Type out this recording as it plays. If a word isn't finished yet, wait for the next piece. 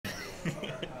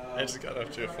I just got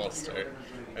off to a false start.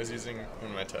 I was using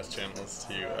one of my test channels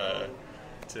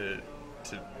to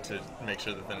to make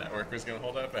sure that the network was going to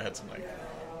hold up. I had some like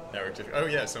network. Oh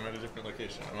yeah, so I'm at a different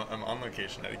location. I'm on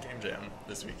location at a game jam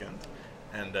this weekend,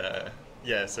 and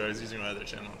yeah, so I was using my other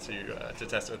channel to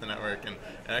test out the network, and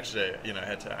actually, I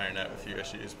had to iron out a few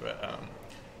issues, but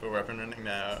we're up and running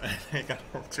now. And I got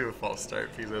off to a false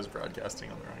start because I was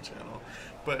broadcasting on the wrong channel.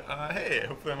 But hey,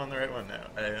 hopefully I'm on the right one now.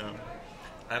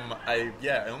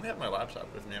 I only have my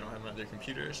laptop with me. I don't have my other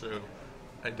computer, so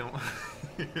I don't.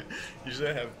 Usually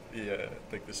I have the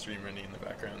like the stream running in the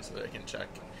background so that I can check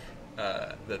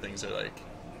that things are like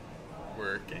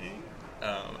working.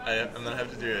 I'm gonna have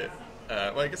to do it.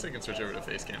 Well, I guess I can switch over to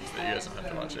Facecam so that you guys don't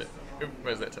have to watch it. Oop,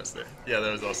 where's that test there? Yeah,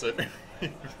 that was also from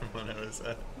when I was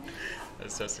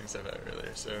testing stuff out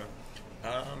earlier. So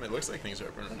it looks like things are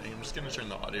up and running. I'm just gonna turn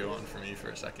the audio on for me for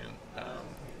a second.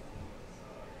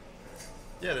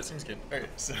 Yeah, that seems good. Alright,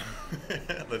 so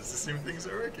let's assume things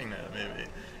are working now, maybe.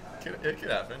 It could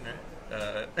happen,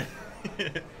 right?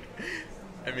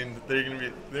 I mean,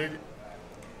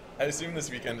 I assume this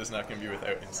weekend is not going to be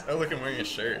without oh, look, I'm wearing a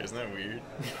shirt. Isn't that weird?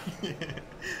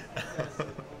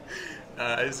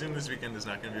 I assume this weekend is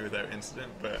not going to be without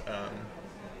incident, but,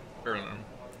 or no.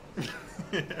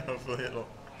 Hopefully it'll...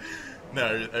 No,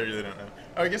 I really don't know.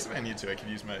 Oh, I guess if I need to, I could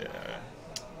use my...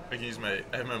 I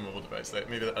have my mobile device.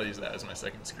 Maybe I'll use that as my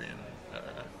second screen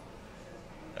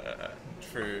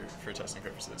for testing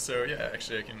purposes. So yeah,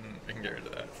 actually I can get rid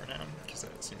of that for now because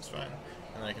that seems fine,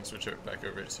 and then I can switch it back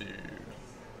over to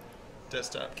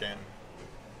desktop cam.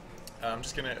 I'm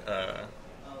just gonna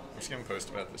post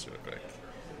about this real quick.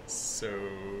 So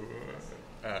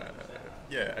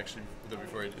yeah, actually,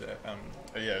 before I do that,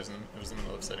 yeah, I was in the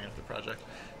middle of setting up the project.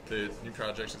 The new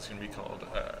project is going to be called.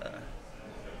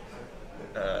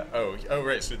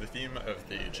 Right. So the theme of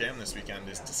the jam this weekend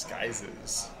is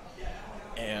disguises,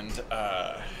 and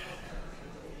I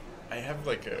have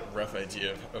like a rough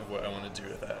idea of what I want to do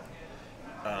with that.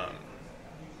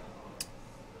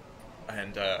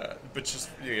 But just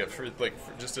for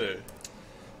just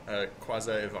a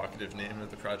quasi-evocative name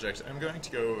of the project, I'm going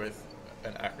to go with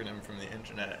an acronym from the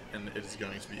internet, and it is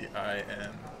going to be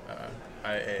IAMA.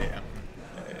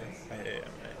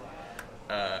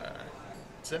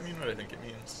 Does that mean what I think it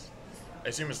means? I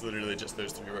assume it's literally just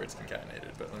those three words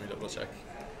concatenated, but let me double check.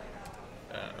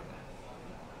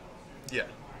 Yeah,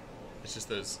 it's just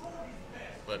those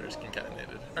letters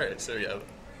concatenated. Alright, so yeah,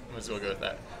 might as well go with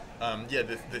that. Yeah,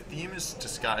 the theme is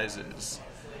disguises,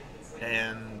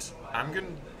 and I'm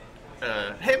gonna...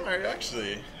 hey Mario,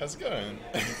 actually, how's it going?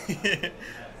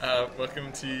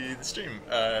 Welcome to the stream.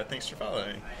 Thanks for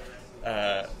following.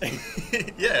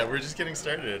 Yeah, we're just getting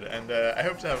started, and I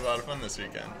hope to have a lot of fun this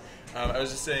weekend. I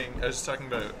was just talking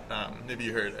about, maybe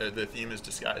you heard, the theme is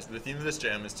disguise. The theme of this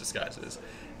jam is disguises,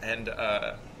 and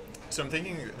so I'm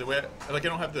thinking the way, I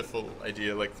don't have the full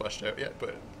idea fleshed out yet,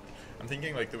 but I'm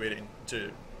thinking the way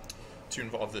to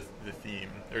involve the theme,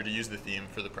 or to use the theme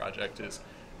for the project is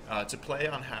to play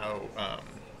on how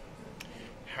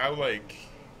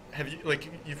have you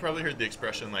you've probably heard the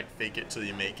expression fake it till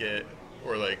you make it,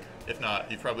 or if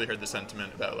not, you've probably heard the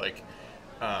sentiment about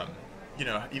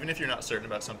even if you're not certain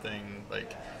about something,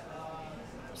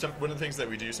 one of the things that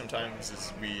we do sometimes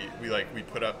is we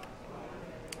put up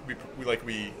we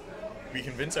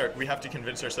have to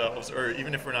convince ourselves, or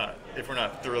even if we're not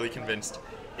thoroughly convinced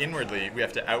inwardly, we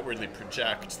have to outwardly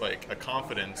project a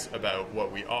confidence about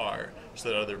what we are, so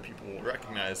that other people will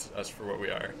recognize us for what we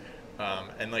are,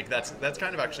 and that's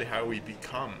kind of actually how we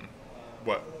become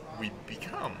what we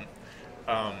become.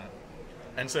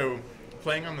 And so,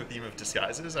 playing on the theme of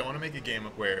disguises, I want to make a game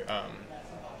where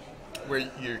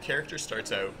your character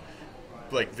starts out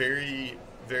very,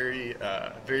 very,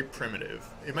 very primitive.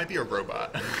 It might be a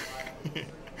robot.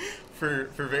 For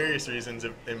various reasons,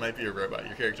 it might be a robot.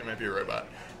 Your character might be a robot,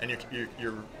 and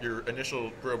your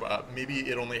initial robot, maybe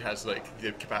it only has the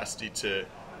capacity to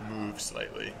move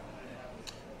slightly.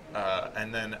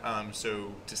 And then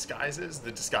so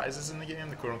the disguises in the game,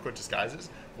 the quote unquote disguises,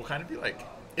 will kind of be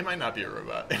it might not be a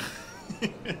robot.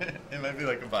 It might be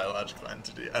a biological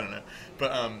entity. I don't know.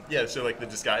 But yeah, so the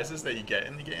disguises that you get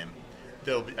in the game,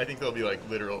 I think they'll be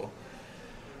literal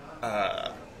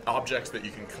objects that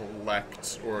you can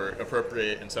collect or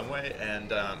appropriate in some way,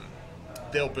 and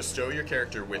they'll bestow your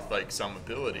character with some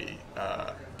ability,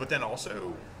 but then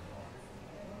also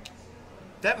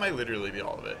that might literally be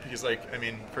all of it, because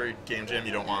for Game Jam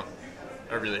you don't want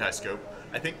a really high scope.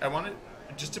 I think I wanted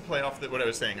just to play off what I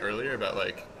was saying earlier about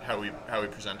how we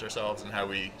present ourselves and how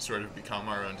we sort of become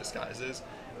our own disguises.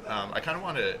 I kind of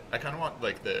want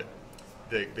the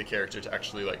the character to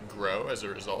actually like grow as a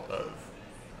result of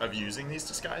using these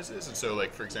disguises. And so,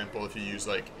 like for example, if you use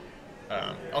like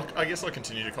I guess I'll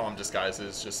continue to call them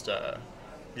disguises, just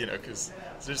you know, because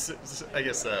I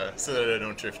guess so that I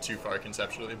don't drift too far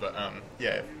conceptually. But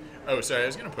yeah. Oh, sorry. I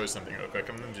was gonna post something real quick.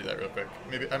 I'm gonna do that real quick.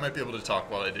 Maybe I might be able to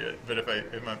talk while I do it. But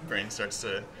if my brain starts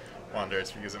to wander,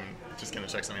 it's because I'm just gonna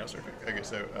check something else real quick. Okay.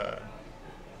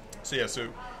 So yeah. So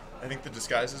I think the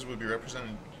disguises would be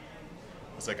represented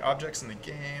as like objects in the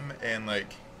game, and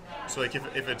like so like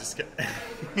if a disguise.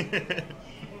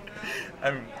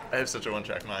 I have such a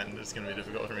one-track mind. It's going to be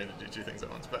difficult for me to do two things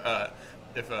at once. But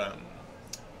if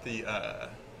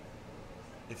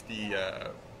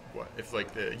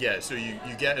so you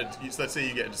get so let's say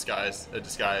you get a disguise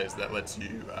that lets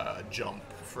you jump,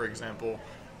 for example.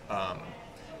 I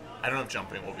don't know if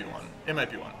jumping will be one. It might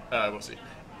be one. We'll see.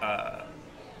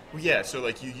 Yeah. So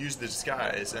like you use the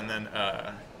disguise, and then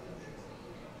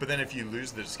but then if you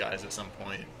lose the disguise at some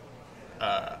point,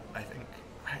 I think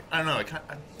I don't know.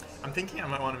 I'm thinking I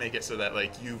might want to make it so that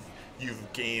like you've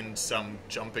gained some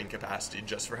jumping capacity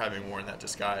just for having worn that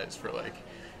disguise for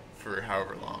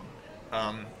however long.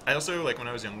 I also, like when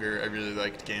I was younger, I really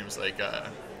liked games like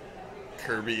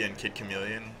Kirby and Kid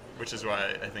Chameleon, which is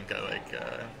why I think I like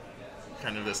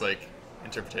kind of this like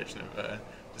interpretation of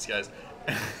disguise.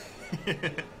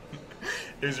 It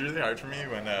was really hard for me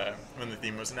when the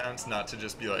theme was announced not to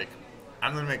just be like,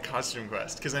 I'm gonna make Costume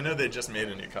Quest, because I know they just made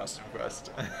a new Costume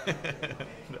Quest. I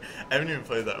haven't even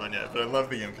played that one yet, but I love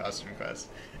the game Costume Quest.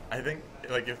 I think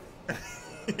like if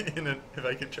if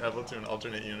I could travel to an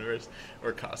alternate universe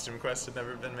where Costume Quest had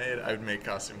never been made, I would make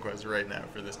Costume Quest right now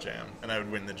for this jam, and I would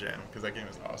win the jam because that game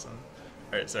is awesome.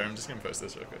 All right, sorry, I'm just gonna post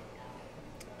this real quick,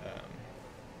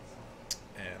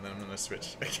 and then I'm gonna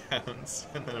switch accounts,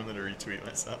 and then I'm gonna retweet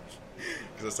myself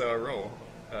because that's how I roll.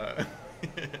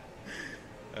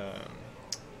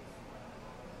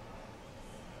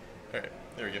 All right,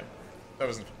 there we go. That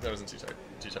wasn't too tough.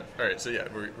 All right, so yeah,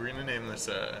 we're gonna name this.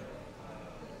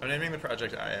 I'm naming the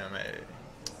project iama.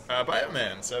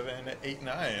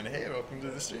 Bioman789. Hey, welcome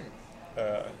to the stream.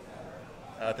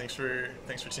 Thanks for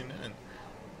tuning in.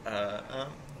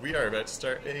 We are about to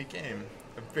start a game,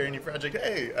 a very new project.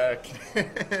 Hey,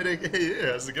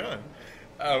 hey, how's it going?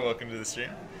 Welcome to the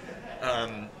stream.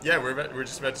 Yeah, we're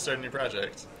just about to start a new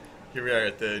project. Here we are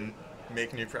at the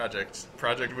Make New Project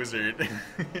Wizard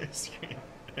screen.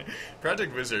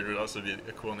 Project Wizard would also be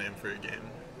a cool name for a game.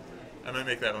 I might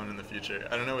make that one in the future.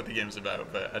 I don't know what the game's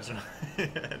about, but I just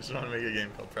want to make a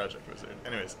game called Project Wizard.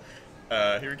 Anyways,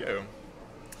 here we go.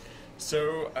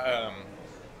 So, so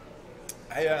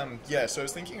I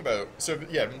was thinking about, I've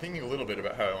been thinking a little bit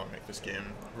about how I want to make this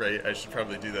game, right? I should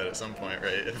probably do that at some point,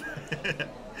 right?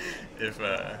 If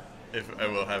I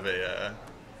will have an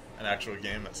actual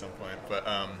game at some point, but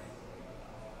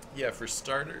yeah, for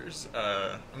starters,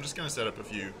 I'm just going to set up a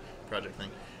few project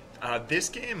things. This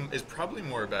game is probably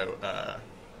more about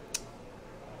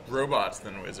robots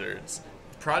than wizards.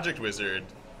 Project Wizard,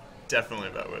 definitely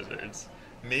about wizards.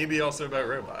 Maybe also about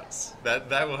robots. That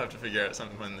we'll have to figure out at some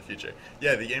point in the future.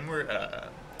 Yeah, the game we're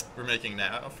making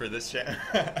now for this channel.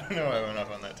 I don't know why I went off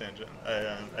on that tangent.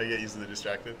 I get easily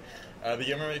distracted. The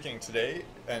game we're making today,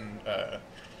 and I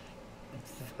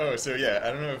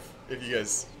don't know if you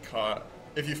guys caught.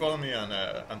 If you follow me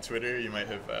on Twitter, you might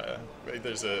have.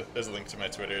 There's a link to my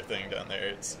Twitter thing down there.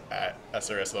 It's at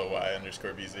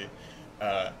srsly_bz.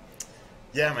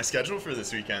 Yeah, my schedule for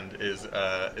this weekend is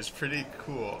pretty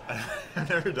cool. I've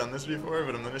never done this before,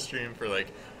 but I'm gonna stream for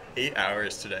like 8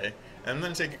 hours today, and I'm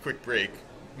gonna take a quick break,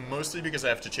 mostly because I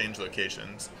have to change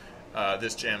locations.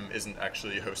 This jam isn't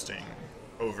actually hosting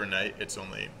overnight; it's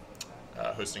only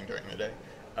hosting during the day.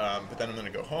 But then I'm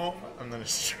gonna go home. I'm gonna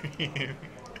stream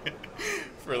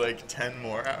for like 10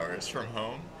 more hours from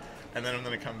home, and then I'm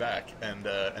gonna come back and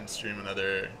stream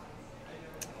another.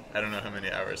 I don't know how many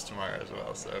hours tomorrow as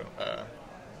well. So,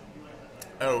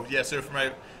 so for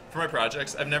my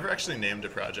projects, I've never actually named a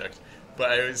project,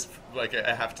 but I always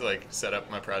I have to set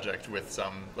up my project with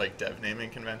some dev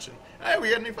naming convention. Hi, we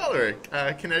got a new follower,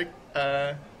 Kinetic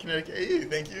AU.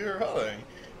 Thank you for following.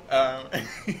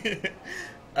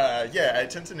 Yeah, I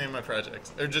tend to name my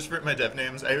projects or just for my dev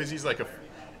names. I always use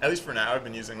at least for now, I've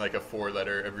been using a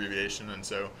 4-letter abbreviation, and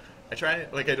so I try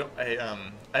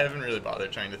I haven't really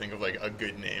bothered trying to think of a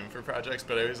good name for projects,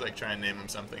 but I always try and name them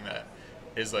something that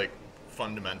is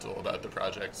fundamental about the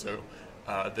project. So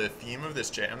the theme of this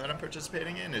jam that I'm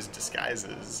participating in is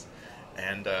disguises,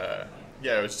 and I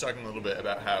was just talking a little bit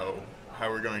about how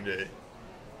we're going to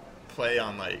play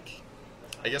on our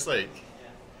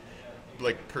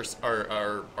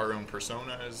own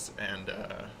personas and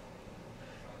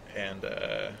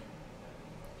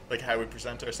like how we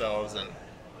present ourselves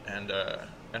and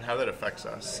how that affects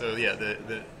us. So yeah,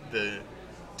 the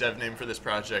dev name for this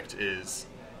project is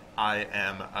I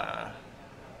am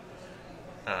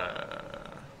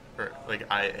or like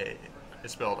IA.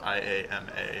 It's spelled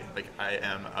IAMA, like I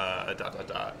am a dot dot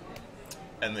dot,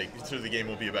 and so the game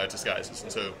will be about disguises,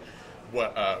 and so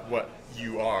what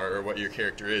you are or what your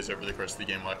character is over the course of the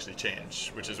game will actually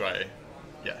change, which is why,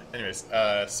 yeah. Anyways,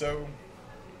 so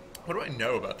what do I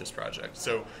know about this project?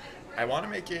 So I want to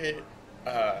make it.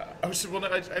 I'm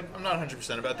not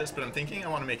 100% about this, but I'm thinking I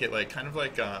want to make it like kind of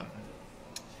like a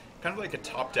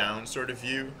top-down sort of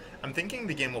view. I'm thinking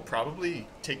the game will probably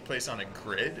take place on a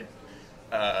grid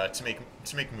to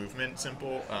make movement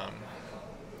simple.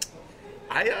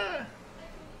 I'm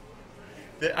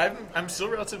still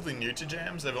relatively new to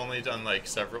jams. I've only done like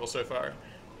several so far,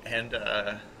 and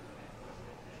I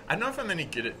don't know if I'm any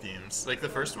good at themes. Like the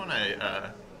first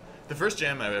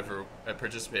jam I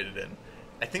participated in,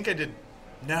 I think I did.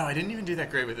 No, I didn't even do that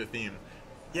great with the theme.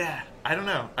 Yeah, I don't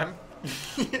know. I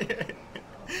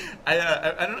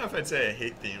don't know if I'd say I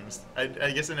hate themes. I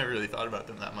guess I never really thought about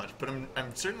them that much, but I'm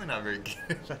certainly not very good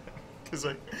at them, because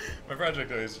like my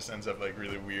project always just ends up like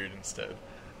really weird instead.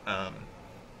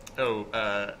 So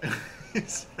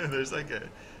there's like a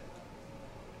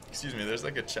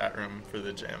chat room for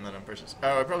the jam that I'm purchasing.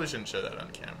 Oh, I probably shouldn't show that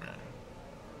on camera.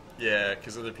 Yeah,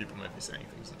 because other people might be saying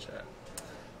things in chat.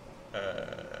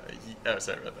 Oh,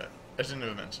 sorry about that. I shouldn't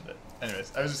have mentioned it.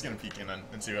 Anyways, I was just gonna peek in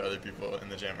and see what other people in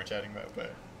the jam were chatting about,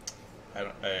 but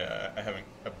I haven't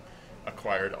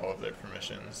acquired all of their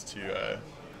permissions to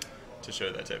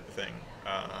show that type of thing.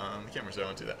 The camera, so I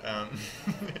won't do that.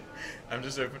 I'm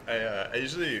just open. I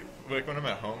usually, like when I'm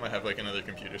at home, I have like another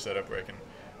computer set up where I can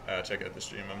check out the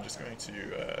stream. I'm just going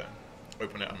to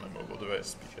open it on my mobile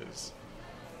device because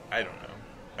I don't know.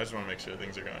 I just want to make sure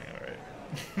things are going all right.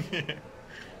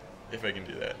 If I can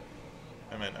do that.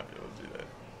 I might not be able to do that.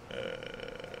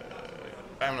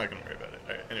 I'm not going to worry about it.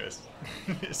 Alright, anyways.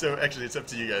 So actually it's up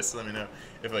to you guys to let me know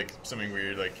if like something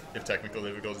weird, like if technical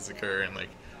difficulties occur and like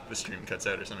the stream cuts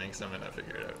out or something, because I might not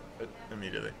figure it out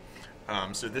immediately.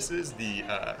 So this is the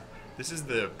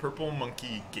Purple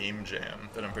Monkey Game Jam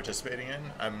that I'm participating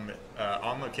in. I'm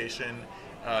on location.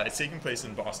 It's taking place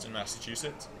in Boston,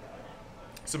 Massachusetts.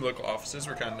 Some local offices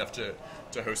were kind enough to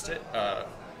host it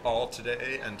all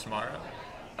today and tomorrow.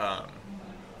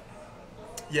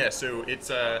 Yeah, so it's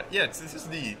this is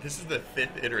the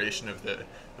fifth iteration of the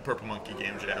Purple Monkey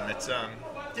Game Jam. It's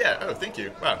yeah. Oh, thank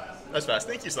you. Wow, that's fast.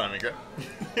 Thank you, Slimy Grip.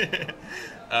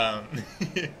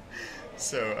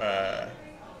 So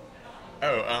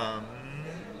I'm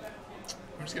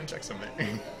just gonna check something.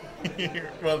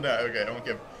 Well, no, okay, I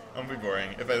won't be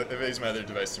boring. If I use my other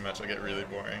device too much, I'll get really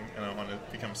boring, and I don't want to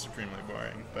become supremely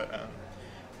boring. But I'm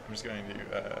just going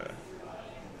to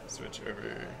switch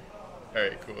over. All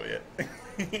right, cool. Yeah,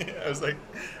 I was like,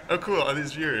 oh, cool. All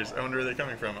these viewers. I wonder where they're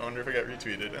coming from. I wonder if I got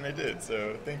retweeted, and I did.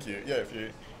 So thank you. Yeah,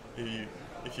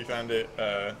 if you found it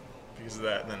because of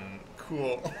that, then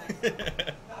cool.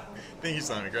 Thank you,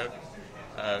 Slimy Grub.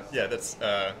 Yeah, that's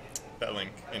that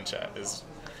link in chat has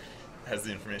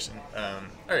the information. All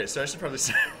right, so I should probably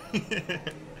start.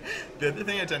 The other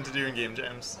thing I tend to do in game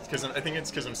jams, because I think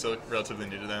it's because I'm still relatively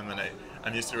new to them, and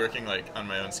I'm used to working like on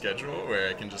my own schedule, where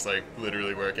I can just like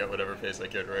literally work at whatever pace I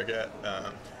care to work at.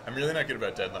 I'm really not good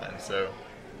about deadlines, so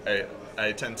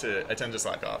I tend to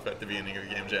slack off at the beginning of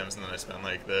game jams, and then I spend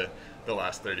like the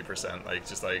last 30% like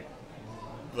just like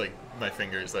my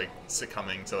fingers like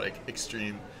succumbing to like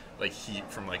extreme like heat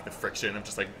from like the friction of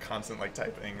just like constant like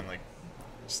typing and like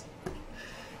just.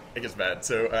 It gets bad.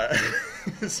 So,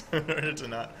 so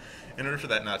in order for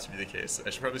that not to be the case, I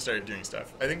should probably start doing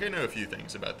stuff. I think I know a few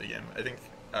things about the game. I think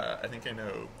I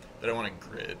know that I want a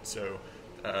grid. So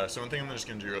one thing I'm just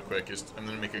going to do real quick is I'm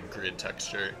going to make a grid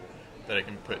texture that I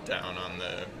can put down on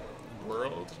the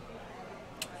world.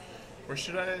 Or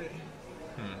should I?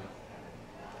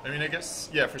 I mean, I guess,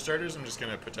 yeah, for starters, I'm just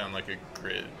going to put down like a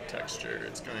grid texture.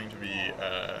 It's going to be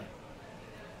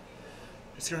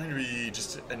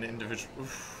just an individual,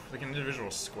 like an individual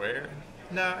square.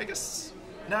 No, I guess,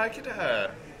 no, I could,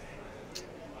 I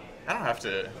don't have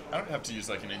to use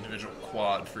like an individual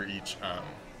quad for each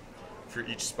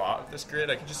spot of this grid.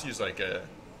 I could just use like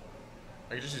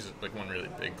one really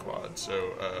big quad.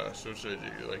 So what should I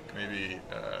do? Like maybe,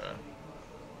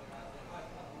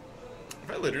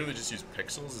 if I literally just use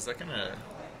pixels, is that gonna,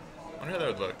 I wonder how that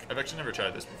would look. I've actually never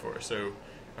tried this before, so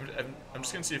I'm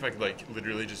just gonna see if I could like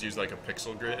literally just use like a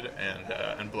pixel grid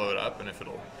and blow it up, and if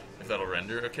that'll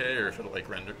render okay, or if it'll like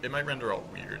render. It might render all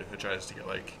weird if it tries to get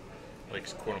like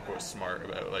quote unquote smart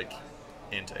about like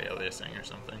anti-aliasing or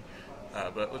something.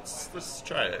 But let's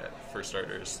try it for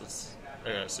starters.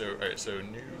 So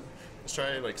new. Let's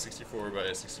try like 64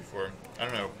 by 64. I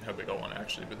don't know how big I'll want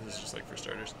actually, but this is just like for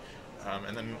starters.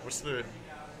 And then what's the?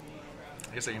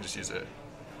 I guess I can just use a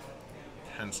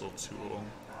pencil tool.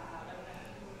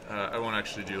 I won't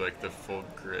actually do like the full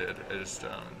grid. I just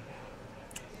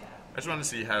want to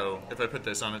see how, if I put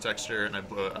this on a texture and I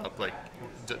blow it up, like,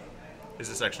 is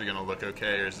this actually going to look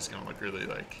okay, or is this going to look really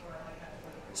like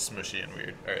smushy and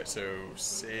weird? All right, so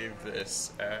save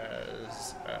this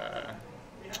as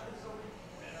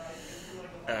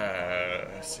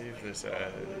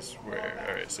where?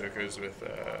 All right, so it goes with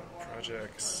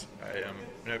projects.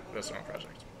 Nope, that's not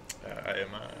project.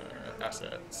 Iama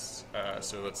assets.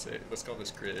 So let's call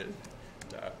this grid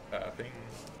thing.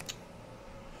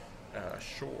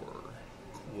 Sure,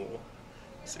 cool.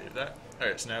 Save that. All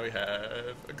right, so now we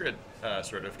have a grid,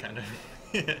 sort of, kind of.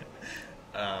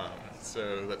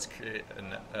 So let's create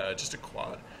just a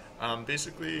quad.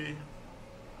 Basically,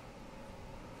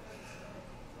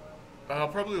 I'll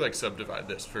probably like subdivide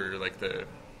this for like the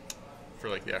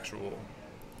actual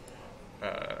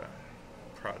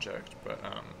project, but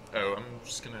I'm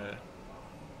just gonna.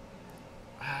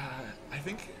 I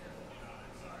think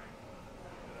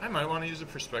I might want to use a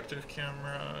perspective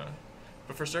camera,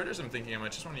 but for starters, I'm thinking I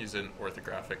might just want to use an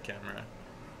orthographic camera.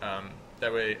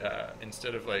 That way,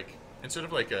 instead of like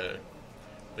a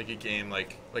game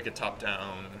like a top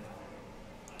down,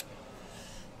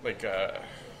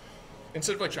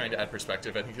 instead of like trying to add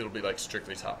perspective, I think it'll be like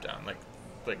strictly top down, like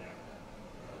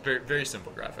very very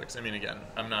simple graphics. I mean, again,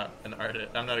 I'm not an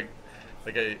artist. I'm not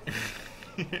the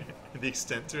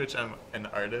extent to which I'm an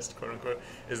artist, quote unquote,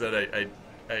 is that I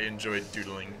enjoy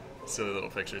doodling silly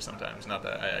little pictures sometimes. Not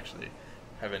that I actually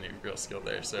have any real skill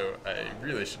there, so I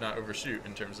really should not overshoot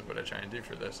in terms of what I try and do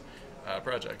for this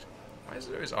project. Why is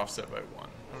it always offset by 1? I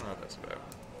don't know what that's about.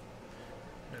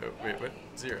 No, wait, what?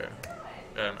 0.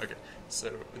 Okay,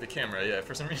 so the camera, yeah,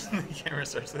 for some reason the camera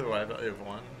starts with a Y value of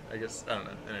 1. I guess, I don't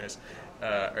know. Anyways,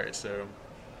 alright, so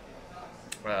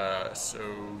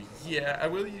yeah, I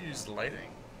will use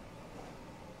lighting.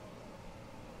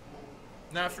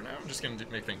 Now, for now, I'm just going to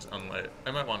make things unlit.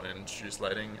 I might want to introduce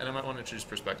lighting, and I might want to introduce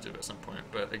perspective at some point,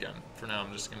 but again, for now,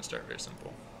 I'm just going to start very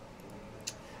simple.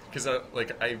 Because,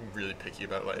 I'm really picky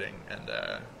about lighting, and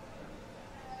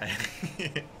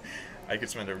I could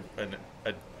spend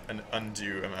an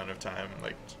undue amount of time,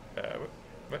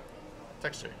 what?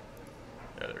 Texture.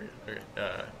 Yeah, there we go. Okay.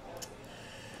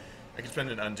 I could spend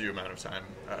an undue amount of time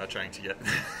trying to get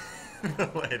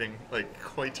the lighting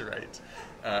quite right.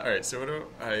 All right, so what do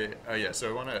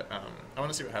so I want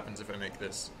to see what happens if I make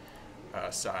this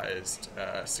sized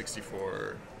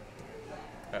 64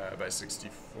 by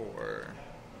 64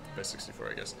 by 64,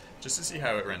 I guess, just to see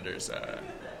how it renders.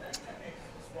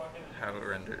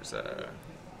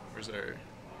 Where's our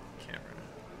camera?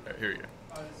 All right, here we go.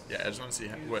 Yeah, I just want to see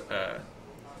what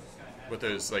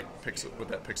those what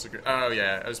that pixel grid. Oh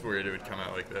yeah, I was worried it would come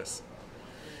out like this.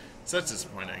 So that's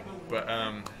disappointing, but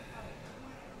I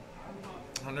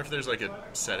wonder if there's like a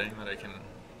setting that I can.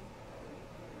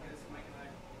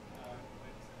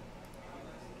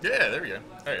 Yeah, there we go.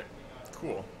 All right,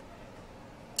 cool.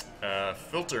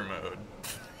 Filter mode.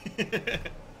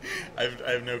 I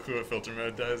have no clue what filter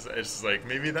mode does. It's just like,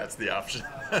 maybe that's the option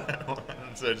that I want.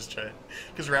 So I just try it.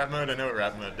 Because wrap mode, I know what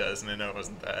wrap mode does, and I know it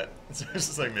wasn't that. So it's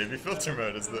just like, maybe filter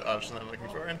mode is the option I'm looking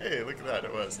for. And hey, look at that,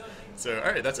 it was. So,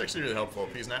 alright, that's actually really helpful.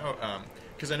 Because now,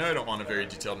 because I know I don't want a very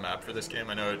detailed map for this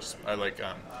game. I know I'm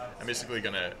basically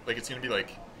gonna, it's gonna be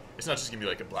like, it's not just gonna be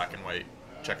like a black and white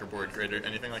checkerboard grid or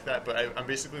anything like that, but I'm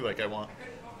basically I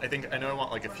know I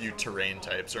want like a few terrain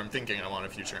types, or I'm thinking I want a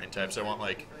few terrain types. I want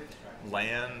like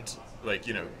land,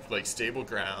 stable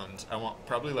ground. I want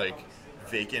probably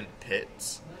vacant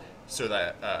pits, so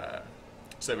that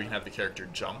we can have the character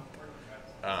jump.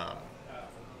 Although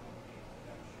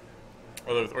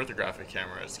with orthographic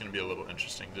camera, it's going to be a little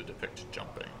interesting to depict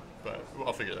jumping, but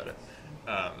I'll figure that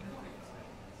out.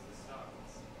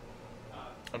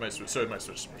 I might switch to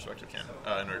perspective cam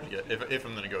in order to get if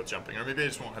I'm going to go with jumping, or maybe I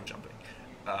just won't have jumping.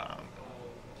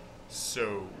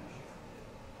 So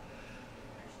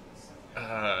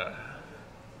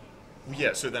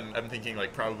then I'm thinking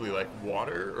probably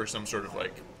water or some sort of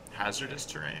hazardous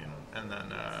terrain, and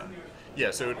then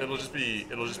so it'll just be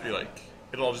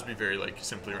very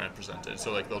simply represented.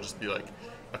 So there'll just be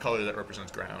a color that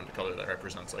represents ground, a color that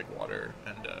represents water,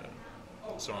 and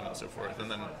so on and so forth. And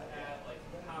then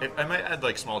I might add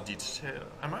small detail.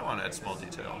 I might want to add small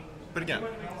detail, but again,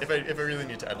 if I really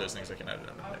need to add those things, I can add it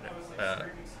in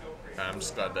later. I'm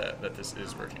just glad that this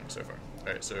is working so far. All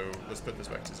right, so let's put this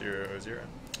back to 0, 0.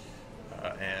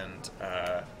 And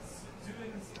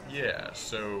Yeah,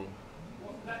 so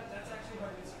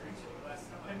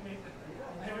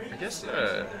I guess,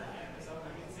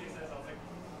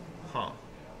 huh.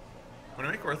 When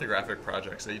I make orthographic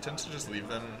projects, I tend to just leave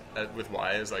them with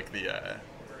y as like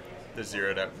the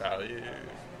zeroed out value.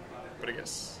 But I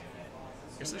guess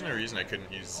there's no reason I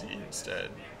couldn't use z instead.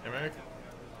 It might make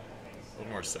a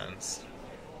little more sense.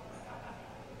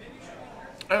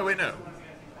 Oh wait, no,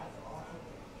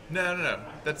 no.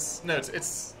 That's no,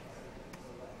 it's.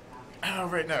 Oh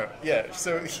right, no, yeah.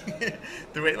 So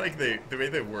the way like the way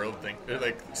the world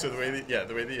like so the way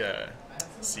the way the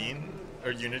scene or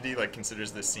Unity like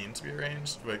considers the scene to be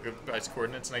arranged like by its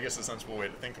coordinates, and I guess a sensible way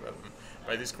to think about them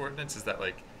by these coordinates is that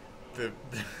like the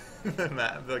the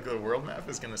map, like the world map,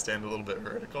 is going to stand a little bit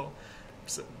vertical.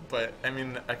 So, but I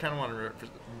mean, I kind of want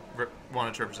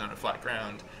it to represent a flat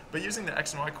ground, but using the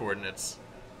x and y coordinates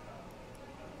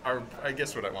are, I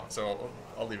guess, what I want. So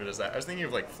I'll leave it as that. I was thinking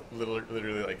of like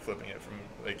literally like flipping it from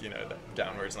like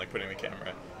downwards and like putting the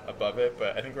camera above it,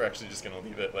 but I think we're actually just gonna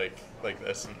leave it like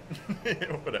this and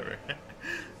whatever.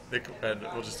 And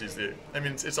we'll just use the. I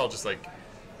mean, it's all just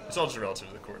relative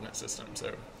to the coordinate system.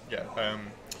 So yeah.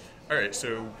 All right.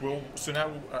 So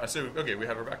now okay, we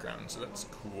have our background. So that's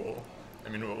cool. I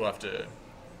mean, we'll have to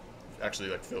actually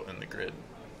like fill in the grid,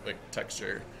 like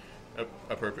texture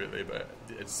appropriately, but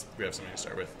we have something to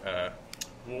start with.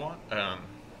 We'll want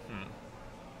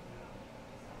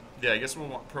yeah, I guess we'll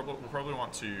probably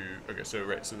want to. Okay, so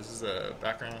so this is a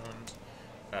background.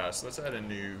 So let's add a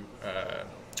new.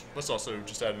 Let's also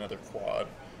just add another quad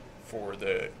for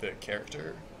the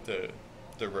character, the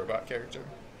robot character,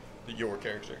 your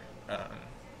character.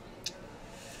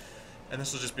 And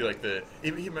this will just be like it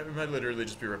might literally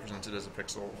just be represented as a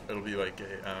pixel. It'll be like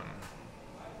a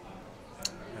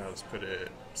let's put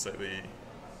it slightly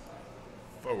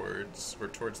forwards or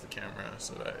towards the camera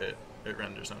so that it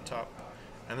renders on top.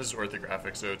 And this is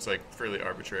orthographic, so it's like fairly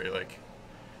arbitrary, like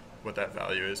what that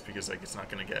value is, because like it's not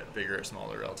going to get bigger or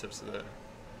smaller relative to the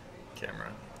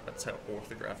camera. That's how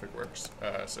orthographic works.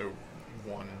 So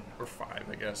 1 or 5,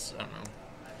 I guess. I don't know.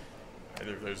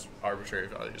 Either of those arbitrary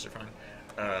values are fine.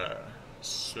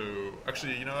 So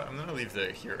actually, you know what? I'm going to leave the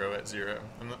hero at 0.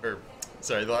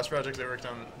 Sorry, the last project I worked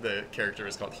on, the character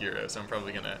is called Hero, so I'm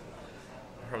probably gonna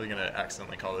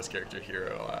accidentally call this character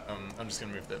Hero a lot. I'm just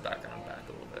gonna move the background back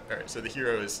a little bit. All right, so the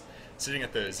hero is sitting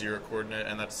at the 0 coordinate,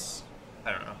 and that's,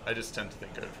 I don't know. I just tend to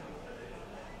think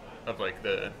of like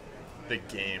the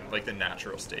game, like the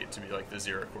natural state, to be like the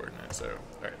 0 coordinate. So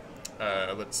all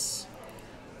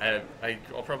right,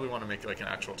 I'll probably want to make like an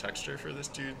actual texture for this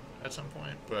dude at some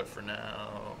point, but for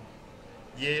now,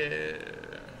 yeah.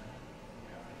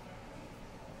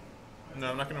 No,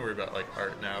 I'm not going to worry about like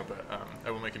art now, but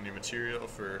I will make a new material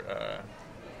for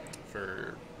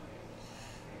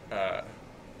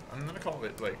I'm going to call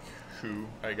it like who,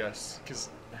 I guess, because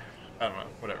I don't know,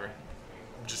 whatever.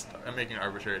 I'm making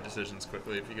arbitrary decisions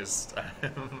quickly because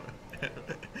I'm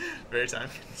very time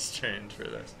constrained for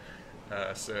this.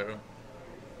 So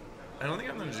I don't think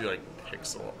I'm going to do like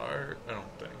pixel art. I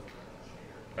don't think.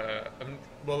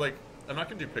 I'm not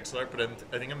going to do pixel art, but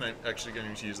I think I'm actually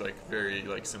going to use like very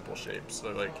like simple shapes.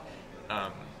 So like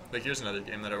here's another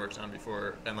game that I worked on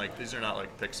before, and like these are not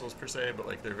like pixels per se, but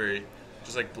like they're very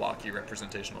just like blocky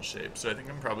representational shapes. So I think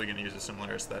I'm probably going to use a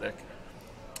similar aesthetic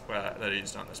that I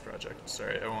used on this project.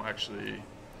 Sorry, I won't actually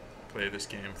play this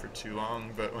game for too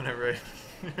long, but whenever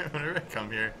I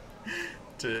come here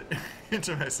to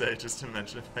my site just to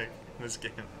mention like this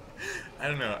game, I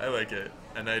don't know, I like it,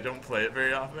 and I don't play it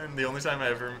very often. The only time I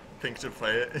ever think to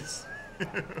play it is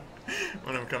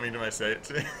when I'm coming to my site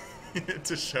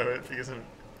to show it, because I'm...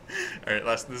 Alright,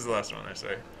 this is the last one, I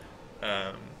say.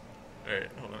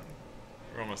 Alright, hold on.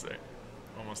 We're almost there.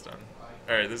 Almost done.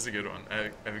 Alright, this is a good one.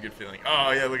 I have a good feeling.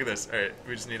 Oh, yeah, look at this. Alright,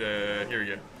 we just need a... Here we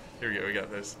go, we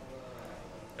got this.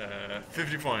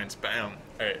 50 points, bam.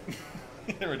 Alright.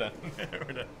 We're done.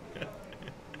 We're done.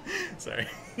 Sorry.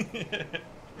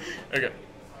 Okay.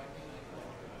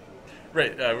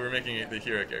 Right, we're making it the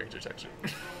hero character texture.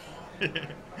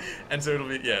 And so it'll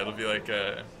be like,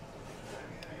 the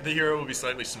hero will be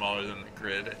slightly smaller than the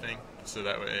grid, I think, so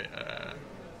that way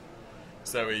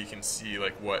you can see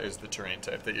like what is the terrain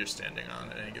type that you're standing on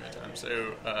at any given time.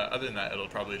 So other than that, it'll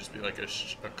probably just be like a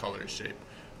color shape.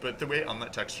 But the way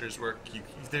unlit textures work,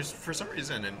 there's for some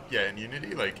reason in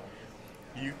Unity, like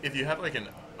if you have like an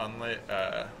unlit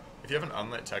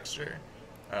texture,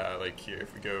 like here,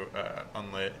 if we go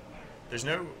unlit, there's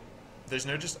no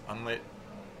just unlit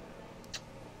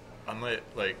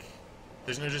like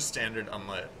there's no just standard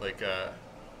unlit, like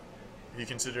if you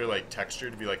consider like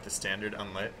texture to be like the standard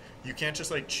unlit, you can't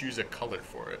just like choose a color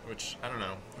for it, which I don't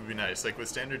know would be nice. Like with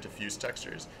standard diffuse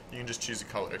textures, you can just choose a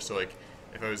color. So like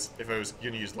if I was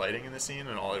going to use lighting in the scene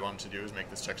and all I wanted to do was make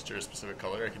this texture a specific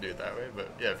color, I could do it that way. But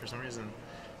yeah, for some reason,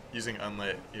 using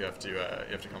unlit, you have to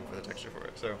come up with a texture for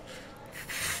it. So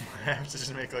I have to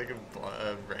just make like a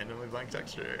randomly blank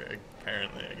texture,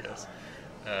 apparently, I guess.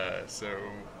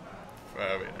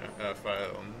 File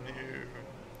new.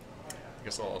 I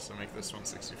guess I'll also make this one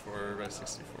 64 by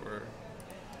 64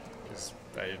 because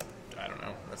I don't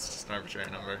know. That's just an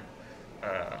arbitrary number.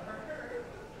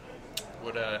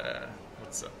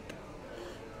 What's up?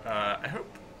 I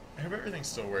hope everything's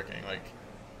still working. Like,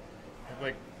 I hope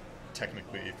like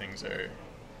technically things are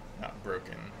not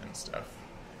broken and stuff.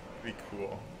 It'd be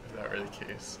cool if that were the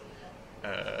case.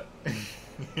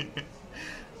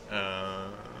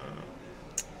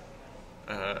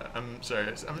 I'm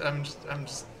sorry. I'm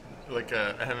just like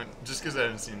I haven't just because I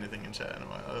haven't seen anything in chat in a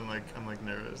while. I'm like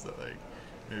nervous that like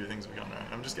maybe things have gone wrong.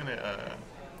 I'm just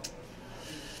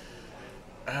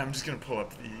gonna pull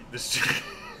up the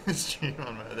stream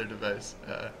on my other device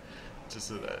just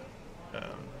so that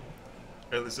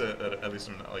at least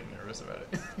I'm not like nervous about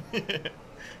it.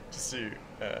 Just to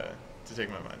take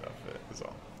my mind off of it is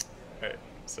all. All right,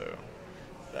 so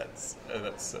that's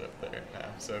set up there now.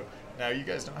 So now you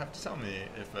guys don't have to tell me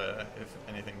if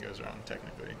anything goes wrong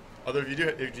technically. Although if you do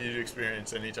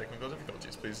experience any technical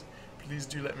difficulties, please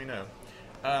do let me know.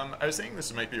 I was saying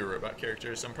this might be a robot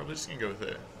character, so I'm probably just gonna go with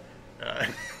it.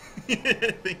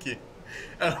 Thank you.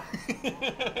 Oh.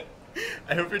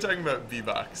 I hope you're talking about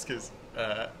V-Box, because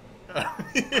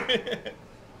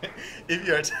if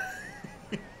you are.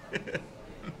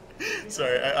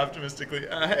 Sorry, I optimistically.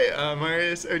 Hey,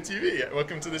 Marius OTV,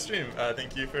 welcome to the stream.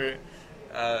 Thank you for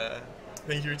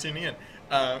tuning in.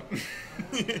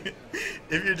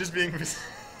 If you're just being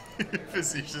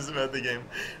facetious about the game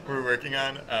we're working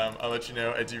on, I'll let you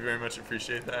know. I do very much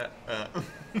appreciate that.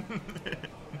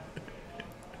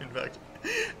 In fact,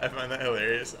 I find that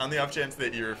hilarious. On the off chance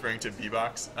that you're referring to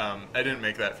B-Box, I didn't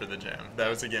make that for the jam. That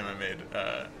was a game I made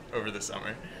over the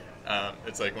summer.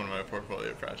 It's like one of my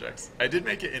portfolio projects. I did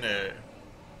make it in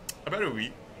about a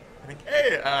week. I think,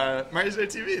 hey, Marius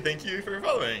TV, thank you for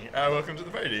following. Welcome to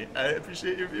the party. I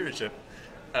appreciate your viewership.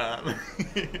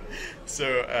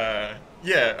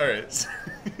 Yeah, alright.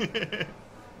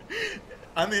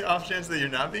 On the off chance that you're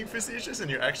not being facetious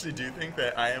and you actually do think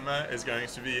that iama is going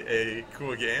to be a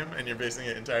cool game and you're basing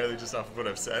it entirely just off of what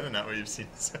I've said and not what you've seen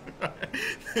so far,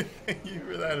 thank you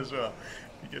for that as well.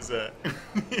 Because,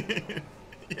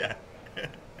 yeah.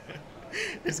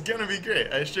 It's gonna be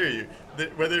great, I assure you.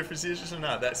 That whether facetious or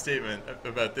not, that statement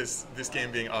about this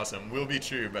game being awesome will be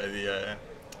true by the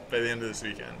end of this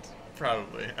weekend.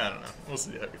 Probably. I don't know. We'll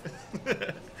see how it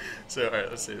goes. So, alright,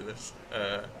 let's say this.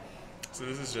 So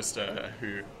this is just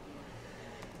who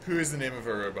is the name of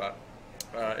a robot.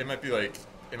 It might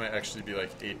actually be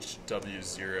like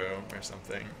HW0 or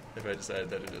something if I decide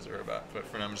that it is a robot. But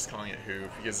for now, I'm just calling it who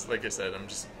because, like I said, I'm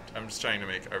just trying to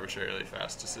make arbitrarily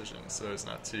fast decisions so as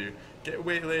not to get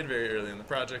waylaid very early in the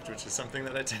project, which is something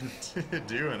that I tend to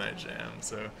do when I jam.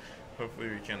 So hopefully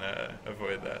we can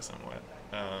avoid that somewhat.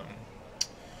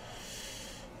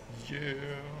 Yeah.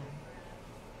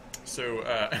 So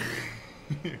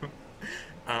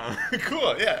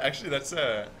cool. Yeah. Actually, that's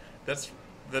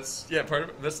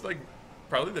like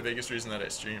probably the biggest reason that I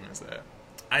stream is that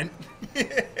hey,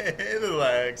 the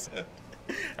lags.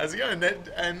 How's it going,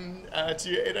 Ned and to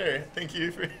you, Ader? Thank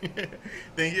you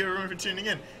everyone for tuning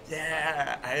in.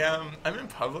 Yeah, I'm in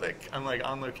public. I'm like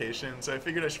on location, so I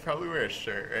figured I should probably wear a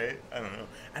shirt, right? I don't know.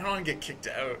 I don't want to get kicked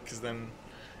out because then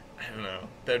I don't know.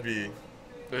 That'd be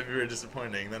very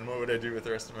disappointing. Then what would I do with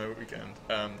the rest of my weekend?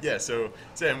 Yeah, so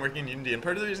say I'm working in Unity, and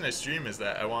part of the reason I stream is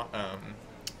that I want,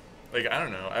 like, I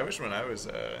don't know, I wish when I was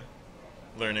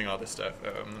learning all this stuff,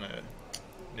 I'm going to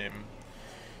name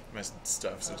my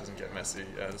stuff so it doesn't get messy.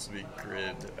 This will be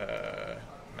grid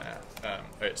math.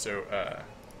 Alright, so,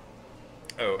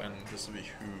 and this will be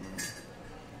who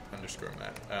underscore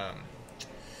math.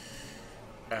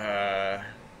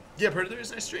 Yeah, part of the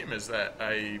reason I stream is that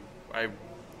I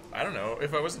don't know,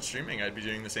 if I wasn't streaming, I'd be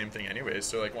doing the same thing anyways,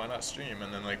 so, like, why not stream?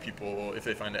 And then, like, people, if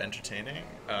they find it entertaining,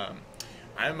 so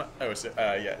to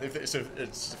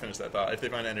finish that thought, if they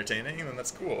find it entertaining, then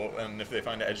that's cool, and if they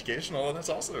find it educational, then that's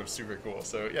also super cool,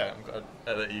 so, yeah, I'm glad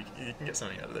that you can get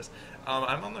something out of this.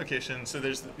 I'm on location, so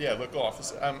there's, local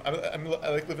office, I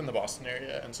live in the Boston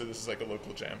area, and so this is, like, a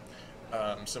local jam.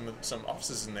 Some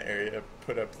offices in the area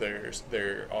put up their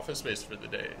office space for the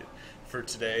day, for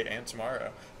today and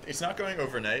tomorrow. It's not going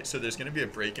overnight, so there's going to be a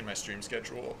break in my stream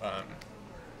schedule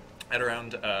at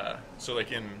around so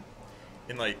like in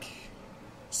like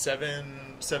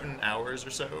 7 hours or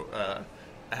so,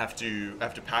 I have to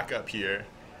pack up here,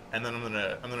 and then I'm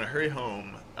gonna hurry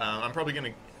home. I'm probably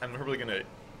gonna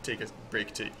take a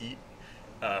break to eat,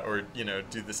 or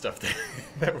do the stuff that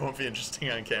that won't be interesting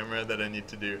on camera that I need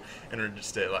to do in order to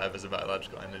stay alive as a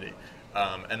biological entity.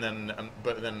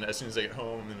 But then as soon as I get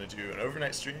home, I'm gonna do an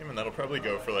overnight stream, and that'll probably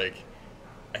go for like,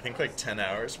 I think like 10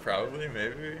 hours, probably,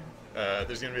 maybe.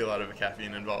 There's gonna be a lot of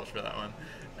caffeine involved for that one,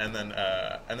 and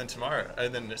then tomorrow,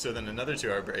 then another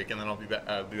 2 hour break, and then I'll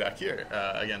be back here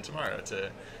again tomorrow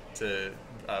to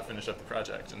finish up the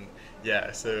project. And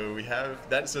yeah, so we have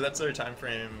that. So that's our time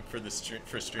frame for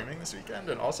for streaming this weekend,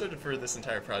 and also for this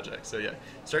entire project. So yeah,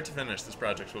 start to finish, this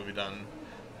project will be done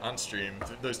on stream.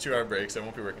 Those 2 hour breaks, I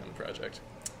won't be working on the project.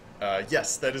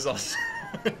 Yes, that is also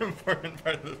an important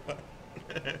part of the fun.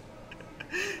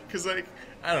 Because, like,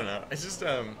 I don't know, it's just,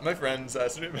 my friends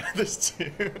asked me about this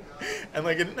too, and,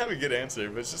 like, I didn't have a good answer,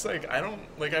 but it's just, like, I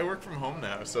work from home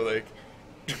now, so, like,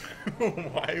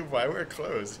 why wear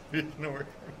clothes if you're gonna work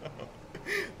from home?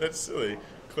 That's silly.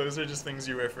 Clothes are just things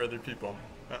you wear for other people.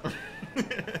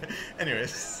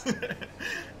 Anyways,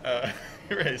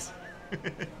 right.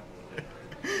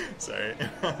 Sorry.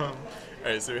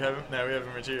 Alright, so we have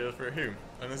a material for who,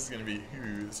 and this is gonna be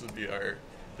who. This will be our.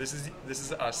 This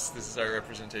is us. This is our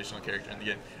representational character in the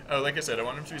game. Oh, like I said, I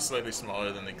want him to be slightly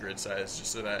smaller than the grid size,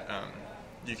 just so that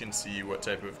you can see what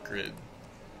type of grid,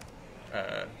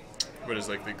 what is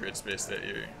like the grid space that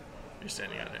you're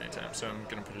standing on at any time. So I'm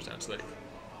gonna put it down to like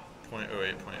 0.08,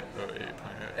 0.08, 0.08.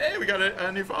 Hey, we got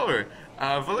a new follower,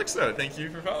 Velixo. Thank you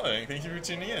for following. Thank you for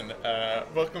tuning in.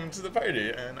 Welcome to the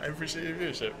party, and I appreciate your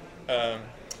viewership.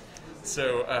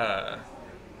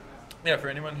 Yeah, for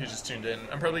anyone who just tuned in,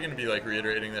 I'm probably going to be like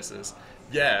reiterating this as,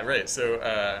 yeah, right. So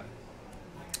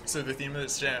the theme of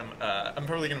this jam, I'm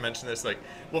probably going to mention this. Like,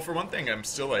 well, for one thing, I'm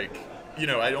still like,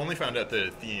 I only found out the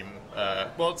theme.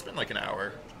 Well, it's been like an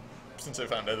hour since I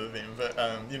found out the theme, but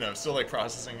still like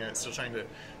processing it, still trying to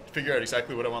figure out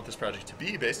exactly what I want this project to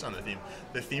be based on the theme.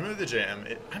 The theme of the jam.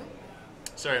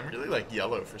 I'm really like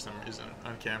yellow for some reason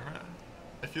on camera.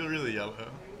 I feel really yellow.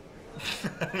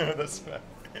 I don't know what that's about.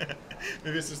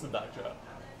 Maybe it's just the backdrop,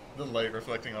 the light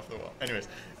reflecting off the wall. Anyways,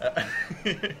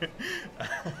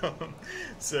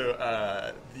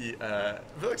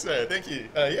 Felix, thank you.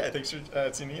 Yeah, thanks for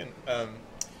tuning in.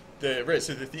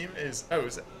 So the theme is.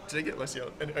 Did I get less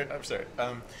yellow? I'm sorry.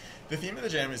 The theme of the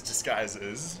jam is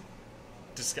disguises.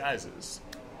 Disguises.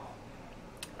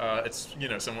 It's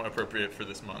somewhat appropriate for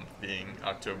this month, being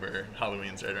October.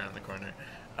 Halloween's right around the corner.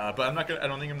 But I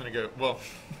don't think I'm gonna go. Well.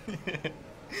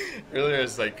 Earlier,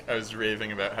 I was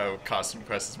raving about how Costume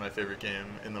Quest is my favorite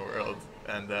game in the world,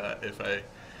 and if I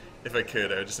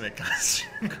could, I would just make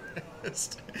Costume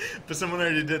Quest. But someone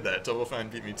already did that. Double Fine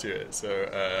beat me to it,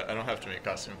 so I don't have to make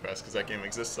Costume Quest because that game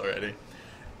exists already,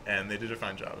 and they did a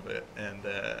fine job of it. And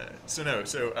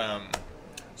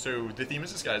so the theme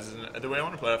is disguises, and the way I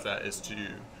want to play off that is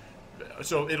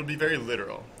so it'll be very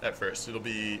literal at first. So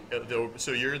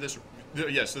you're this.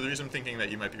 Yeah. So the reason I'm thinking that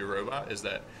you might be a robot is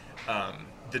that.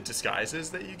 The disguises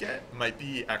that you get might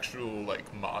be actual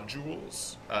like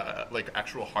modules, like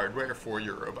actual hardware for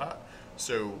your robot.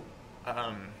 So,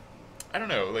 I don't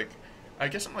know. Like, I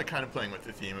guess I'm like kind of playing with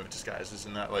the theme of disguises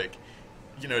in that like,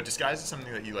 disguise is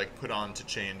something that you like put on to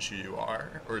change who you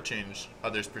are or change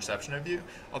others' perception of you.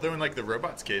 Although in like the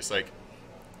robot's case, like,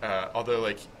 although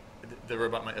like the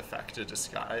robot might affect a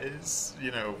disguise,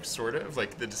 sort of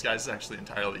like the disguise is actually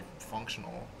entirely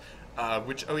functional.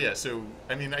 So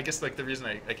I mean, I guess like the reason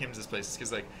I came to this place is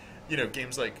because like,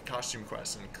 games like Costume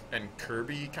Quest and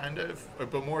Kirby kind of,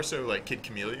 but more so like Kid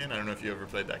Chameleon. I don't know if you ever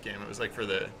played that game. It was like for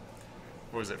the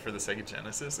Sega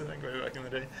Genesis, I think, way back in the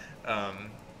day.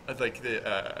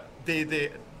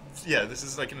 This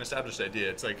is like an established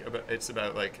idea. It's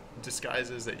about like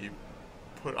disguises that you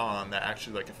put on that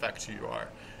actually like affect who you are.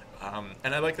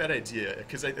 And I like that idea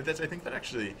because I think that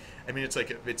actually, I mean, it's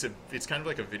kind of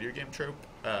like a video game trope,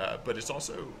 but it's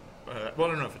also, I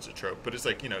don't know if it's a trope, but it's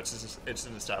like, it's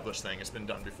an established thing. It's been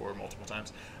done before multiple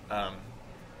times.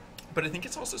 But I think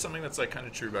it's also something that's like kind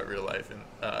of true about real life. And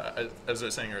as I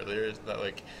was saying earlier, is that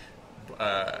like,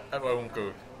 I won't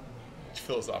go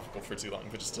philosophical for too long,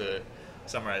 but just to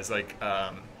summarize, like,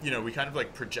 we kind of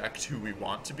like project who we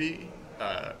want to be,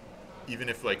 even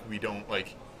if like we don't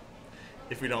like.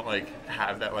 If we don't like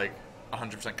have that like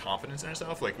 100% confidence in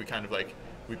ourselves, like we kind of like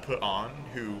we put on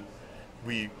who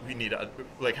we need,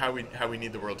 like how we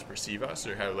need the world to perceive us,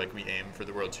 or how like we aim for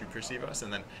the world to perceive us,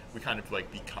 and then we kind of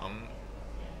like become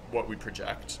what we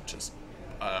project just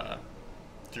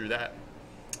through that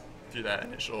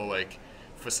initial like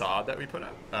facade that we put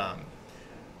up.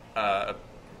 Uh,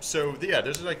 so yeah,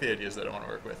 those are like the ideas that I want to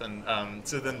work with, and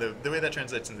so then the way that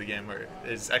translates into the game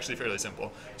is actually fairly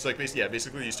simple. So like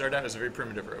basically you start out as a very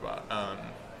primitive robot,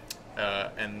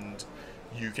 and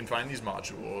you can find these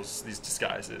modules, these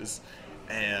disguises,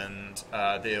 and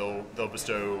they'll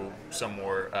bestow some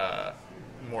more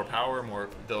power,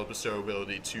 they'll bestow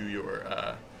ability to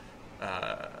your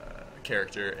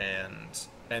character,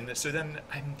 and so then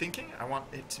I'm thinking I want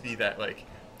it to be that like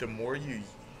the more you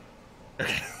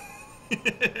okay.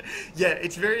 Yeah,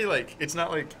 it's very like it's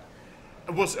not like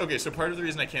well okay, so part of the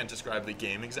reason I can't describe the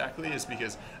game exactly is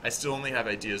because I still only have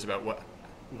ideas about what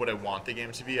I want the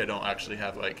game to be. I don't actually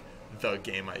have like the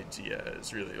game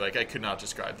ideas really. Like I could not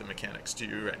describe the mechanics to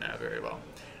you right now very well.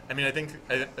 I mean, I think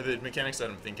the mechanics that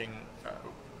I'm thinking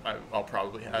I'll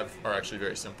probably have are actually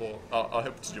very simple. I'll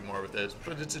hope to do more with this,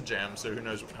 but it's a jam, so who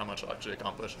knows how much I'll actually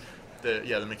accomplish.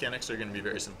 The mechanics are going to be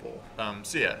very simple.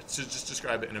 So just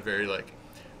describe it in a very like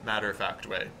matter-of-fact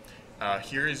way.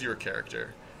 Here is your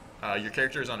character. Your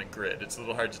character is on a grid. It's a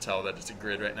little hard to tell that it's a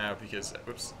grid right now because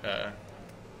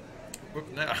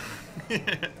no.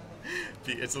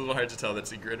 It's a little hard to tell that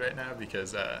it's a grid right now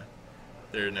because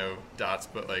there are no dots,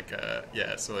 but like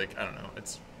so like I don't know,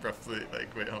 it's roughly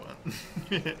like wait, hold on.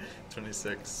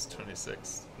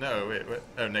 26. No, wait, what?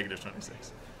 Oh, negative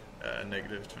 26.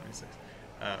 Negative 26.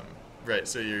 Right,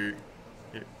 so you're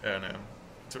oh no,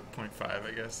 0.5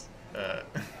 I guess.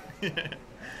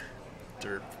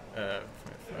 Derp 0.5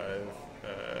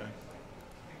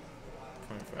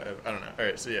 0.5, I don't know.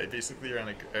 Alright, so yeah, basically you're on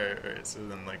a alright, so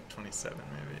then like 27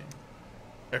 maybe.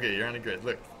 Okay, you're on a grid.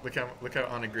 Look how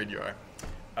on a grid you are.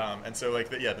 And so like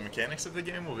the mechanics of the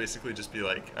game will basically just be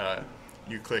like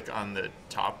you click on the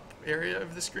top area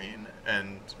of the screen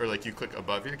or like you click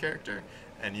above your character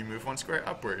and you move one square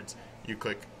upwards. You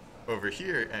click over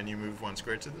here and you move one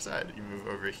square to the side. You move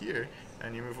over here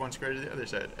and you move one square to the other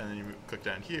side, and then you click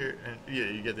down here and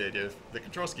you get the idea of the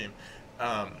control scheme.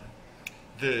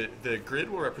 The grid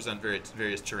will represent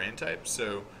various terrain types.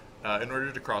 So in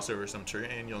order to cross over some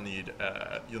terrain, you'll need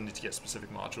to get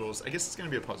specific modules. I guess it's going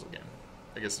to be a puzzle game.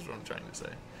 I guess is what I'm trying to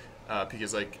say.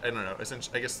 Because like I don't know,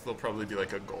 essentially, I guess there'll probably be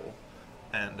like a goal,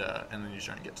 and then you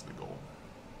try and get to the goal.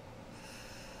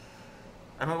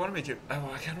 I might want to make it. I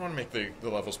kind of want to make the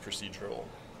levels procedural.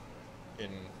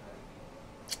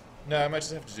 No, I might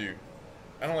just have to do.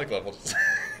 I don't like level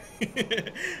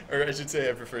design, or I should say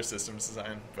I prefer systems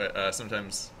design. But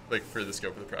sometimes, like for the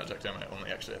scope of the project, I might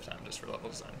only actually have time just for level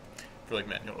design, for like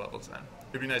manual level design.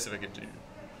 It'd be nice if I could do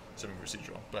something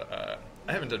procedural, but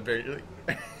I haven't done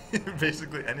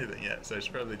basically anything yet. So I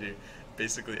should probably do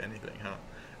basically anything,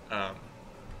 huh?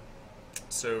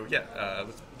 So yeah,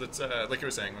 let's like I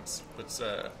was saying, let's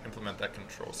implement that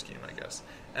control scheme, I guess.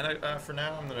 And for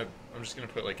now, I'm just gonna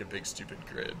put like a big stupid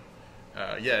grid.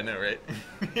 Yeah, no, right?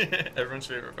 Everyone's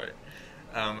favorite part.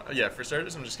 Yeah, for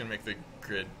starters, I'm just gonna make the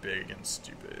grid big and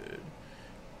stupid.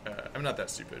 I'm not that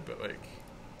stupid, but like,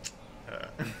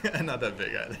 I'm not that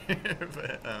big either.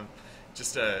 But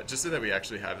just so that we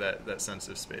actually have that sense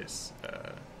of space.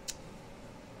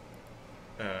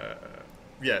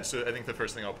 Yeah, so I think the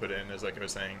first thing I'll put in is, like I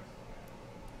was saying,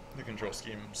 the control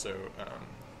scheme. So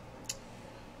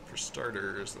for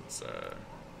starters,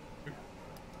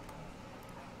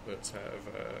 let's have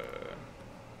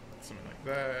something like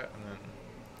that, and then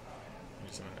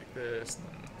do something like this, and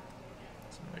then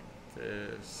something like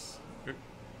this. Oop.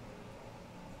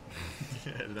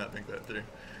 I did not think that through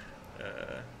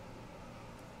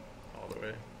all the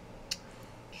way.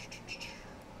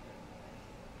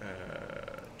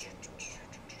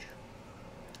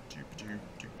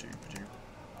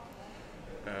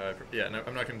 Yeah, no,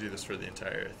 I'm not going to do this for the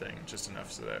entire thing, just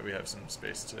enough so that we have some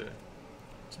space to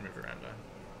move around on.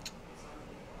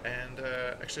 And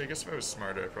actually, I guess if I was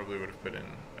smarter, I probably would have put in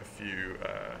a few.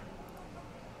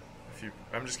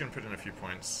 I'm just going to put in a few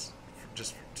points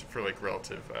for like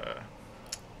relative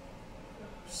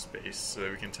space, so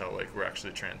that we can tell like we're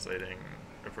actually translating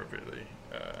appropriately.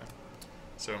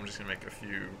 So I'm just going to make a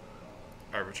few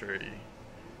arbitrary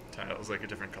tiles, like a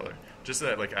different color, just so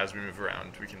that like as we move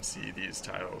around we can see these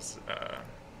tiles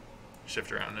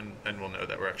shift around, and we'll know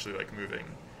that we're actually like moving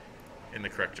in the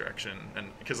correct direction.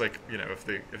 And because like, you know, if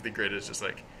the grid is just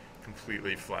like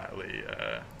completely flatly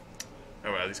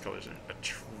oh wow, these colors are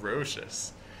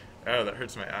atrocious. Oh, that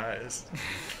hurts my eyes.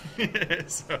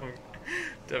 So I'm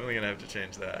definitely gonna have to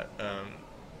change that.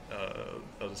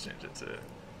 I'll just change it to,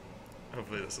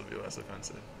 hopefully this will be less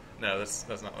offensive. No, that's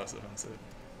not less offensive.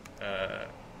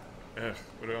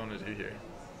 What do I want to do here?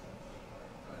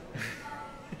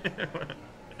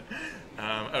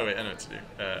 Oh wait, I know what to do.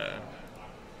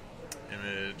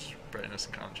 image, brightness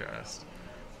and contrast.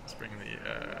 Let's bring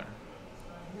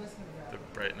the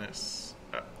brightness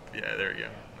up. Yeah, there we go.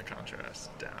 The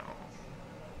contrast down.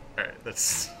 All right,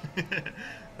 that's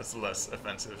that's less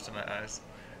offensive to my eyes.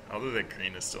 Although the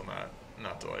green is still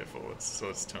not delightful, so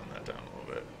let's tone that down a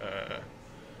little bit.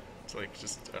 It's like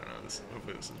just I don't know.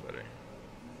 Hopefully this is better.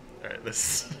 All right,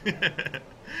 this.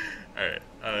 All right,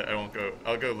 I won't go.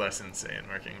 I'll go less insane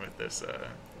working with this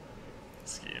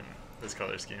scheme, this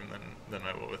color scheme than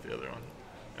I will with the other one.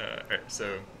 All right,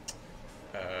 so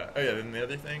oh yeah, then the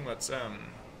other thing, let's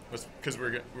because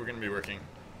we're gonna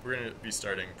be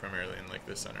starting primarily in like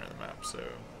the center of the map. So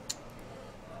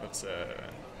let's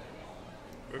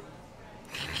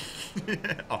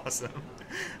awesome.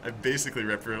 I basically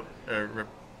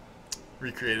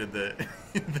recreated the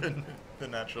the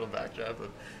natural backdrop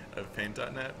of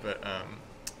paint.net, but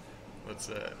let's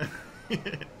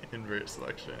invert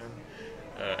selection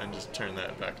and just turn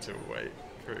that back to white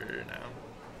for now.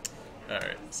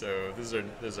 Alright, so this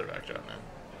is our backdrop now.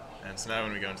 And so now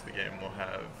when we go into the game, we'll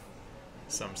have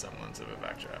some semblance of a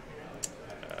backdrop.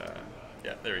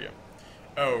 Yeah, there we go.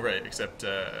 Oh, right, except,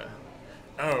 oh,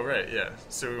 right, yeah.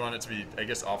 So we want it to be, I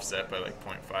guess, offset by like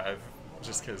 0.5,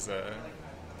 just because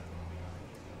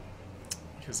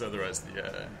otherwise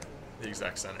the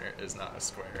exact center is not a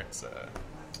square, it's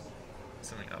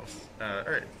something else.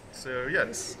 Alright, so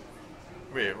yes.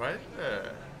 Wait, why?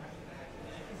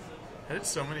 How did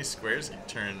so many squares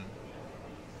turn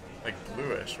like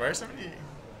bluish? Why are so many?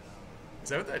 Is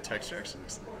that what that texture actually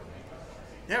looks like?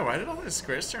 Yeah, why did all those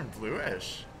squares turn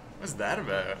bluish? What's that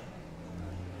about?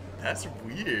 That's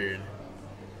weird.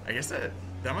 I guess that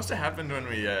must have happened when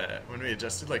we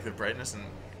adjusted like the brightness and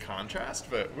contrast.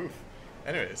 But oof.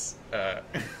 Anyways,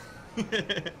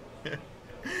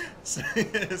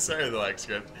 sorry the lag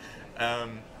script.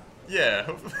 Yeah,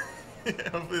 hopefully.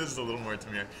 Hopefully this is a little more to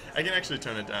me. I can actually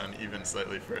tone it down even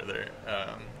slightly further.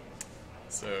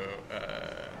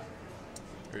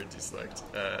 Or deselect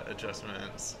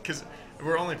adjustments, because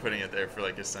we're only putting it there for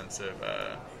like a sense of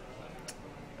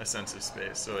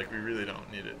space. So like we really don't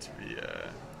need it to be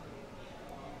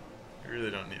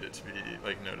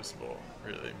like noticeable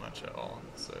really much at all.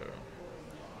 So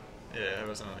yeah, how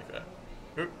about something like that?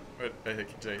 Oop, what? Did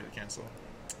I hit cancel?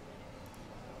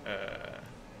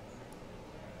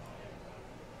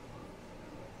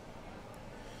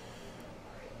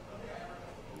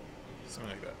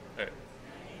 Something like that.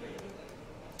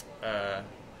 Alright.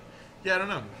 Yeah, I don't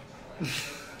know.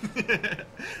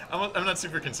 I'm not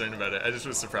super concerned about it. I just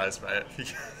was surprised by it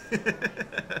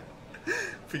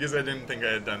because I didn't think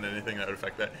I had done anything that would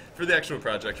affect that. For the actual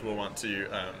project, we'll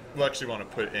actually want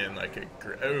to put in like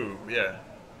oh yeah.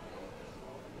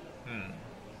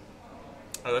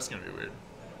 Oh, that's gonna be weird.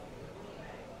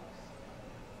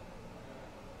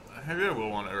 Maybe I will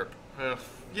want to.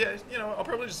 Yeah, you know,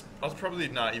 I'll probably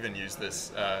not even use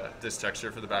this this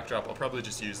texture for the backdrop. I'll probably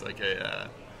just use like a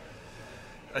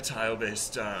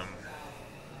tile-based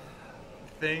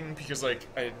thing, because like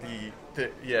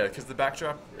because the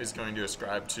backdrop is going to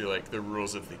ascribe to like the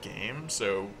rules of the game.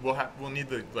 So we'll need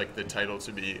the title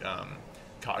to be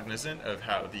cognizant of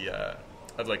how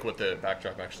of like what the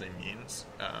backdrop actually means.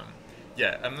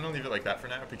 Yeah, I'm gonna leave it like that for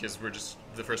now, because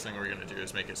the first thing we're gonna do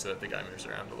is make it so that the guy moves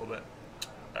around a little bit.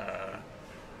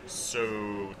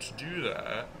 So to do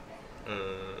that,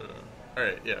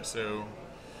 alright, yeah, so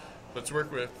let's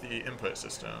work with the input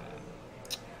system.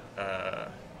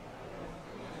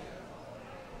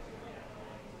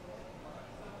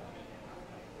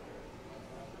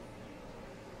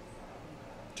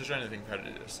 Just trying to think of how to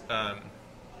do this.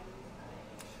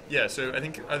 Yeah, so I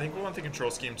think we want the control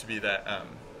scheme to be that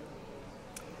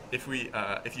if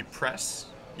you press,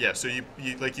 yeah, so you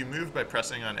move by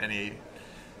pressing on any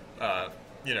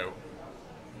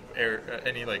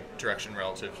any like direction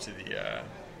relative to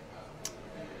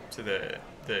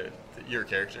your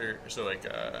character. So like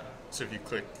so if you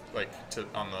click like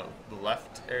on the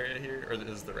left area here, or this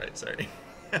is the right, sorry.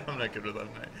 I'm not good with left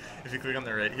and right. If you click on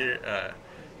the right here,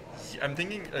 I'm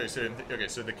thinking so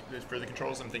for the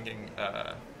controls I'm thinking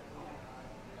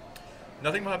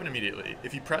nothing will happen immediately.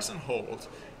 If you press and hold,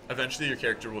 eventually your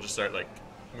character will just start like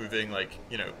moving, like,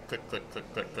 click, click,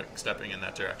 click, click, click, stepping in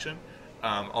that direction.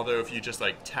 Although if you just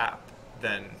like tap,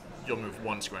 then you'll move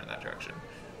one square in that direction.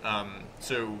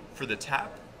 So for the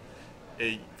tap,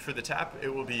 it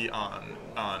will be on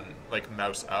like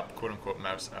mouse up, quote unquote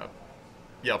mouse up.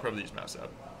 Yeah, I'll probably use mouse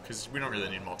up, because we don't really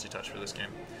need multi-touch for this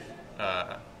game.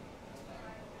 It'll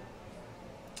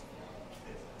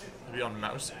be on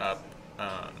mouse up.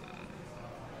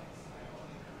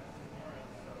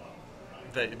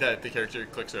 That the character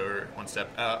clicks over one step.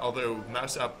 Although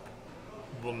mouse up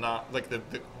will not, like the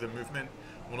movement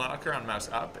will not occur on mouse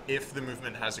up if the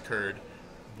movement has occurred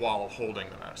while holding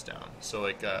the mouse down. So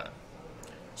like,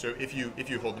 so if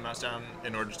you hold the mouse down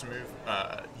in order to move,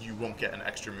 you won't get an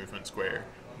extra movement square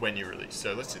when you release.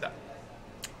 So let's do that.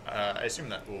 I assume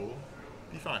that will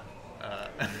be fine.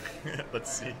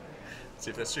 Let's see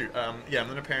if that's true. Yeah, I'm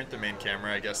going to parent the main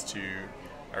camera, I guess, to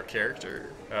our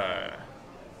character.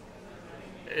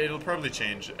 It'll probably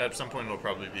change. At some point, it'll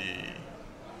probably be...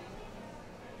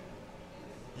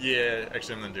 Yeah,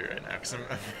 actually, I'm going to do it right now, because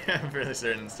I'm fairly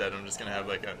certain instead I'm just going to have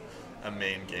like a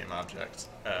main game object,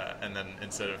 and then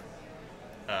instead of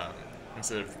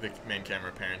the main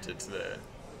camera parented to the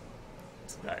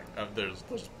back, there's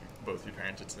both be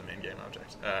parented to the main game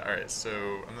object. All right, so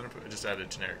I'm gonna just add a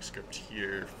generic script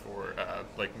here for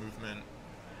like movement.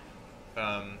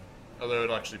 Although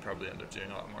it'll actually probably end up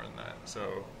doing a lot more than that.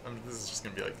 So this is just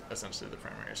gonna be like essentially the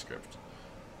primary script.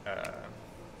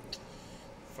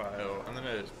 File.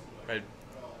 I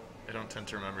don't tend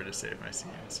to remember to save my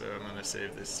scene, so I'm gonna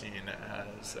save this scene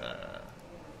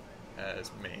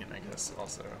as main, I guess.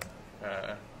 Also.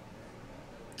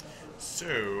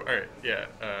 So all right, yeah.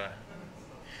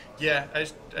 Yeah, I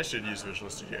should use Visual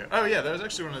Studio. Oh yeah, that was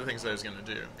actually one of the things I was gonna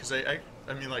do, because I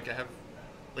mean, like, I have,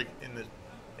 like, in the,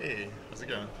 hey, how's it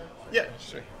going? Yeah,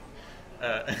 sure.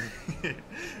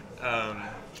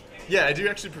 Yeah, I do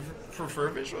actually prefer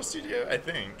Visual Studio, I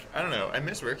think. I don't know, I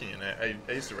miss working in it.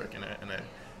 I used to work in it, and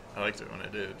I liked it when I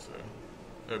did, so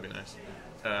that would be nice.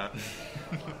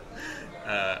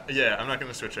 Yeah, I'm not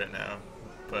gonna switch right now,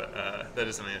 but that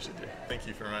is something I should do. Thank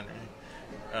you for reminding me.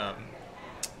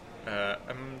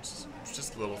 I'm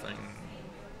just a little thing.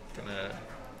 Gonna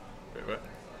wait. What?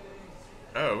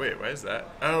 Oh wait, why is that?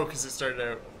 Oh, because it started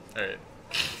out. All right,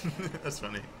 that's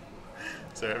funny.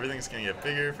 So everything's gonna get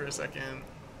bigger for a second.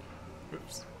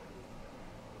 Whoops.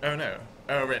 Oh no.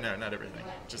 Oh right, no, not everything.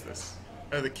 Just this.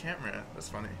 Oh, the camera. That's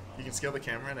funny. You can scale the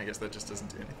camera, and I guess that just doesn't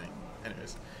do anything.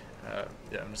 Anyways,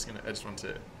 yeah, I just want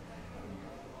to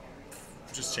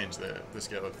just change the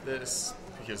scale of this,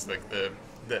 because like the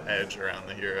edge around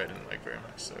the hero I didn't like very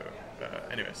much. So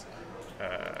anyways,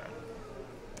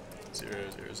 0,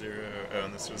 0, 0. Oh,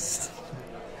 and this was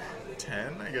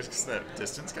 10, I guess, because that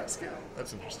distance got scaled.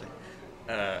 That's interesting.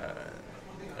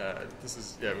 This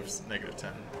is, yeah, it was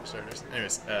 -10 for starters.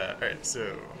 Anyways, all right,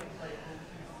 so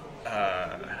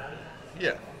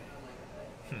yeah.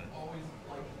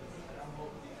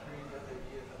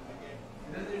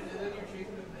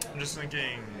 I'm just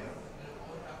thinking,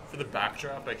 for the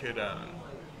backdrop, I could,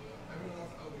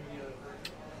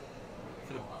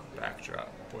 for the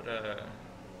backdrop,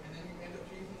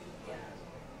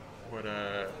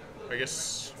 I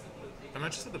guess, I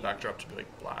might just have the backdrop to be,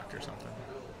 like, black or something.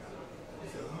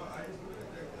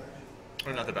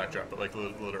 Or not the backdrop, but, like,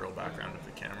 the literal background of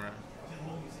the camera.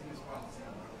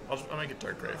 I'll make it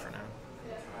dark gray for now.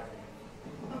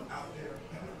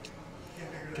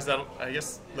 Because that'll, I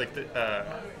guess, like,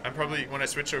 I'm probably, when I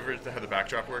switch over to how the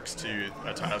backdrop works to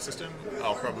a tile system,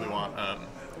 I'll probably want,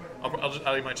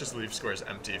 I might just leave squares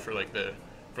empty for like the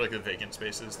vacant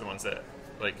spaces, the ones that,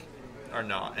 like, are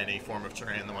not any form of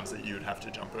terrain, the ones that you would have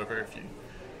to jump over if you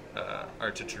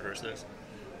are to traverse those.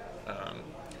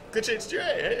 Good shades,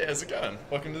 hey, how's it going?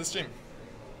 Welcome to the stream.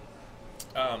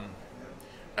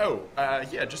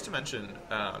 Yeah, just to mention,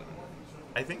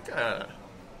 I think,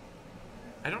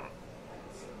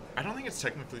 I don't think it's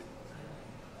technically...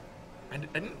 I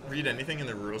didn't read anything in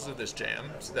the rules of this jam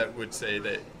that would say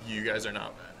that you guys are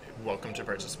not welcome to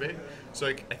participate. So,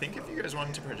 like, I think if you guys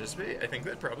wanted to participate, I think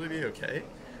that'd probably be okay.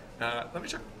 Let me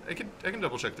check. I can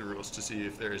double check the rules to see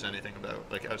if there is anything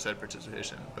about, like, outside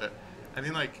participation. But I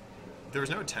mean, like, there was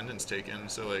no attendance taken,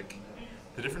 so, like,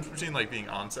 the difference between, like, being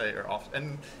on site or off,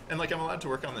 and like, I'm allowed to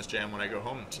work on this jam when I go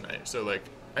home tonight. So, like,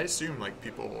 I assume, like,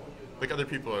 other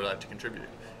people are allowed to contribute.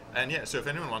 And yeah, so if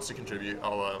anyone wants to contribute,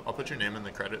 I'll put your name in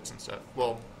the credits and stuff.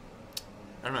 Well,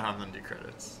 I don't know how I'm gonna do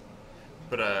credits,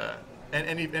 but and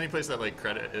any place that, like,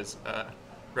 credit is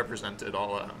represented,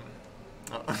 I'll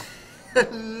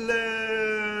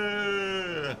hello.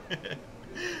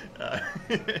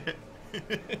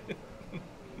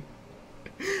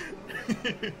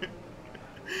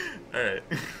 All right.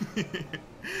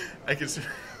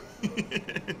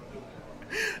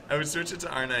 I would switch it to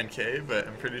R9K, but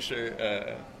I'm pretty sure.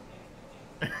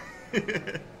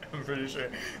 I'm pretty sure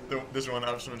this one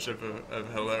optionship of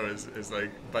hello is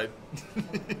like by.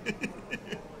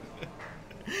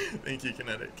 Thank you,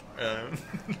 Kinetic.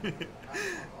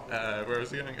 Where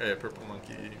was it going? Oh yeah, Purple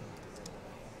Monkey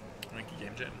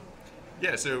Game Jam.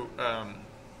 Yeah, so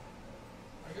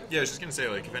yeah, I was just gonna say,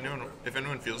 like, if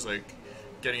anyone feels like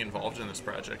getting involved in this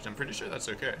project, I'm pretty sure that's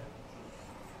okay.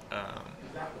 Um,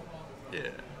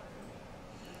 yeah.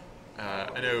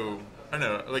 I know. I don't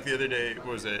know. Like the other day, what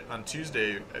was it? On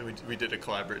Tuesday, we did a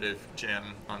collaborative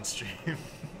jam on stream.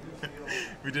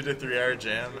 We did a 3-hour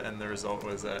jam, and the result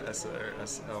was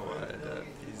srsly.bz.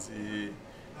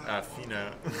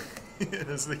 Fino.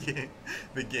 This is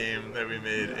the game that we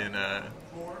made in a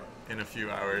few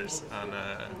hours on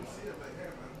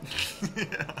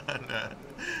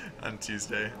on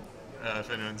Tuesday. If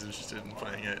anyone's interested in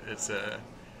playing it, it's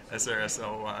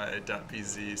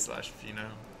srsly.bz/Fino.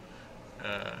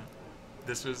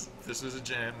 This was a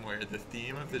jam where the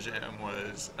theme of the jam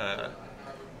was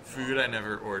food I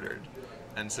never ordered,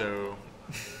 and so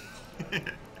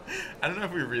I don't know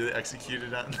if we really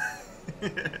executed on. I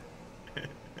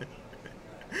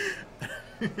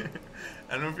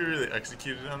don't know if we really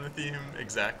executed on the theme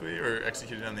exactly or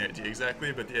executed on the idea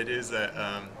exactly, but the idea is that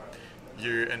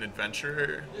you're an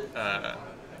adventurer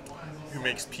who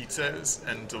makes pizzas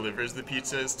and delivers the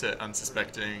pizzas to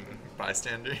unsuspecting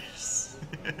bystanders.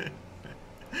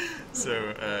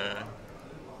 So,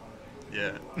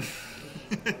 yeah.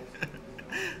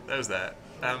 That was that.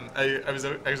 I was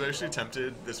actually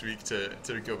tempted this week to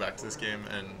go back to this game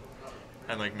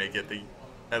and like make it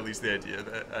at least the idea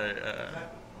that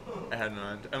I had in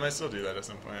mind. I might still do that at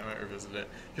some point. I might revisit it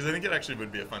because I think it actually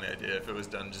would be a funny idea if it was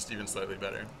done just even slightly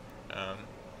better.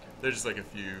 There's just like a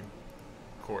few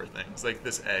core things, like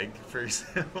this egg, for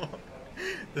example.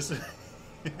 This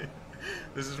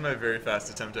is my very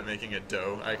fast attempt at making a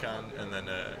dough icon, and then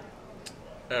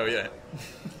oh yeah.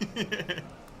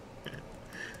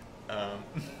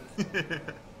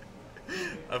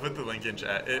 I'll put the link in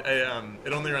chat.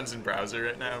 It only runs in browser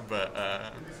right now, but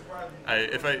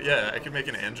I could make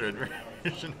an Android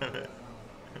version of it.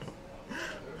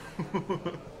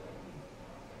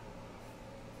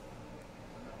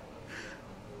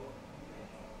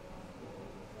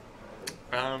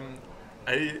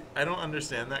 I don't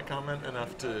understand that comment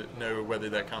enough to know whether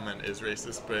that comment is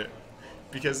racist, but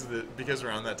because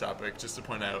we're on that topic, just to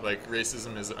point out, like,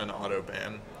 racism is an auto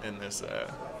ban in this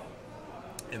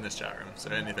chat room. So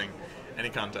any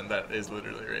content that is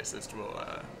literally racist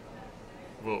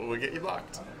will get you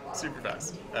blocked super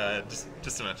fast.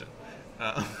 Just to mention.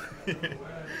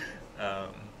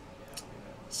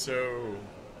 So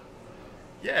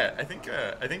yeah, I think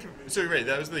so. Right,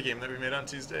 that was the game that we made on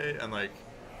Tuesday, and like,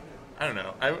 I don't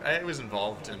know. I was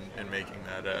involved in making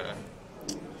that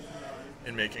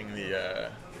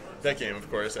that game. Of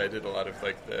course, I did a lot of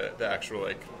like the actual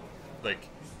like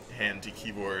hand to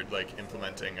keyboard like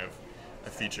implementing of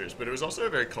features, but it was also a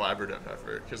very collaborative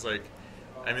effort because like,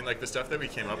 I mean, like the stuff that we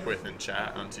came up with in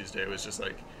chat on Tuesday was just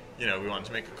like, you know, we wanted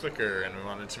to make a clicker and we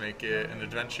wanted to make it an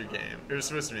adventure game. It was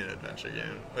supposed to be an adventure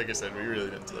game. Like I said, we really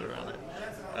didn't deliver on it.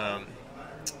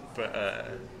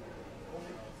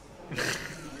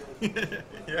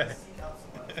 Yeah.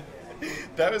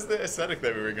 That was the aesthetic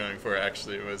that we were going for,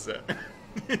 actually, was that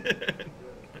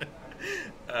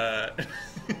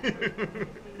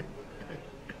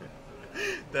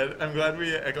I'm glad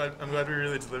we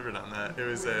really delivered on that. It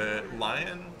was a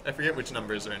Lion. I forget which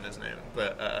numbers are in his name,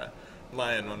 but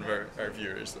Lion, one of our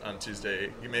viewers on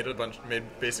Tuesday, he made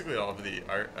basically all of the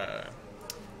art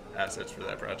assets for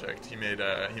that project. He made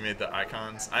the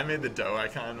icons. I made the dough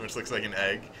icon, which looks like an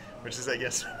egg, which is, I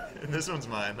guess, this one's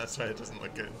mine. That's why it doesn't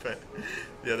look good. But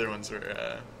the other ones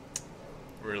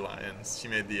were lions. He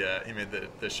made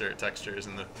the shirt textures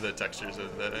and the textures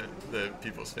of the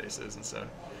people's faces and stuff.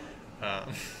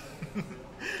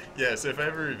 Yeah, so if I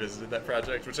ever revisited that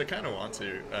project, which I kind of want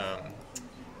to,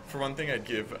 for one thing, I'd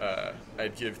give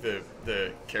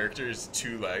the characters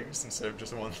 2 legs instead of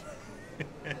just 1.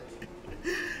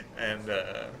 And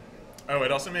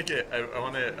I'd also make it. I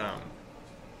want to.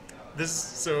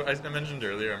 So I mentioned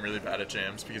earlier, I'm really bad at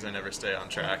jams because I never stay on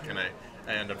track, and I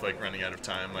end up like running out of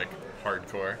time, like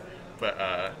hardcore.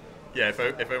 But yeah, if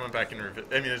I went back and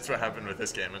I mean, it's what happened with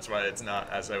this game. It's why it's not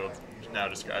as I will now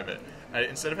describe it.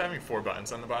 Instead of having 4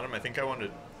 buttons on the bottom, I think I wanted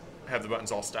to have the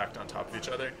buttons all stacked on top of each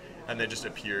other, and they just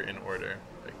appear in order.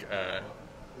 Like,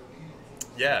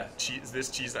 yeah, this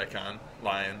cheese icon,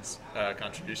 Lion's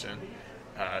contribution.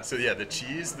 So yeah, the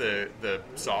cheese, the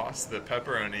sauce, the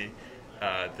pepperoni,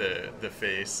 the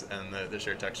face, and the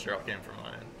shirt texture all came from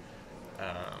Lion.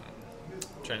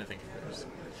 Trying to think of those.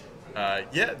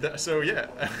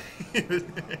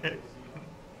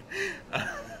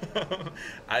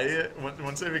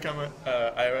 Once I become an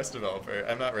iOS developer,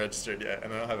 I'm not registered yet,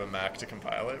 and I don't have a Mac to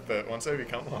compile it. But once I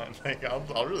become one, like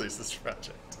I'll release this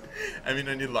project. I mean,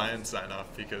 I need Lion sign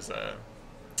off because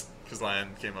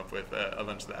Lion came up with a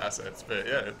bunch of the assets. But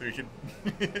yeah, we could.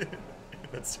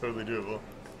 That's totally doable.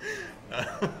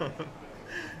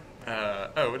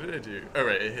 Oh, what did I do? Oh,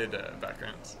 right, I hid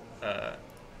backgrounds.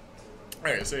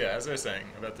 Alright, so yeah, as I was saying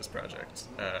about this project,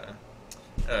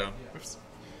 oh, whoops.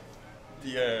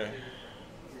 The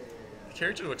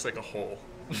character looks like a hole.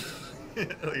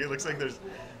 Like, it looks like there's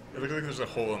a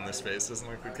hole in this face. It doesn't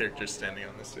look like the character's standing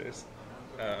on this face.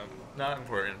 Not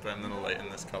important, but I'm gonna lighten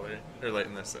this color, or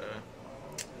lighten this,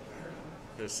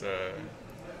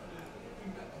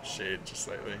 shade just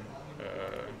slightly.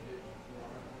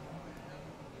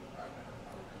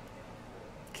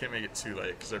 Can't make it too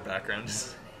light because our background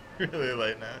is really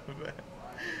light now. But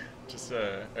just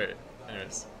alright.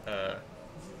 Anyways,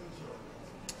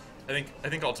 I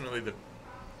think ultimately the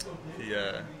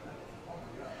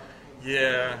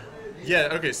yeah,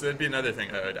 okay. So that'd be another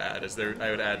thing I would add I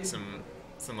would add some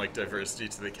like diversity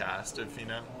to the cast of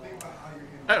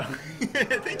Oh,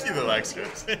 thank you, the lag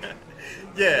script.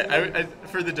 Yeah,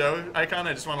 for the dough icon,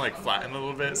 I just want to like flatten a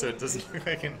little bit so it doesn't look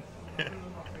like an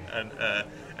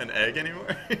egg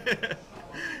anymore.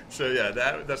 So yeah,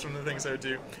 that's one of the things I would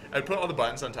do. I'd put all the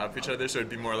buttons on top of each other so it'd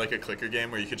be more like a clicker game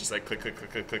where you could just like click, click,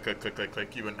 click, click, click, click, click, click,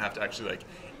 click. You wouldn't have to actually like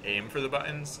aim for the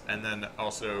buttons. And then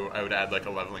also I would add like a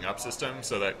leveling up system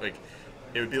so that like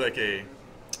it would be like I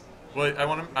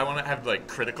want to have like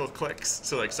critical clicks.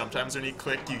 So like sometimes when you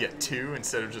click, you get 2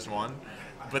 instead of just 1.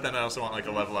 But then I also want like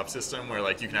a level up system where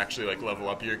like you can actually like level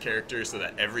up your character so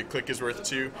that every click is worth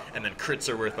 2, and then crits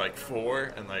are worth like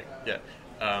 4, and like yeah.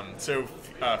 That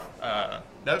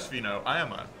was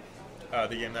iama.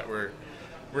 The game that we're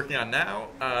working on now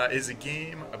is a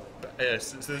game.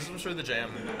 So this was for the jam.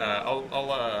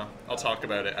 I'll talk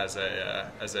about it as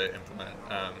I implement.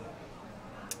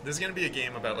 This is going to be a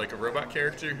game about like a robot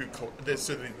character who.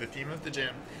 So the theme of the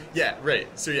jam. Yeah, right.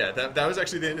 So yeah, that was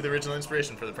actually the original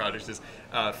inspiration for the project. Is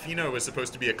Fino was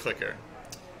supposed to be a clicker,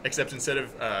 except instead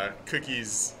of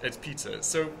cookies, it's pizza.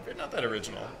 So not that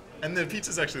original. And the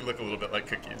pizzas actually look a little bit like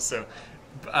cookies. So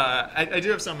I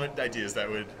do have some ideas that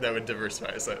would diversify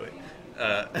it slightly.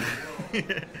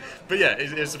 But yeah,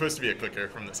 it's supposed to be a clicker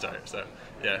from the start. So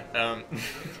yeah.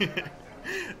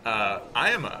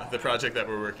 Iama, the project that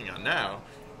we're working on now,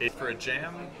 is for a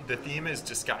jam. The theme is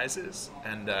disguises,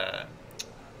 and I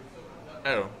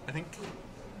think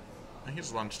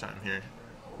it's lunchtime here.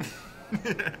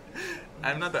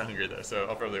 I'm not that hungry though, so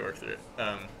I'll probably work through it.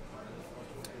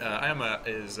 Iama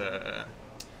is a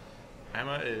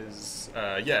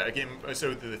game.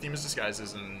 So the theme is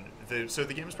disguises, and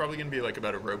the game is probably going to be like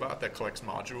about a robot that collects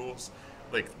modules.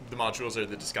 Like the modules are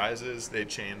the disguises. They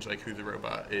change like who the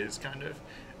robot is, kind of.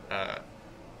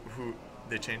 Who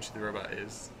they change who the robot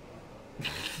is.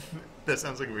 That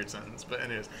sounds like a weird sentence, but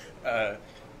anyways,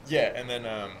 yeah, and then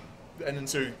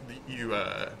so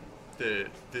the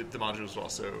modules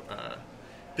also.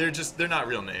 They're not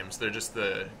real names. They're just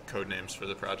the code names for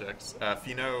the projects.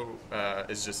 Fino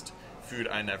is just food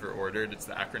I never ordered. It's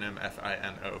the acronym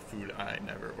FINO, food I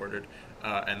never ordered.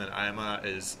 And then iama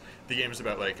is the game is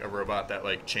about like a robot that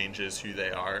like changes who they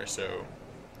are. So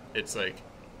it's like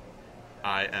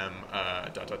I am ...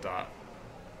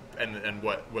 and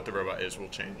what the robot is will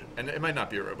change. And it might not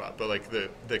be a robot, but like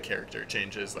the character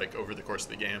changes like over the course of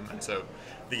the game. And so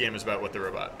the game is about what the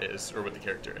robot is or what the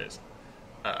character is.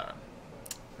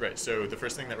 Right, so the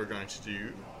first thing that we're going to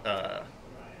do,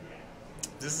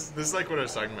 this is like what I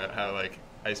was talking about, how like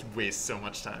I waste so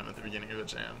much time at the beginning of a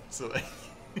jam. So like,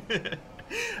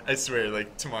 I swear,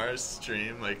 like tomorrow's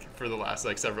stream, like for the last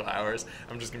like several hours,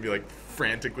 I'm just gonna be like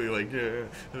frantically like,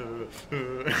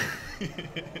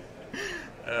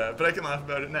 but I can laugh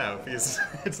about it now because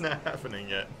it's not happening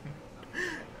yet.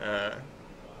 Yeah,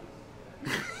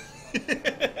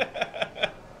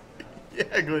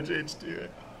 Glitch H2.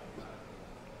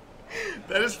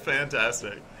 That is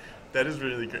fantastic. That is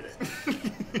really great.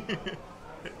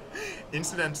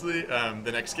 Incidentally,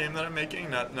 the next game that I'm making,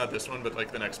 not this one, but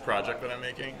like the next project that I'm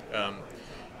making,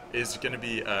 is going to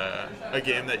be a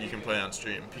game that you can play on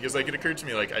stream. Because like it occurred to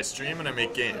me, like I stream and I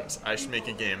make games. I should make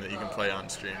a game that you can play on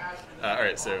stream. All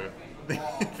right, so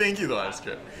thank you, the lag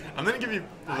script. I'm going to give you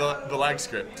the lag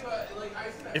script.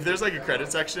 If there's like a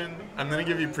credit section, I'm going to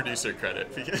give you producer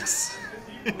credit because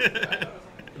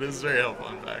this is very helpful,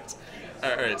 in fact.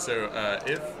 All right, so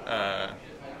if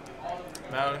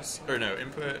mouse or no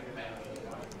input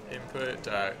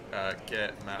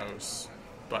get mouse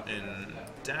button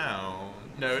down.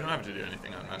 No, we don't have to do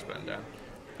anything on mouse button down.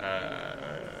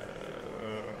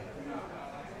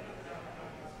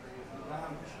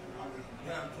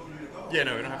 Yeah,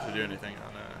 no, we don't have to do anything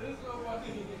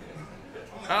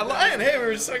on Lion. Hey, we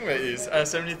were just talking about these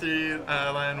 73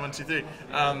 Lion 123.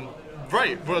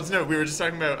 Right. Well, no, we were just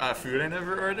talking about food I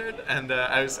never ordered, and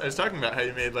I was talking about how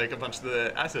you made like a bunch of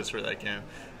the assets for that game.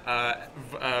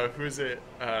 Who is it?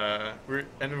 And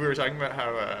we were talking about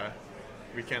how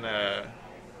we can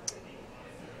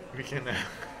we can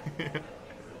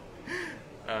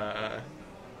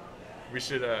we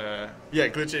should yeah,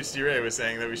 Glitch HD Ray was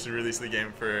saying that we should release the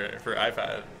game for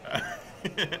iPad.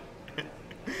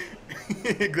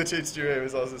 Glitch HD Ray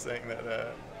was also saying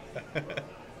that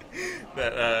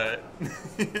that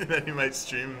that he might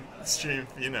stream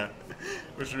Fina,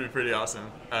 which would be pretty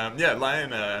awesome. Yeah,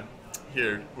 Lion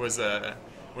here was our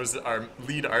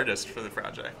lead artist for the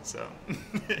project. So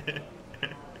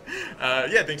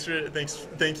yeah, thank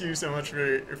you so much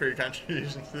for your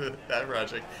contribution to that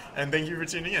project, and thank you for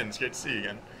tuning in. It's great to see you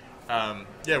again.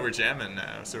 Yeah, we're jamming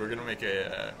now, so we're gonna make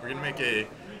a.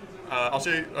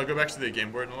 I'll go back to the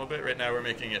game board in a little bit. Right now, we're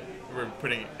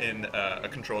putting in a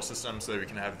control system so that we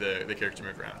can have the character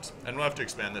move around, and we'll have to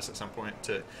expand this at some point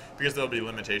because there'll be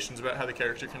limitations about how the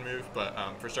character can move. But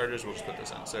for starters, we'll just put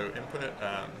this in. So input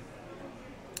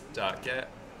dot get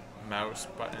mouse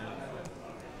button.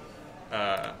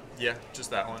 Yeah, just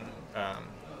that one.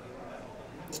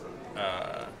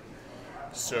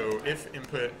 So if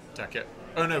input dot get.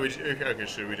 Oh no, okay,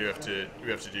 sure, we have to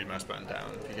do mouse button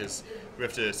down because we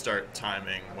have to start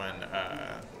timing hold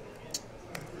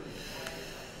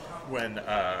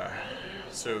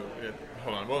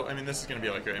on. Well, I mean, this is going to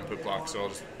be like our input block, so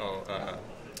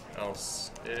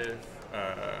else if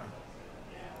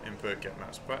input get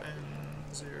mouse button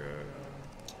 0.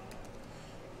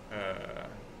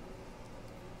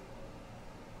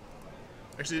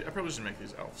 Actually, I probably should make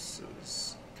these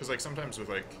else's because like sometimes with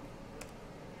like.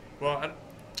 Well,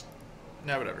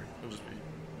 whatever. It'll just be.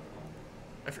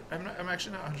 I'm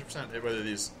actually not 100% whether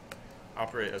these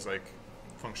operate as like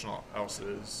functional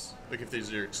else's, like if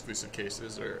these are exclusive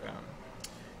cases or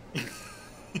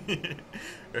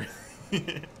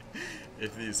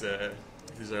if these are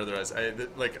otherwise. I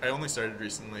only started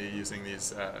recently using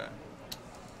these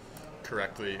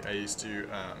correctly. I used to.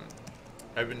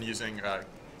 I've been using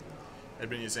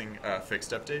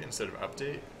fixed update instead of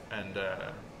update, and.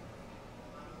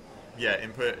 Yeah,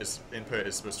 input is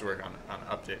supposed to work on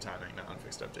update timing, not on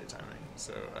fixed update timing.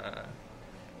 So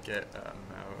get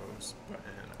mouse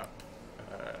button up.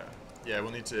 Yeah,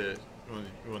 we'll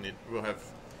have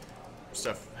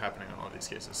stuff happening on all these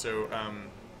cases. So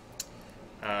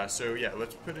so yeah,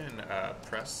 let's put in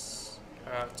press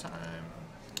time.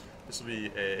 This will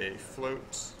be a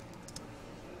float.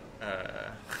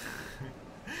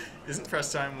 Isn't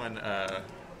press time when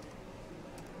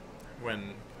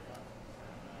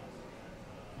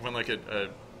like a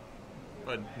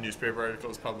newspaper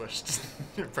article is published,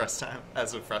 press time,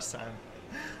 as of press time,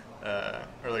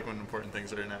 or like when important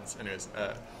things are announced. Anyways,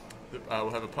 we'll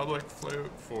have a public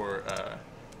float for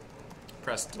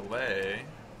press delay,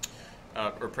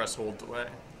 or press hold delay,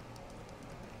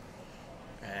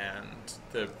 and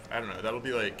I don't know, that'll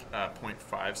be like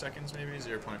 0.5 seconds, maybe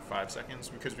 0.5 seconds,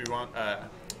 because we want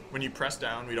when you press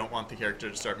down, we don't want the character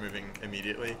to start moving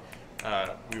immediately.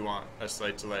 We want a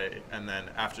slight delay, and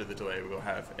then after the delay, we'll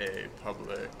have a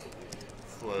public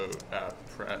float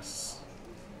press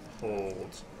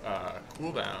hold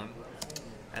cooldown,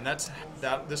 and this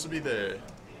will be the.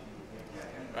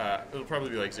 It'll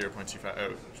probably be like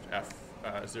 0.25 f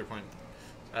 0.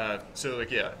 So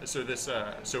like yeah. So this.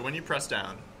 So when you press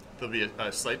down, there'll be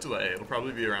a slight delay. It'll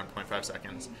probably be around 0.5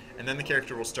 seconds, and then the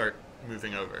character will start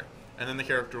moving over, and then the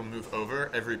character will move over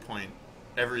every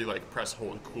like press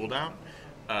hold cooldown,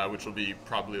 which will be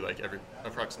probably like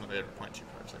approximately every 0.25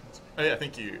 seconds. Oh yeah,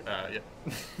 thank you. Yeah.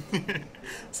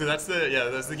 So that's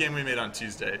the game we made on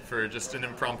Tuesday for just an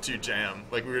impromptu jam.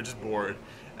 Like we were just bored,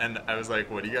 and I was like,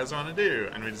 "What do you guys want to do?"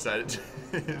 And we decided to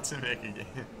make a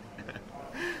game.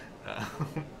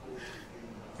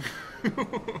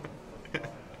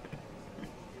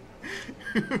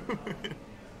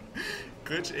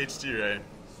 Glitch HD Ray.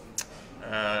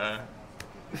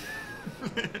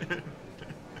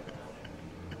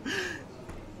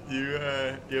 You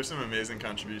have some amazing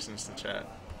contributions to chat.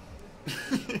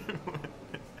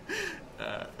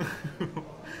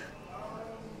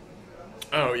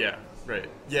 Oh yeah, right.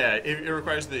 Yeah, it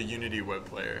requires the Unity web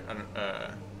player.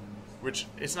 Which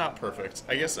it's not perfect.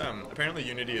 I guess apparently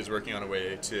Unity is working on a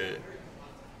way to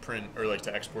print or like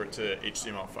to export to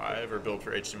HTML5 or build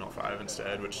for HTML5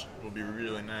 instead, which will be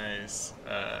really nice.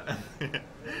 I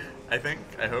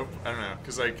hope, I don't know,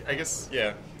 because like I guess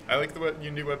yeah, I like the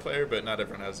Unity web player, but not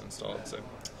everyone has it installed, so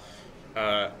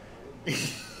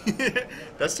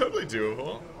that's totally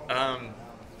doable.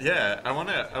 Yeah, I want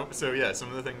to. So yeah, some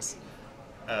of the things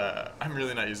I'm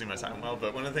really not using my time well,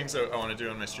 but one of the things that I want to do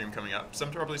on my stream coming up,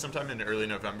 probably sometime in early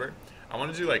November, I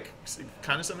want to do like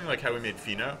kind of something like how we made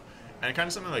Fino, and kind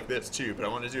of something like this too. But I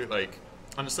want to do it like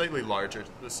on a slightly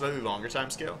longer time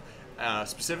scale.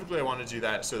 Specifically, I want to do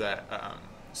that so that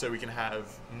so we can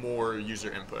have more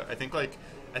user input. I think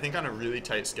on a really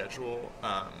tight schedule,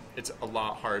 it's a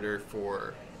lot harder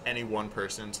for any one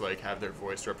person to like have their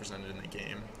voice represented in the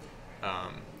game.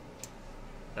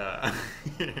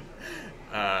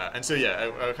 And so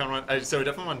yeah, I kind of want. So I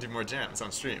definitely want to do more jams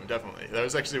on stream. Definitely, that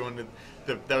was actually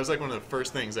that was like one of the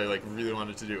first things I like really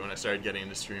wanted to do when I started getting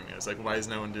into streaming. I was like, why is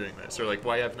no one doing this? Or like,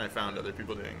 why haven't I found other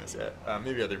people doing this yet?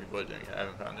 Maybe other people are doing it. I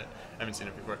haven't found it. I haven't seen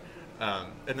it before.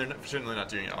 And they're certainly not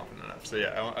doing it often enough. So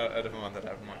yeah, I definitely want that to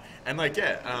happen more. And like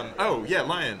oh yeah,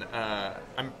 Lion.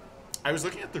 I was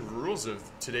looking at the rules of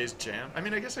today's jam. I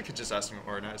mean, I guess I could just ask an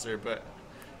organizer, but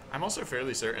I'm also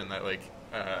fairly certain that like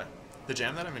the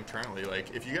jam that I'm in currently,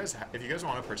 like if you guys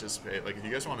want to participate, like if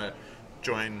you guys want to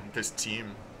join this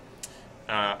team,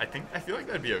 I feel like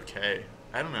that'd be okay.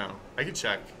 I don't know. I could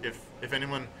check if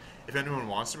anyone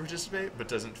wants to participate but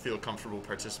doesn't feel comfortable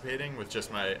participating with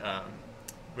just my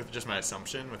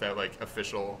assumption without like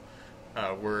official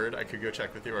word. I could go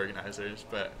check with the organizers,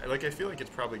 but like I feel like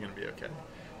it's probably going to be okay.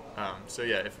 So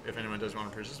yeah, if anyone does want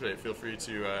to participate, feel free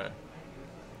to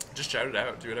just shout it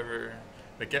out, do whatever,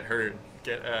 like get heard,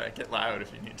 get loud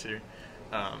if you need to.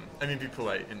 I mean, be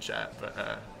polite in chat,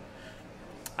 but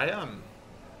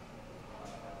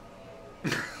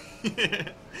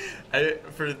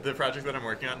for the project that I'm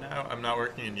working on now, I'm not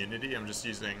working in Unity. I'm just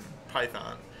using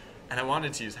Python, and I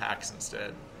wanted to use Hacks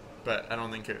instead, but I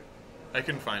don't think I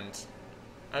couldn't find.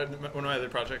 One of my other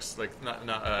projects, like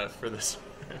not for this,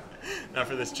 not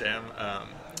for this jam,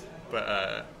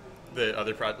 but the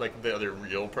other the other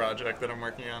real project that I'm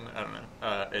working on. I don't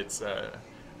know. It's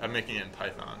I'm making it in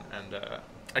Python, and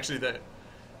actually the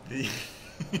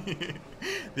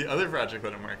the other project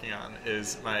that I'm working on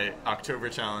is my October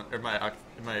challenge, or my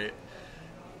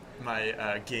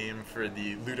game for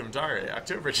the Ludum Dare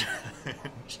October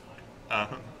challenge.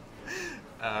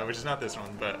 Which is not this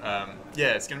one, but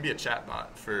yeah, it's gonna be a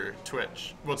chatbot for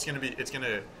Twitch. Well, it's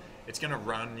gonna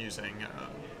run using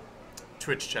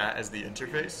Twitch chat as the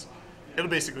interface. It'll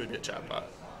basically be a chatbot,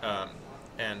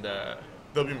 and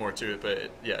there'll be more to it,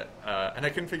 but yeah. And I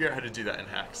couldn't figure out how to do that in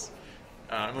Hacks.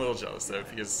 I'm a little jealous though,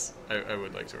 because I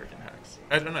would like to work in Hacks.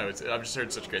 I don't know. I've just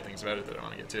heard such great things about it that I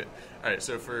want to get to it. All right,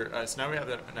 so so now we have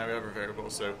that. Now we have our variable.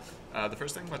 So the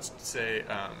first thing, let's say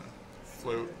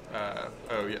float.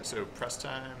 Oh yeah. So press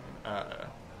time.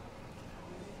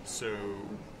 So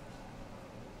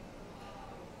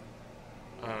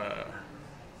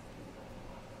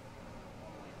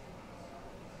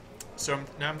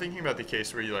now I'm thinking about the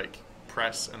case where you like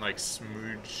press and like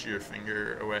smooch your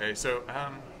finger away. So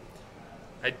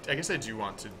I guess I do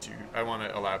want to I want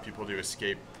to allow people to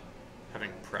escape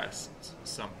having pressed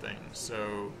something.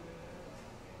 So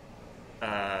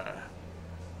I'm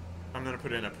going to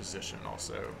put in a position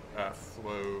also.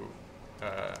 Float,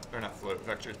 or not float,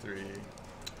 vector 3.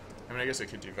 I mean, I guess I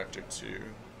could do vector 2.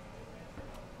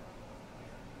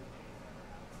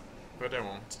 But I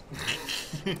won't.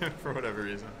 For whatever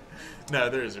reason. No,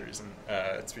 there is a reason.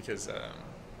 It's because I'm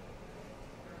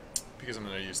going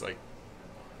to use like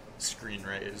screen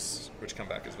rays, which come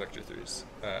back as vector 3s.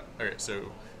 Alright,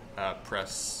 so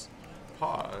press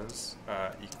pause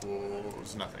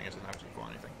equals nothing. It doesn't have to equal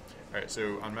anything. Alright,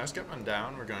 so on mouse up and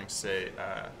down, we're going to say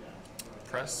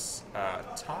press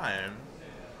time.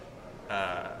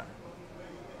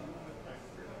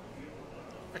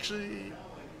 Actually,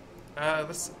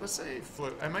 let's say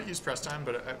float. I might use press time,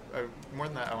 but more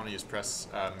than that, I want to use press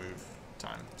move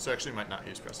time. So actually, might not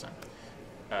use press time.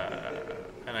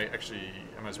 And I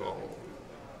might as well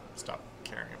stop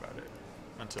caring about it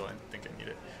until I think I need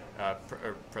it.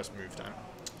 Or press move time.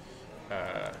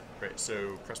 Right.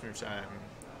 So press move time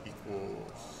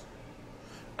equals.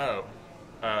 Oh.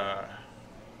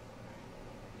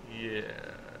 Yeah.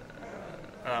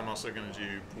 I'm also going to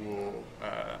do bool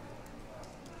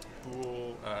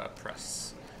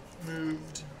press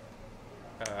moved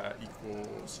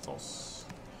equals false.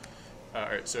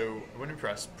 Alright, so when we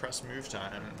press move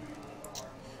time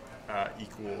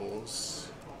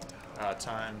equals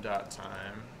time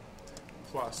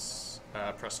plus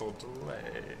press hold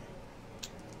delay.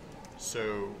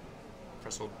 So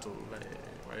press hold delay.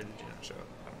 Why did you not show up?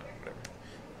 I don't know,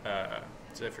 whatever.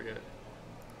 Did I forget?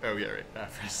 Oh yeah,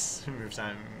 right. Press move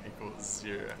time equals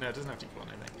 0. No, it doesn't have to equal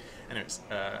anything. Anyways,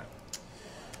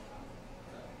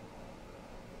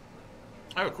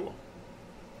 oh cool.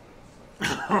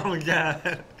 Oh my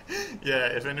god. Yeah,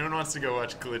 if anyone wants to go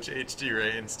watch Glitch HD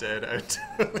Ray instead, I would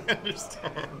totally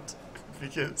understand.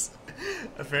 Because,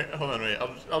 hold on, wait.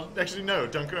 I'll actually no.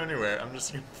 Don't go anywhere. I'm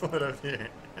just gonna pull it up here.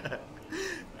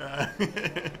 uh,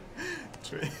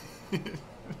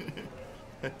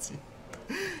 let's see.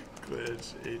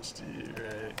 Glitch HD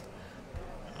Ray.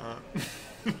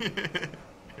 Here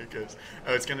it goes.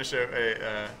 Oh, it's gonna show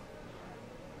a.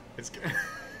 It's gonna.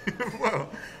 Whoa!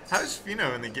 How's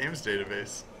Pheno in the games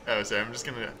database? Oh, sorry. I'm just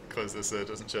gonna close this so it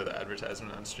doesn't show the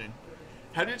advertisement on stream.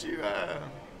 How did you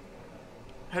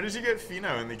get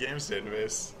Pheno in the games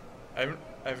database? I've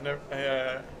never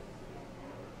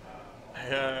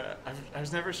I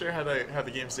was never sure how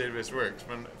the games database worked.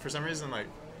 When for some reason like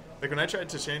when I tried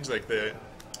to change like the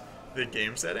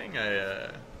game setting,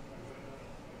 are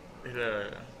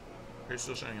you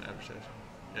still showing an advertisement?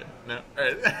 Yeah. No. All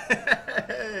right.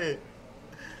 Hey.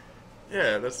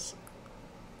 Yeah, was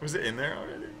it in there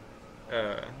already?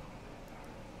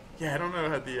 Yeah, I don't know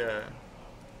how the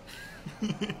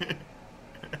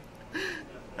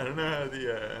I don't know how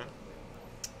the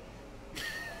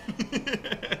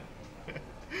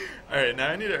All right, now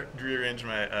I need to rearrange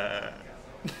my I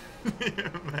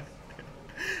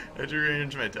have to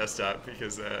rearrange my desktop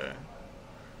because I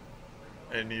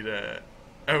need a.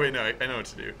 Oh wait, no, I know what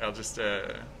to do. I'll just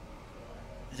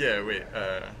yeah, wait.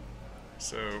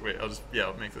 So wait,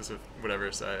 I'll make this with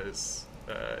whatever size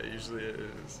usually it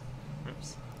is.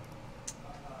 Oops.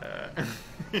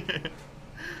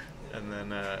 And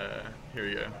then here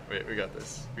we go. Wait, we got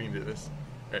this. We can do this.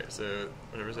 All right. So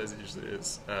whatever size it usually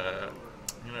is. I'm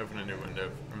gonna open a new window.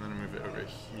 I'm gonna move it over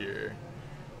here.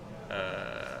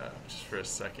 Just for a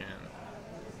second.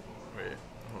 Wait,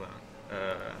 hold on.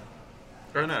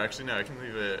 Or no, actually no. I can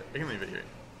leave it here.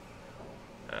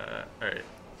 All right.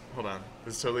 Hold on.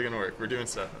 This is totally gonna work. We're doing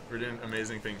stuff. We're doing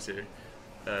amazing things here.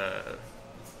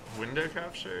 Window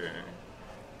capture.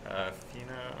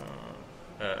 Pheno.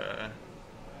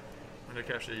 Window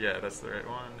capture. Yeah, that's the right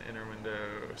one. Inner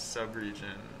window.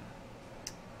 Subregion.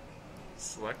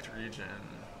 Select region.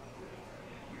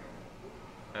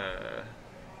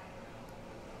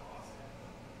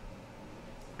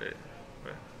 Wait.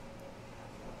 What?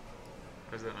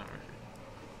 Why is that not working?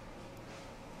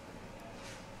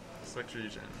 Select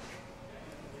region.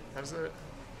 How's that?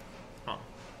 Oh,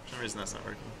 for some reason that's not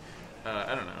working.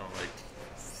 I don't know, like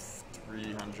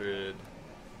 300,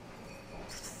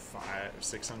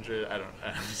 600. I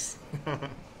just don't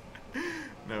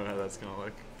know how that's gonna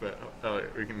look, but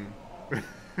we can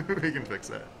we can fix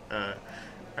that.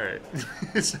 All right.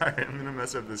 Sorry, I'm gonna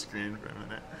mess up the screen for a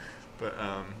minute, but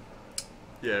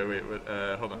yeah. Wait. What?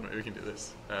 Hold on. Wait, we can do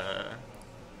this.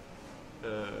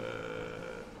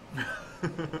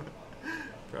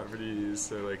 Properties,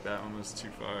 so like that one was too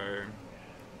far,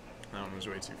 that one was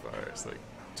way too far. It's like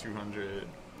 200,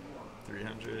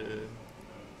 300.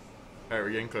 Alright, we're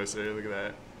getting closer. Look at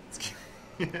that.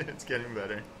 It's getting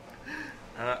better.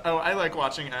 Oh, I like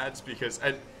watching ads because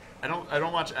I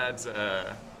don't watch ads.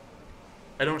 I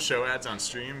don't show ads on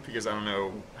stream because I don't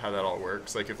know how that all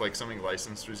works. Like if like something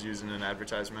licensed was used in an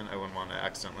advertisement, I wouldn't want to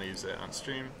accidentally use it on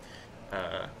stream.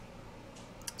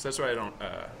 So that's why I don't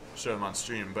show them on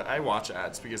stream. But I watch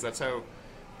ads because that's how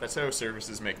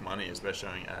services make money, is by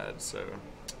showing ads. So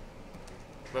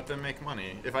let them make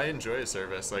money. If I enjoy a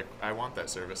service, like I want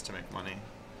that service to make money.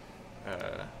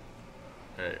 All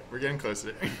right, we're getting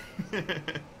closer.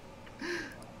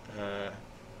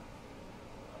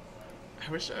 I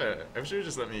wish it would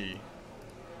just let me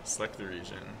select the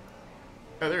region.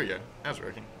 Oh, there we go. That's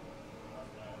working.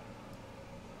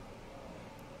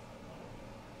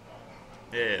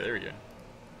 Yeah, there we go.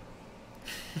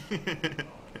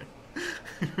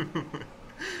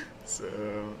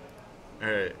 So,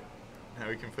 alright. Now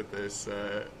we can put this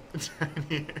down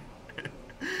here.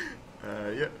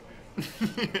 Yep.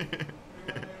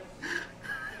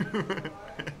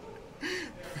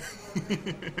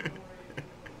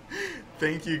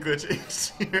 Thank you, Glitch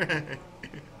HD.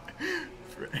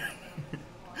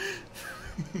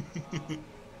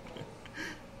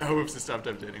 Oh, oops, it stopped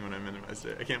updating when I minimized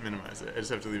it. I can't minimize it. I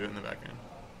just have to leave it in the background.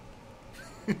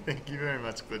 Thank you very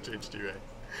much, Glitch HD Ray.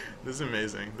 This is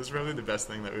amazing. This is probably the best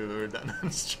thing that we've ever done on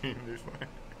stream before.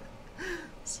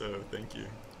 So, thank you.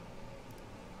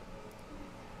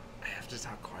 I have to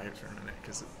talk quiet for a minute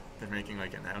because they're making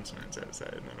like announcements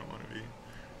outside and I don't want to be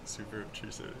super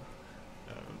obtrusive.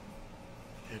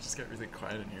 It just got really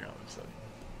quiet in here all of a sudden.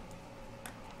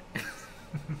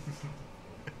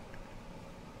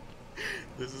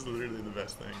 This is literally the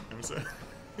best thing. I'm so.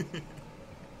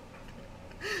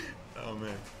 Oh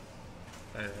man,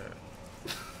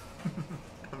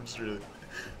 I'm just really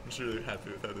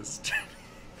happy with how this is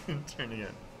turning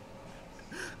out.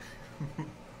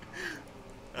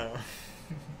 uh,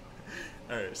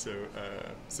 all right, so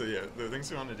yeah, the things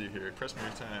we want to do here: press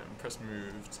move time, press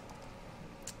moved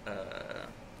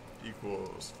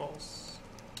equals false.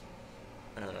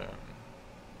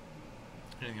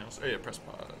 Anything else? Oh yeah, press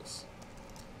pause.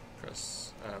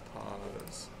 Press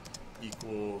pause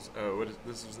equals. Oh, what is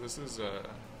this? This is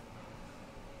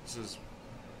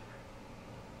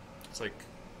it's like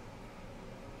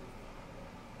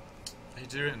I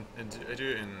do it in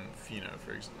Fino,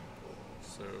 for example.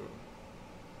 So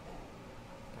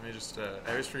let me just I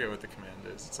always forget what the command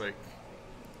is. It's like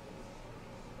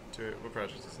what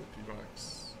project is it?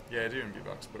 Bbox. Yeah, I do it in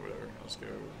Bbox, but whatever. I'll just go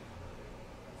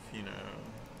Fino.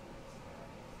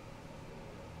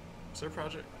 Is there a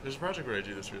project? There's a project where I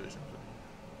do this really simply.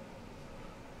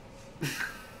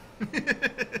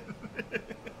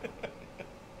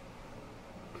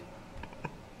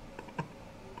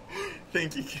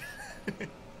 Thank you.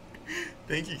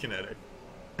 Thank you, Kinetic.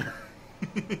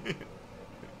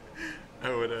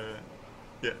 I would,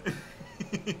 yeah.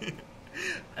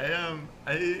 I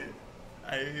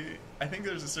think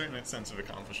there's a certain sense of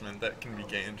accomplishment that can be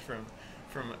gained from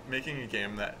making a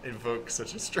game that evokes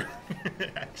such a strong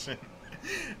reaction,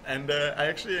 and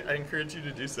I encourage you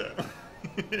to do so.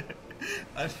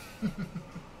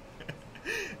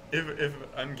 If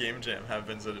on Game Jam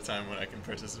happens at a time when I can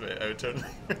participate, I would totally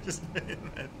participate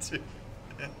in that too.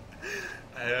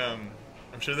 I'm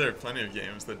sure there are plenty of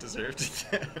games that deserve to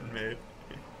get made.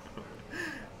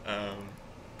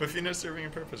 But Fino's serving a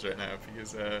purpose right now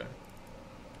because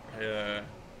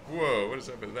whoa, what is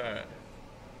up with that?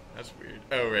 That's weird.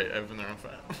 Oh right, I opened the wrong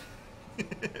file.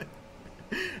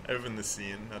 I opened the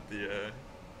scene, not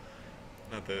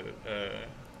the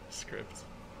script.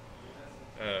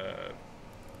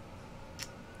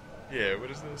 Yeah,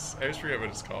 what is this? I always forget what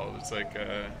it's called. It's like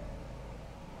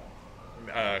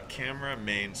camera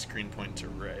main screen point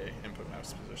array input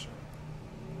mouse position.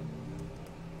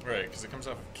 Right, because it comes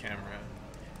off of camera.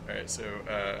 Alright, so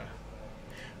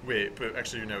wait, but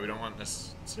actually no, we don't want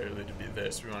necessarily to be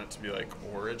this. We want it to be like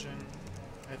origin,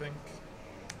 I think.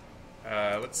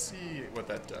 Let's see what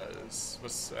that does.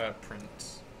 Let's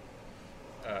print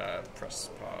press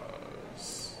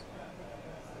pause.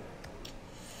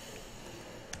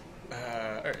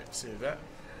 Alright, save that.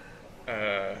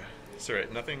 So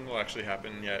right, nothing will actually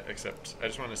happen yet, except I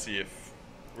just want to see if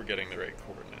we're getting the right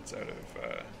coordinates out of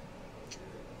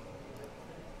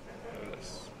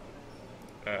this.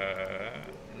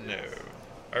 No.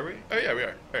 Are we? Oh yeah, we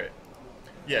are. Alright.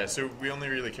 Yeah, so we only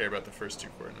really care about the first two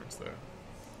coordinates, though.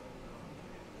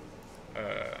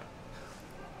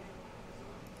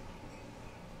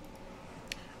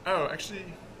 Oh, actually,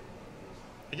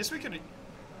 I guess we could...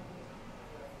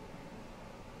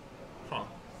 Huh.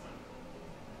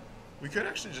 We could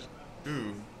actually just...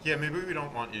 Ooh. Yeah, maybe we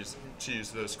don't want to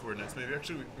use those coordinates. Maybe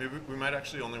we might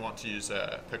actually only want to use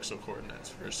pixel coordinates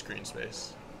for screen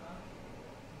space.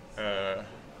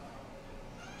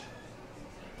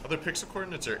 Other pixel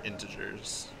coordinates are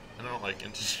integers, and I don't like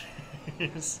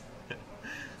integers.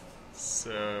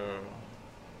 So...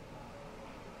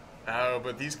 Oh,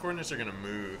 but these coordinates are going to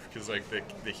move, because like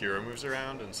the hero moves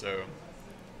around, and so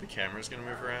the camera's going to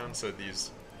move around, so these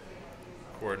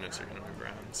coordinates are going to move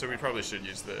around. So we probably should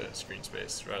use the screen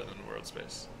space rather than the world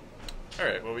space.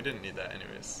 Alright, well we didn't need that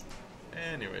anyways.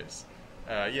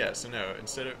 Yeah, so no,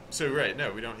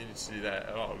 no, we don't need to do that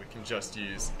at all. We can just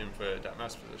use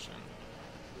input.mouse position.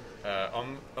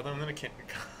 Although I'm going to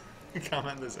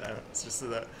comment this out, it's just so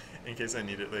that in case I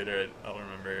need it later, I'll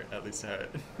remember at least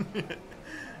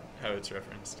how it's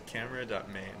referenced.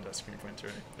 Camera.main.screenPointer.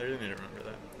 I really need to remember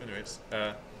that. Anyways,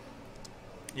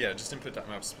 yeah, just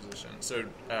input.mouse position. So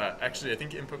actually, I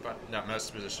think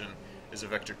input.mouse position is a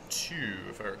vector 2,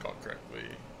 if I recall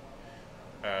correctly.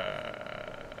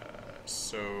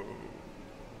 So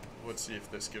let's see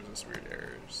if this gives us weird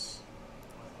errors.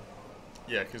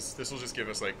 Yeah, because this will just give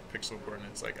us like pixel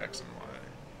coordinates like x and y.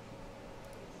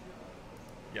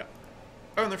 Yeah.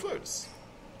 Oh, and they're floats.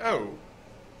 Oh,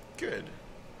 good.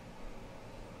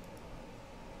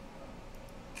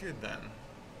 Good then.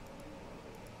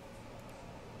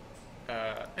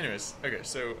 Anyways, okay,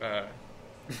 so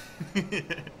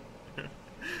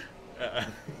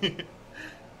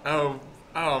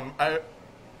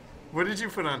what did you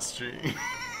put on stream?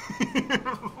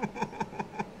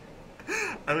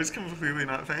 I was completely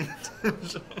not paying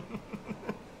attention.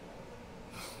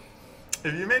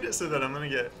 If you made it so that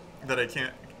I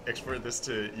can't export this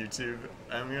to YouTube,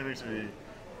 I'm going to be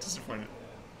disappointed.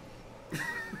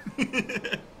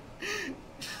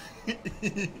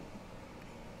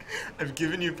 I've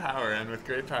given you power, and with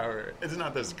great power, it's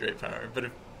not this great power, but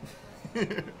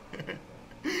if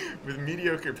with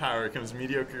mediocre power comes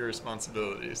mediocre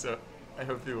responsibility. So I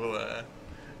hope you will. I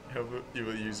hope you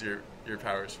will use your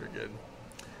powers for good.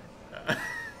 Uh,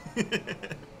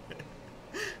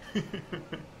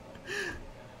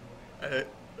 I,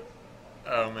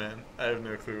 oh man, I have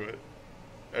no clue what.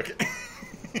 Okay.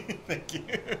 Thank you.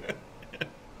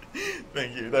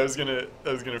 Thank you. That was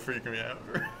gonna freak me out.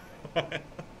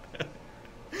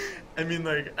 I mean,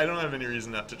 like, I don't have any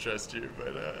reason not to trust you,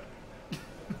 but I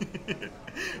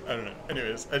don't know.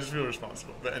 Anyways, I just feel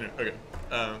responsible. But anyway, okay.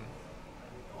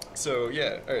 So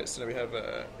yeah, all right. So now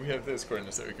we have those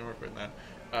coordinates that we can work with now.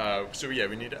 So yeah,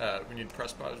 we need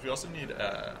press pause. We also need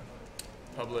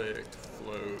public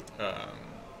float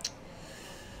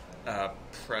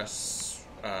press.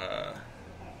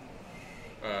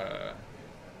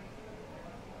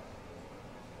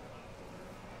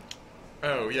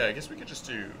 Oh yeah, I guess we could just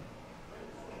do.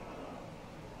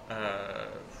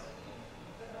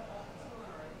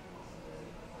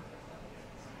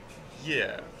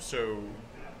 Yeah. So,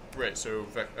 right. So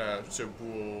so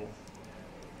bool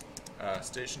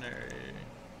stationary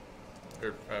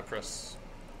or press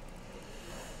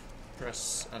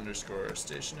underscore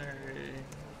stationary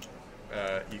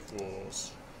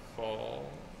equals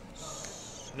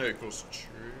false. No, equals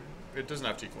true. It doesn't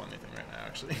have to equal anything right now,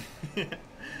 actually.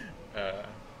 All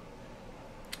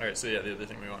right. So yeah, the other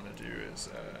thing we want to do is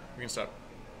we can stop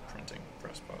printing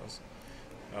press pause.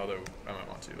 Although I might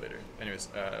want to later. Anyways,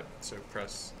 so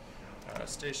press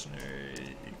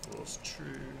stationary equals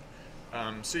true.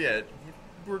 So yeah,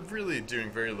 we're really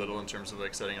doing very little in terms of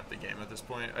like setting up the game at this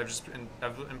point. I've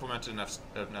implemented enough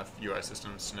UI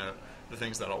systems to know the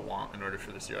things that I'll want in order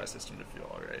for this UI system to feel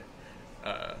all right.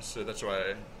 So that's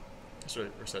why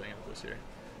we're setting up this here.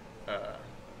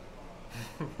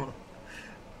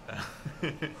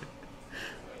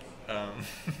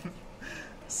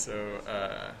 So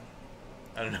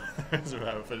I don't know what it was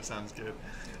about, but it sounds good.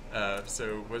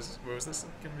 So what was this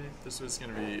gonna be? This was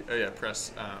gonna be, oh yeah,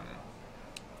 press.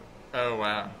 Oh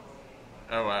wow,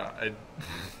 oh wow.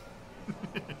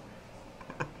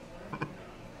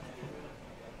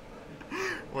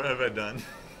 What have I done?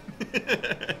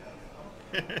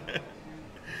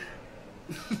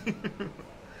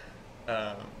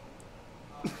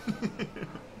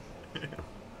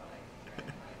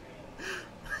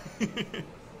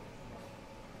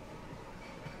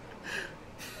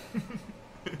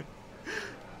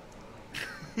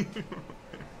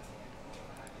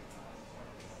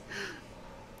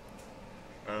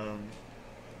 um,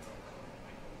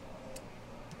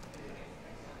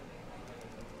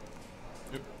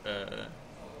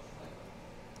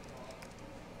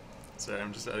 sorry,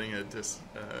 I'm just adding a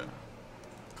disclaimer.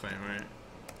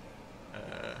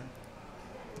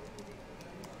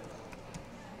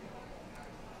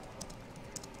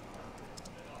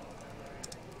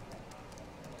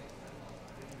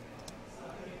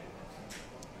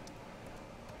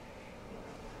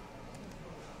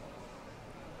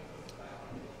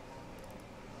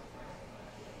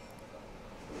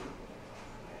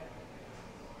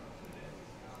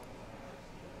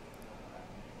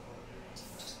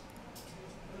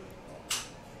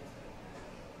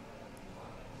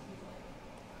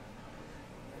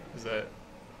 Is that,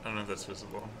 I don't know if that's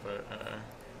visible, but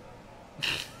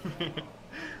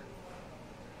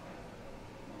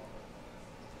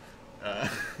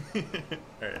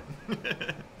alright.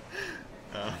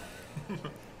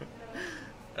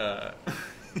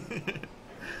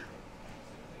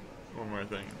 One more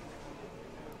thing.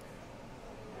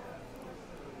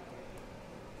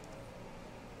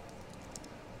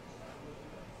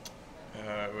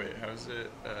 Wait, how's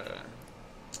it?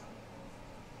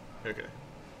 Okay.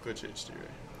 Glitch HD, right?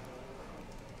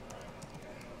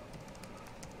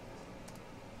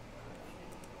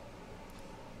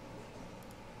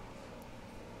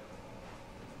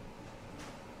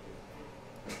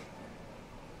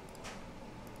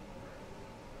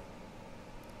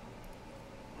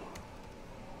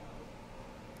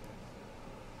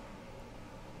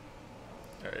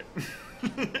 Alright.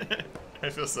 I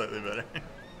feel slightly better.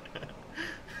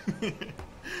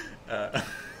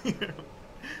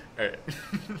 Alright.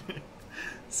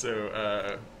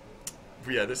 So,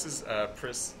 yeah, this is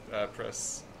press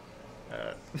press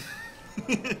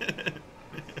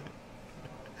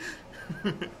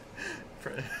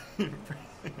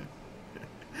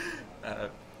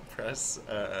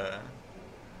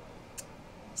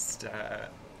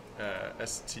stat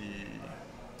stdn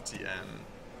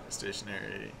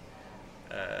stationary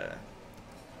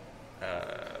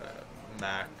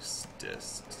max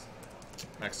distance,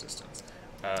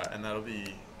 and that'll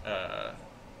be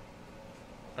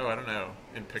oh, I don't know,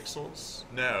 in pixels?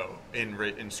 No,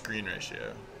 in screen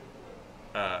ratio.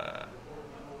 uh,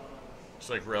 just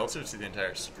like relative to the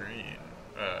entire screen,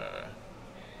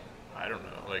 I don't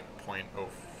know, like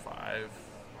 0.05.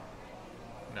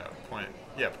 No,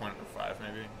 yeah, 0.05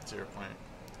 maybe,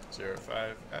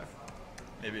 0.05 f,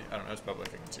 maybe, I don't know, it's public,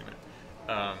 I can see it.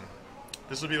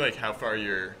 This will be like how far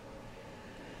you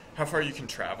can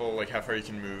travel, like how far you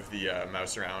can move the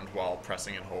mouse around while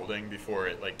pressing and holding before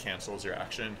it like cancels your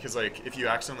action. Because like if you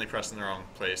accidentally press in the wrong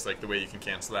place, like the way you can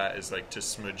cancel that is like to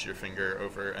smudge your finger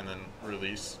over and then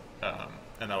release,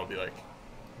 and that'll be like,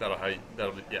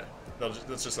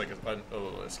 that's just like a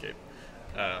little escape.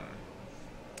 I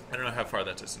don't know how far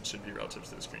that distance should be relative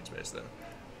to the screen space though.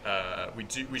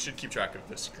 We should keep track of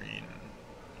the screen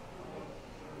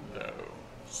though.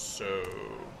 So,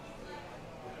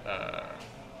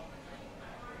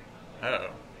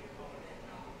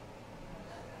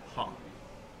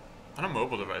 on a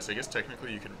mobile device, I guess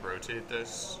technically you could rotate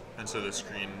this, and so the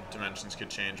screen dimensions could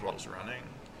change while it's running.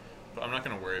 But I'm not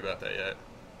going to worry about that yet.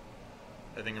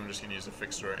 I think I'm just going to use a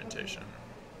fixed orientation.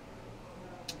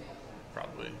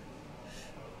 Probably.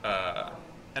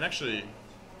 And actually,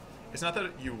 it's not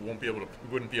that you wouldn't be able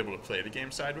to play the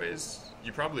game sideways.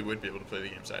 You probably would be able to play the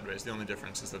game sideways. The only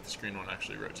difference is that the screen won't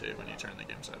actually rotate when you turn the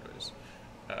game sideways.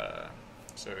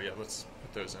 So yeah, let's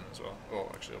put those in as well. Oh,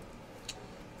 actually, I'll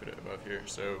put it above here.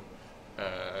 So,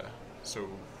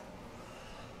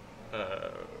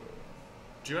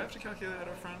 do I have to calculate that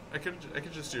up front? I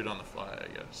could just do it on the fly, I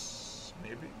guess.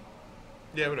 Maybe.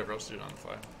 Yeah, whatever. I'll just do it on the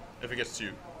fly. If it gets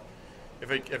too, if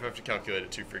I have to calculate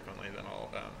it too frequently, then I'll.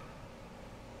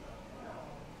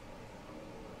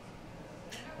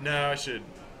 No, I should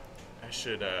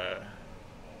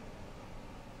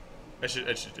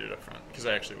do it up front because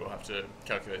I actually will have to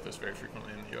calculate this very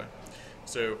frequently in the UI.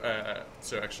 So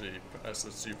actually, so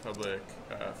let's do public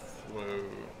flow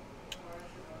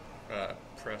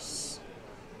press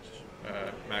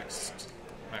max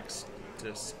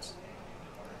dist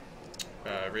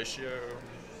ratio,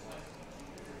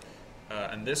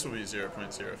 and this will be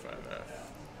 0.05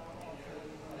 f,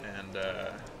 and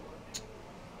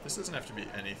this doesn't have to be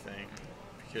anything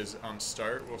because on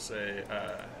start we'll say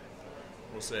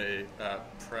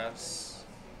press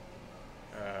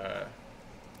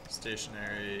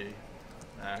stationary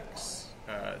max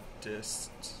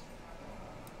dist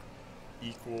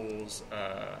equals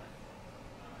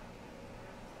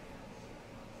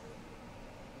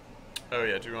oh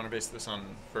yeah, do we want to base this on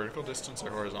vertical distance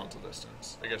or horizontal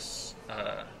distance? I guess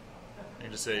I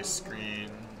can just say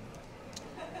screen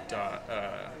dot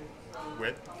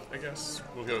width, I guess.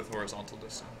 We'll go with horizontal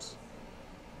distance.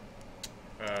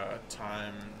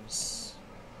 Times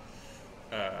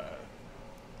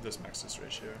this max dist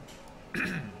ratio.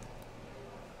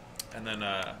 And then,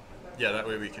 yeah, that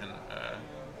way we can,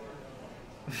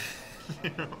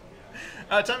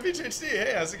 Tom Beach HD,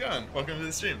 hey, how's it going? Welcome to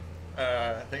the stream.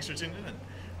 Thanks for tuning in.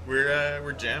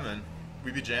 We're jamming.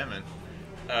 We be jamming.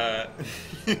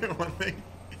 One thing.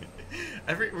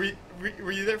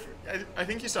 Were you there? I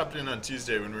think you stopped in on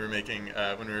Tuesday when we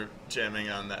were jamming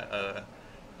on that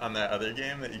other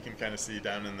game that you can kind of see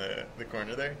down in the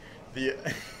corner there. The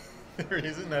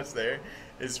reason that's there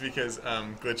is because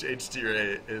Glitch HD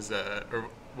Ray is or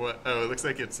what? Oh, it looks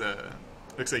like he's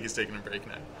taking a break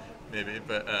now, maybe.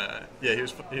 But yeah, he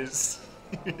was.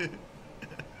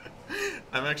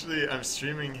 I'm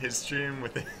streaming his stream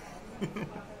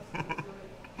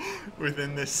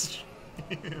within this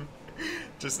stream.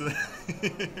 Just so,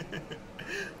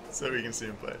 so we can see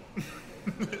him play.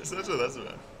 So that's what that's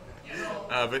about.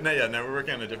 But no, we're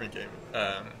working on a different game.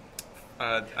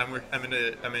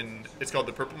 It's called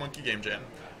the Purple Monkey Game Jam.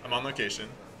 I'm on location,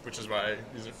 which is why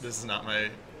this is not my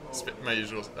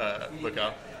usual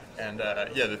lookout. And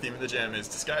yeah, the theme of the jam is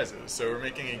disguises. So we're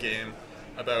making a game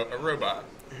about a robot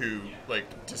who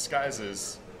like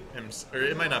disguises him, or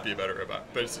it might not be about a robot,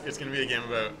 but it's going to be a game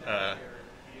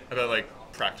about like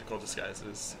practical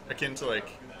disguises, akin to like,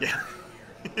 yeah.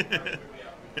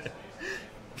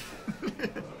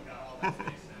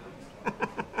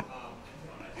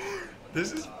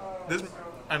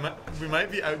 We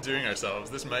might be outdoing ourselves.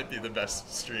 This might be the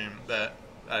best stream that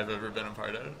I've ever been a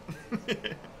part of.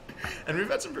 And we've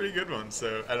had some pretty good ones,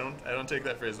 so I don't take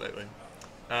that phrase lightly.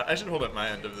 I should hold up my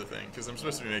end of the thing because I'm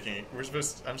supposed to be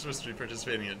I'm supposed to be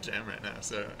participating in a jam right now,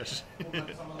 so I should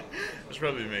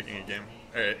probably be making a game.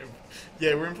 All right,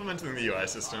 yeah, we're implementing the UI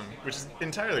system, which is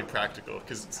entirely practical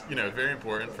because it's very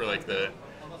important for like the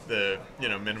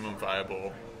minimum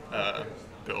viable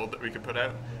build that we could put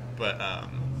out, but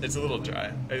it's a little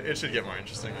dry. It should get more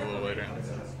interesting a little later on.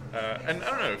 And I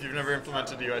don't know if you've never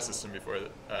implemented a UI system before,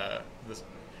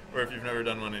 or if you've never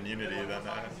done one in Unity, then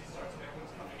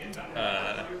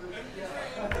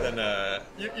then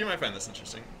you might find this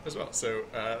interesting as well. So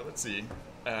let's see.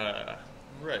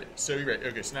 Right. So right.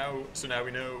 Okay. So now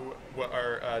we know what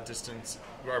our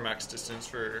our max distance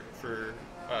for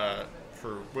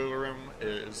wiggle room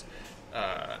is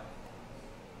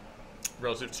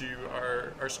relative to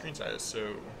our screen size.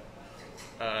 So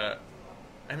I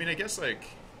mean, I guess like.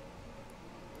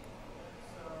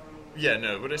 Yeah,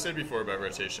 no, what I said before about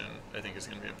rotation, I think is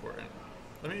going to be important.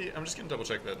 I'm just going to double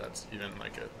check that that's even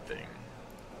like a thing.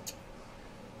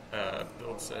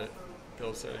 Build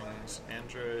settings,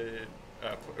 Android,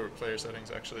 or player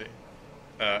settings actually.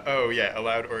 Oh yeah,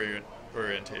 allowed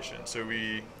orientation. So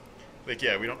we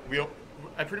don't,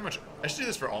 I should do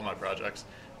this for all my projects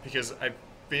because I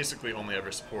basically only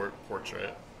ever support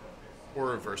portrait or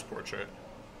reverse portrait.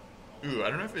 Ooh, I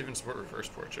don't know if I even support reverse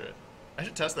portrait. I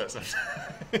should test that sometime.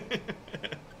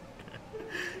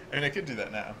 I mean, I could do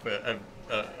that now, but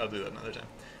I'll do that another time.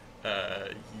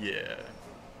 Yeah.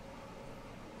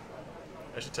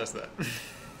 I should test that.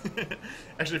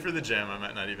 Actually, for the jam, I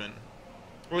might not even.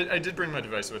 Well, I did bring my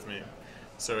device with me,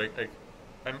 so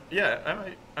I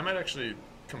might actually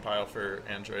compile for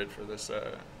Android for this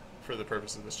for the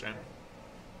purpose of this jam.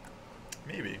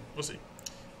 Maybe we'll see.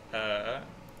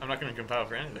 I'm not going to compile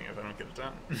for anything if I don't get it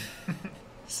done.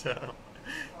 So,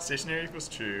 stationary equals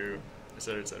true,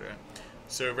 etc., etc.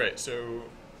 So right, so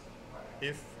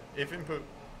if input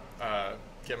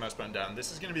get mouse button down,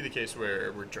 this is going to be the case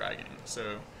where we're dragging.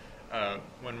 So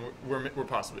when we're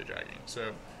possibly dragging.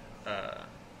 So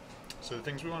so the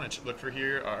things we want to look for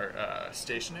here are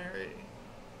stationary.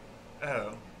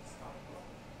 Oh,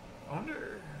 I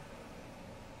wonder.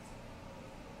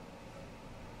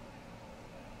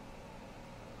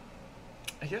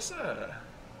 I guess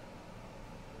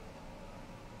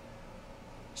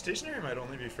stationary might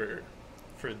only be for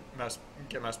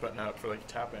get mouse button out for like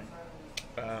tapping.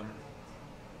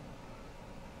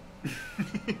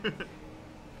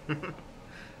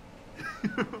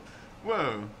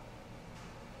 Whoa.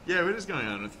 Yeah, what is going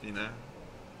on with Fina?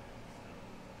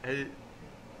 I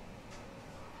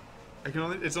can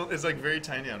only it's like very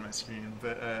tiny on my screen,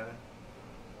 but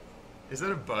is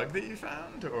that a bug that you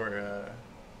found or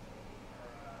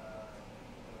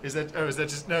is that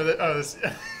just no that this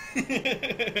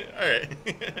all right.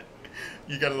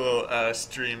 You got a little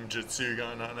stream jutsu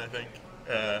going on, I think.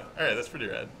 All right, that's pretty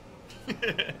rad.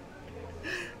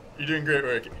 You're doing great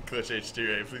work, Glitch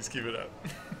H2A. Please keep it up.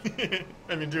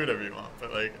 I mean, do whatever you want,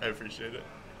 but like, I appreciate it.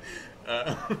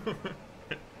 All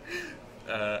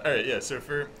right, yeah. So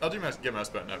I'll do get mouse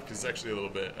button up because it's actually a little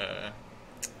bit.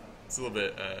 It's a little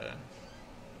bit.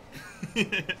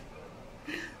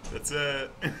 That's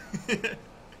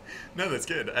No, that's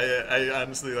good. I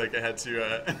honestly like I had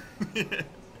to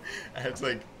I had to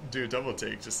like do a double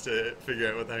take just to figure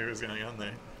out what the heck was going on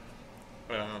there.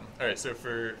 All right, so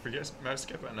for mouse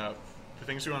get button up, the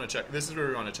things we want to check. This is where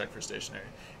we want to check for stationary.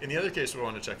 In the other case, we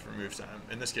want to check for move time.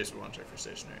 In this case, we want to check for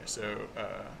stationary. So,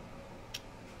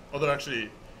 although actually,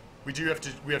 we have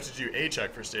to do a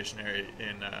check for stationary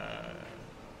in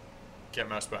get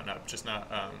mouse button up, just not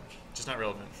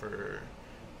relevant for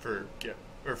get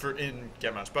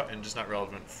mouse button, just not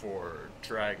relevant for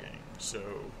dragging.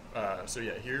 So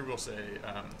yeah, here we'll say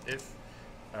if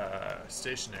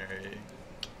stationary.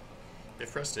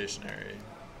 If press stationary,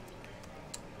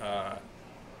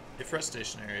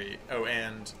 oh,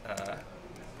 and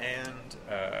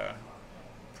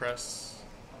press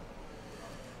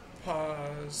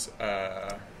pause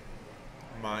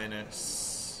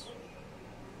minus,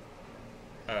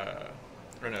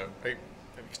 or no, I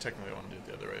technically want to do it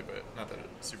the other way, but not that it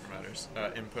super matters.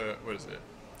 Input, what is it?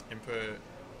 Input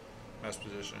mouse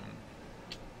position.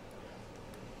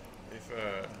 If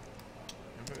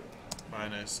input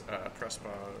minus press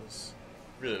pause,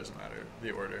 really doesn't matter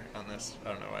the order on this. I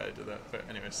don't know why I did that, but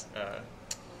anyways,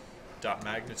 dot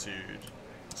magnitude.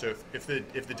 So if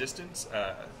the distance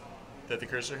that the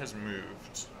cursor has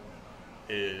moved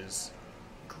is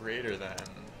greater than,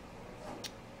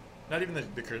 not even the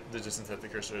distance that the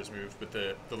cursor has moved, but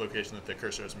the location that the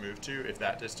cursor has moved to, if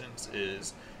that distance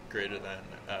is greater than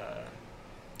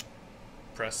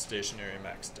press stationary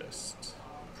max dist.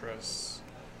 Press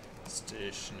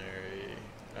stationary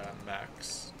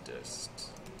max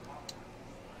dist.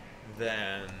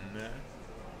 Then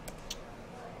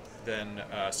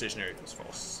stationary equals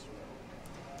false.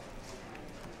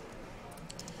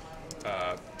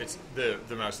 It's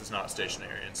the mouse is not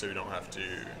stationary, and so we don't have to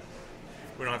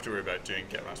worry about doing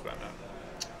get mouse button up.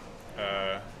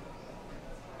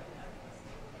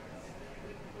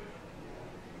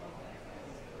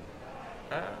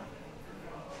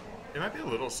 It might be a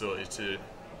little silly to.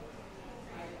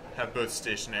 have both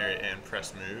stationary and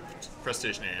press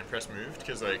stationary and press moved,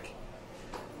 because like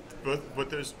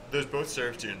those both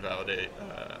serve to invalidate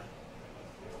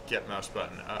get mouse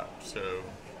button up. So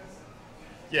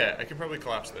yeah, I could probably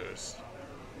collapse those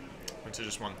into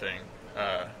just one thing.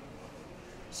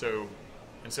 So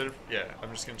instead of,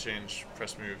 I'm just going to change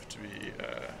press move to be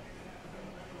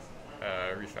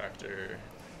refactor.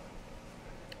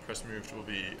 Press moved will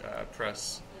be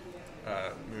press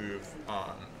move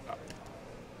on up.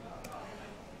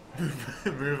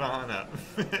 Move on up.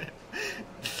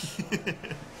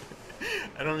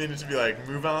 I don't mean it to be like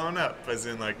move on up, as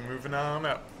in like moving on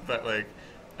up, but like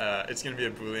it's going to be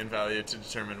a Boolean value to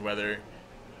determine whether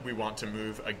we want to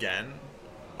move again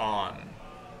on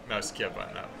mouse get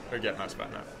button up or get mouse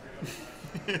button up.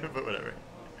 But whatever.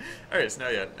 All right, so now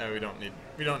we don't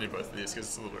need both of these because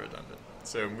it's a little redundant.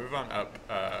 So move on up.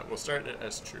 We'll start it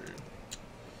as true,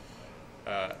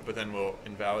 but then we'll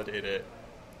invalidate it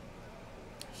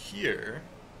here.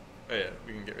 Oh yeah,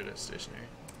 we can get rid of stationary.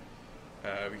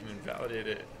 We can invalidate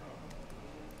it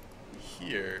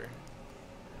here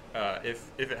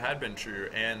if it had been true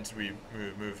and we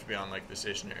moved beyond like the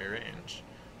stationary range.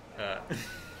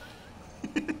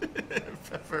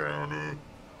 Pepperoni.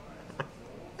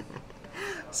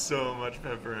 So much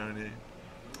pepperoni.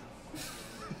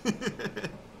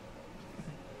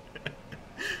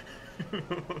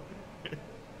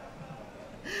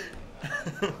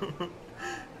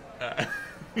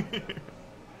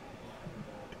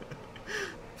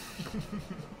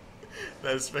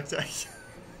 That is spectacular.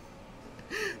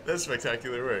 That's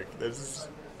spectacular work. That's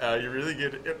you're really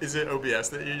good. Is it OBS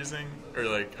that you're using, or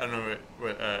like I don't know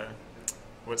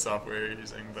what software you're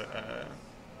using, but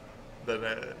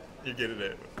you're good at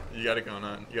it. You got it going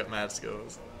on. You got mad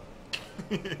skills.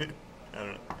 I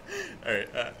don't know. All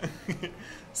right.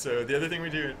 So the other thing we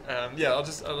do, I'll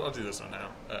do this one now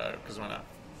because why not?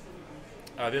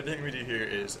 The other thing we do here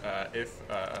is if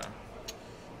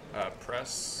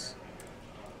press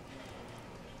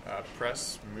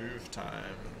move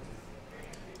time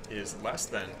is less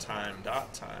than time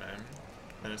dot time,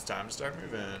 then it's time to start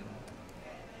moving.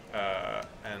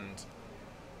 And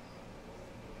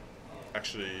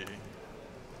actually,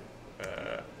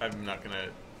 I'm not gonna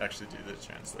actually do the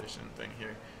translation thing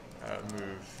here.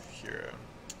 Move hero,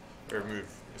 or move.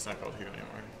 It's not called hero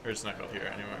anymore, or it's not called hero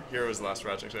anymore. Hero was the last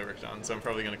project I worked on, so I'm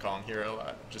probably gonna call him hero a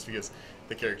lot, just because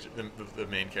the character, the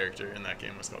main character in that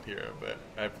game was called Hero. But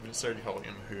I've started calling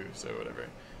him Who, so whatever.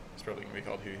 It's probably gonna be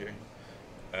called Who here.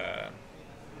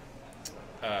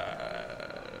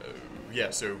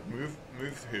 So move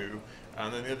Who.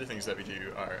 And then the other things that we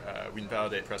do are we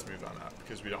invalidate press move on up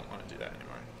because we don't want to do that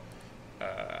anymore.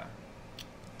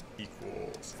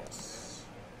 Equals false.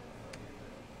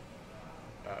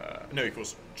 No,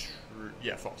 equals true.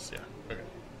 Yeah, false. Yeah. Okay.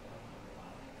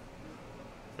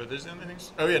 But there's the only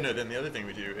things. Oh yeah, no. Then the other thing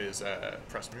we do is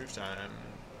press move time.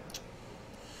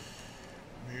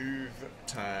 Move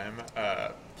time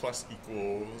plus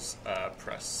equals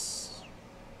press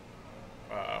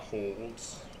hold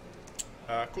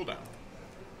cooldown.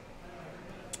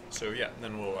 So yeah,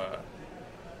 then we'll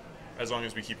as long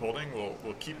as we keep holding,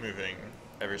 we'll keep moving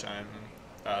every time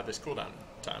this cooldown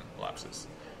time elapses.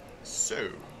 So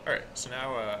all right, so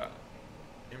now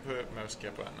input mouse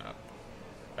get button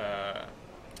up.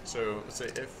 So let's say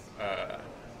if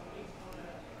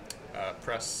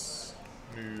press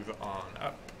move on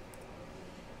up,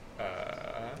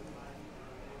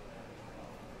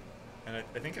 and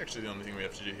I think actually the only thing we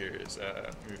have to do here is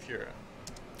move hero,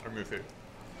 or move who.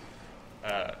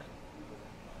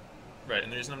 Right,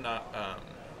 and the reason I'm not,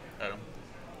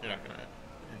 you're not gonna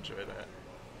enjoy that.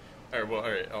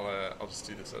 Alright, I'll just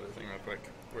do this other thing real quick.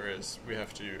 Whereas we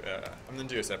have to, I'm gonna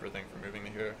do a separate thing for moving the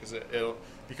hero because it'll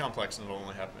be complex and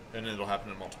it'll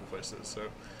happen in multiple places. So,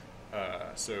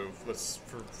 so let's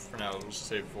for now we'll just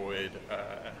say void.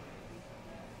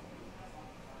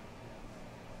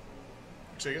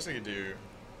 Actually, I guess I could do.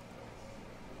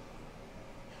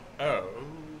 Oh,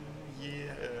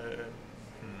 yeah.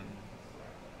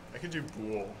 I could do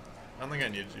bool. I don't think I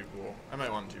need to do bool. I might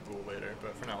want to do bool later,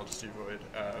 but for now I'll just do void.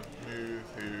 Move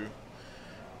who.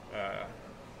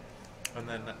 And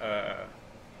then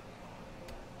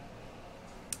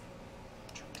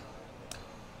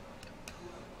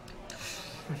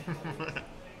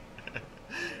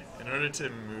in order to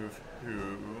move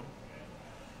who,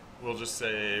 we'll just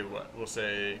say what? We'll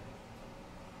say,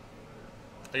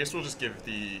 I guess we'll just give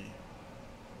the,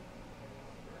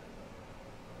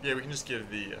 yeah, we can just give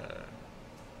the,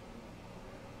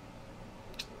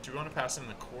 do we want to pass in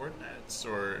the coordinates,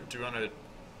 or do we want to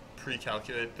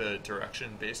pre-calculate the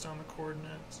direction based on the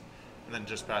coordinates, and then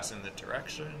just pass in the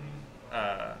direction?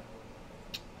 uh,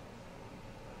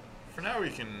 for now we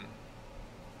can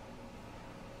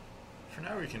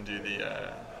do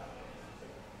the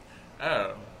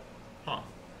oh, huh.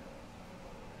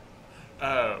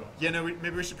 Oh, yeah, no,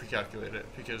 maybe we should pre-calculate it,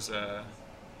 because I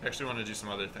actually want to do some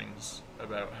other things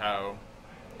about how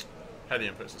the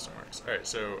input system works. All right,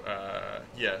 so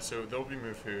yeah, so there'll be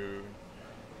move who,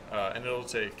 and it'll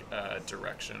take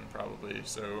direction probably.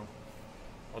 So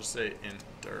I'll just say int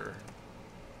dir,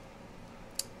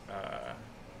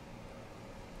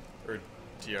 or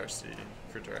drc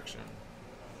for direction,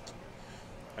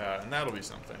 and that'll be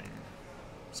something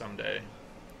someday.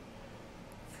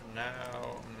 For now,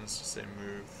 I'm going to just say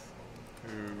move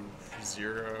who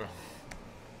 0,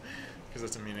 because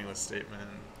that's a meaningless statement,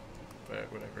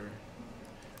 but whatever.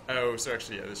 Oh, so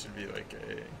actually, yeah, this should be like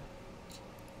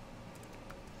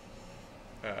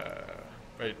a,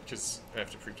 right, because I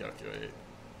have to pre-calculate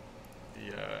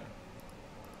the,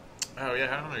 oh yeah,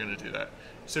 how am I going to do that?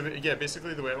 So yeah,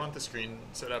 basically the way I want the screen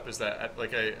set up is that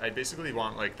I basically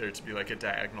want like there to be like a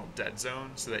diagonal dead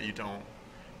zone, so that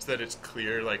so that it's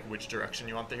clear like which direction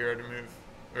you want the hero to move,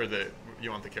 or you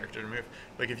want the character to move.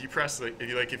 Like if you press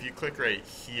if you click right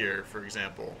here, for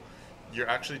example, you're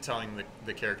actually telling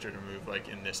the character to move like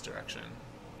in this direction,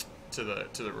 to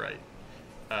the right.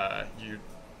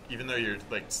 Even though you're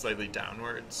like slightly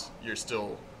downwards, you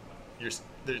can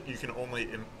only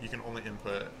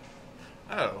input.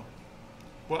 Oh,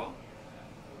 well,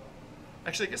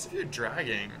 actually, I guess if you're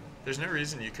dragging, there's no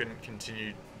reason you couldn't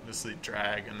continuously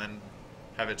drag and then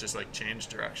have it just like change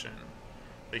direction.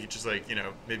 Like you just like,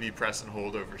 maybe you press and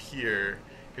hold over here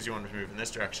because you want to move in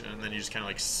this direction, and then you just kind of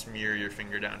like smear your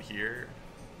finger down here.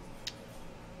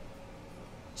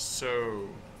 So,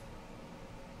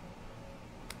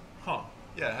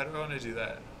 yeah, how do I want to do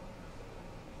that?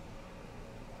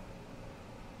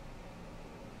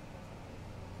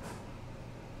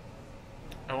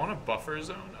 I want a buffer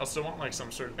zone. I still want like some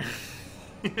sort of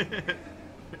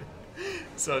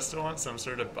so I still want some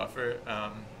sort of buffer.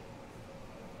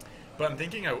 But I'm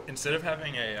thinking instead of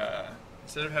having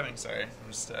sorry, I'm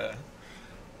just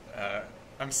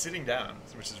I'm sitting down,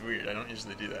 which is weird. I don't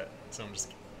usually do that, so I'm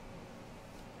just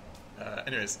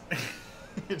anyways,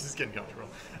 just getting comfortable.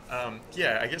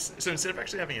 Yeah, I guess so. Instead of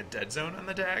actually having a dead zone on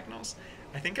the diagonals,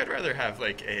 I think I'd rather have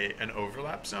like an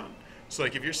overlap zone. So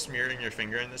like if you're smearing your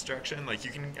finger in this direction, like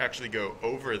you can actually go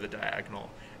over the diagonal,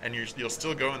 and you'll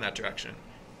still go in that direction,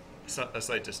 a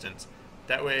slight distance.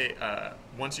 That way,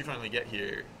 once you finally get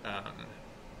here,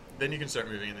 then you can start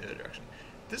moving in the other direction.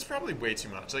 This is probably way too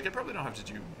much. Like I probably don't have to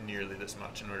do nearly this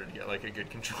much in order to get like a good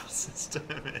control system.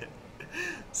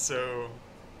 So,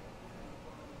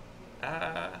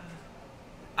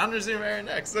 on resume error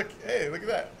next. Look, hey, look at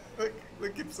that.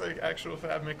 Look, it's like actual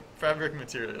fabric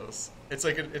materials. It's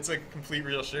like a complete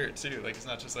real shirt too. Like it's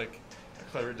not just like a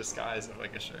clever disguise of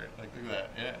like a shirt. Like look at that,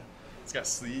 yeah. It's got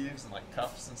sleeves and like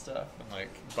cuffs and stuff and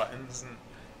like buttons and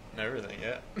everything.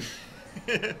 Yeah.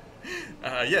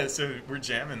 Yeah. So we're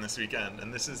jamming this weekend,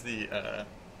 and this is the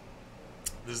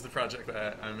project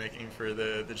that I'm making for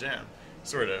the jam.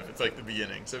 Sort of. It's like the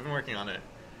beginning. So I've been working on it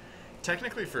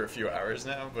technically for a few hours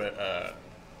now, but I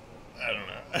don't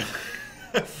know.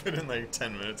 I've put in like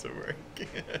 10 minutes of work.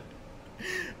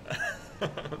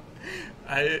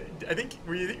 I think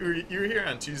you were here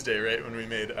on Tuesday, right? When we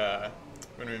made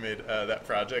that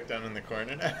project down in the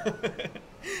corner now.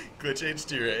 Glitch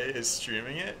HD Ray is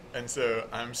streaming it, and so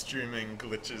I'm streaming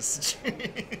Glitch's stream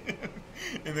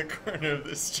in the corner of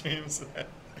the stream. So that,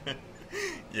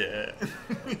 yeah.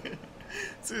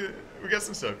 So we got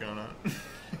some stuff going on.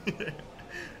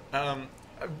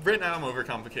 Right now I'm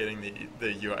overcomplicating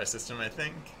the UI system, I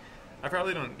think. I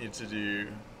probably don't need to do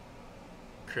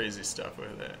crazy stuff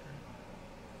with it.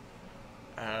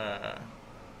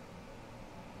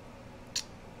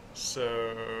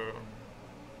 So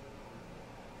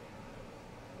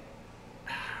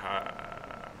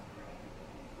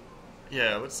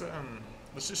yeah, let's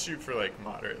just shoot for like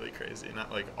moderately crazy,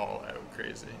 not like all out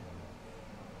crazy.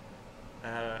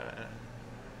 All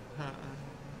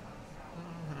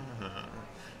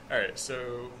right,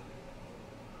 so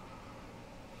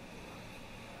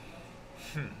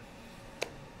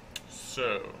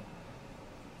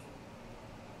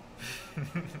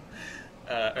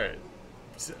all right.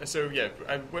 So yeah,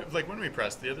 like when we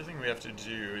press, the other thing we have to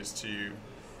do is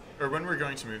or when we're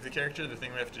going to move the character,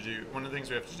 one of the things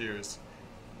we have to do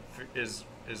is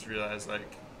realize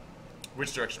like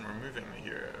which direction we're moving the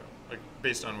hero, like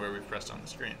based on where we've pressed on the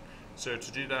screen. So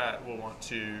to do that, we'll want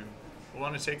to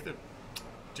take the.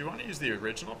 Do you want to use the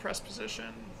original press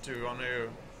position? Do we want to?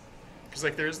 Because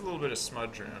like there is a little bit of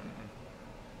smudge room,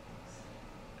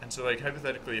 And so like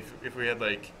hypothetically, if we had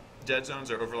like dead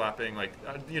zones or overlapping, like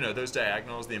those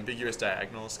diagonals, the ambiguous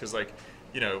diagonals, because like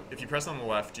if you press on the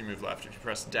left, you move left. If you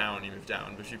press down, you move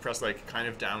down. But if you press like kind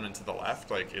of down and to the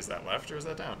left, like is that left or is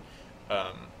that down?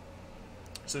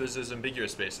 So there's those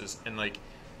ambiguous spaces, and like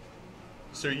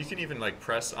so you can even like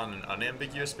press on an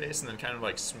unambiguous space and then kind of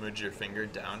like smudge your finger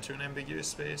down to an ambiguous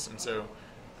space, and so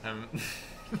I'm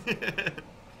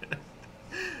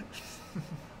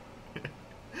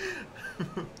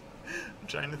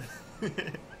trying to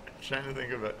trying to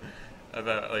think about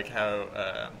like how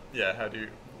how to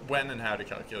when and how to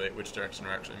calculate which direction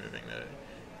we're actually moving the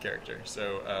character.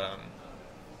 So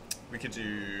we could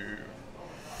do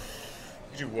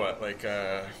what, like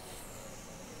oh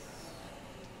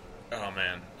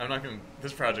man, I'm not gonna.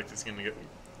 This project is gonna get.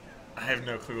 I have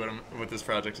no clue what this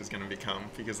project is gonna become,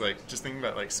 because like just thinking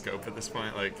about like scope at this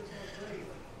point, like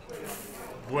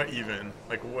what even?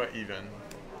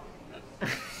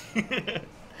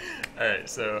 All right,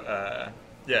 so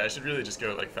I should really just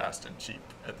go like fast and cheap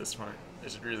at this point. I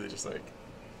should really just like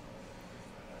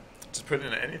just put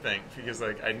in anything, because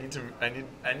like I need to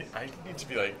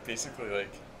be like basically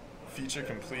like feature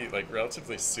complete like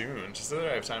relatively soon, just so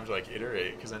that I have time to like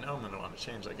iterate, because I know I'm going to want to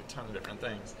change like a ton of different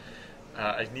things.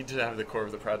 I need to have the core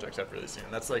of the project up really soon.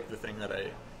 That's like the thing that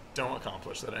I don't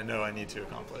accomplish, that I know I need to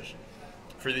accomplish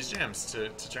for these jams to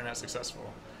turn out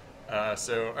successful.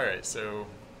 So alright, so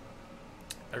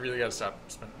I really got to stop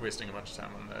wasting a bunch of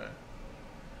time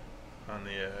on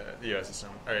the UI system.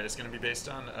 Alright, it's going to be based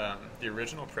on the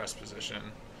original press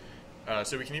position.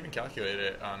 So we can even calculate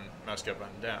it on mouse up,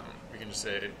 button down. We can just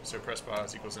say, so press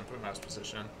pause equals input mouse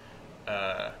position.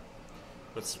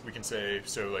 We can say,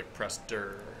 so like press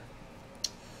dir,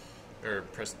 or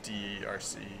press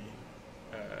drc,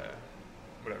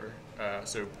 whatever.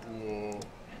 So bool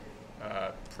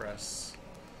press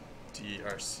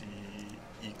drc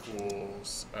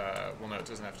equals, well no, it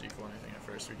doesn't have to equal anything at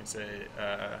first. We can say,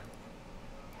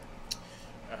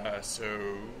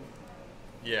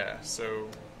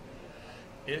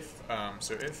 if I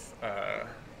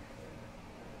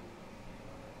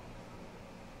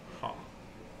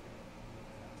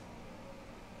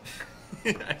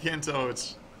can't tell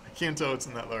what's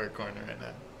in that lower corner right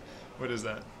now. What is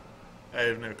that? I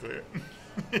have no clue.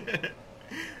 I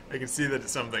can see that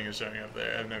something is showing up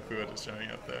there. I have no clue what is showing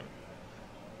up there.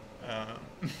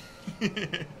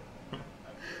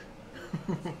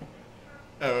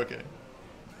 Oh, okay.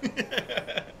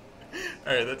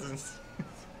 All right, that doesn't.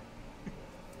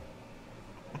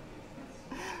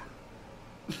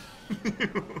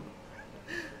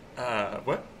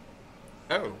 What?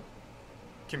 Oh,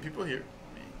 can people hear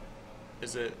me?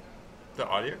 Is it the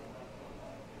audio?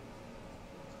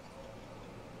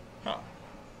 Huh.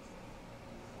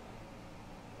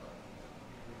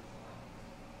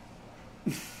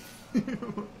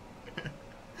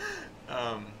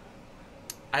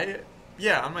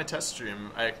 On my test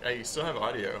stream, I still have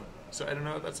audio, so I don't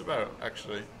know what that's about,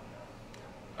 actually.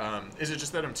 Is it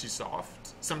just that I'm too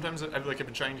soft? Sometimes I've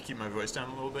been trying to keep my voice down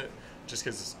a little bit, just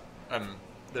because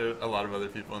there are a lot of other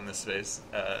people in this space.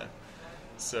 I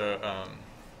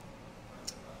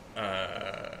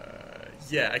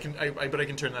can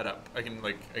turn that up. I can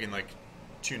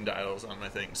tune dials on my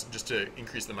things just to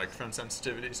increase the microphone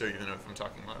sensitivity. So even if I'm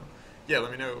talking low,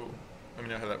 let me know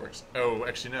how that works. Oh,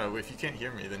 actually no. If you can't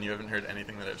hear me, then you haven't heard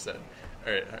anything that I've said.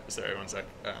 All right, sorry, one sec.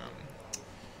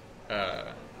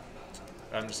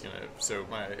 I'm just gonna. So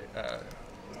my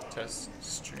test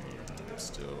stream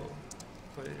still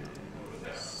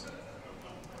plays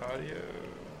audio.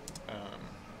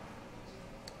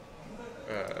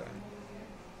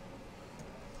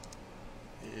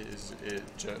 Is it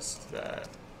just that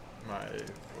my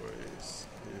voice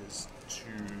is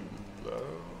too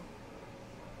low?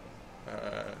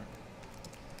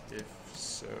 If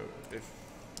so,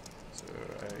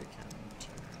 I can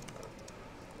turn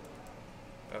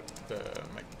up the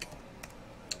mic.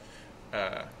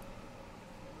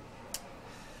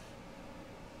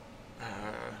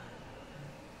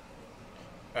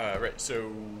 Right, so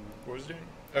what was it doing?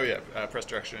 Oh yeah, press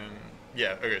direction.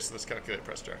 Yeah, okay, so let's calculate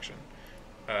press direction.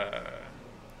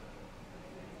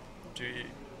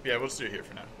 We'll just do it here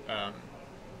for now. And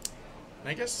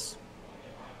I guess,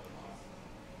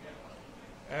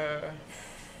 the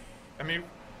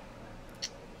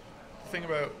thing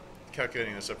about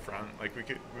calculating this up front, like we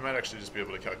might actually just be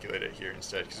able to calculate it here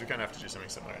instead, because we kind of have to do something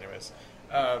similar anyways.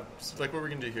 So like what we're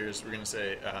going to do here is we're going to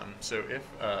say, so if,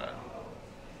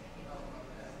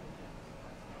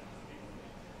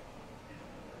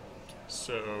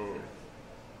 so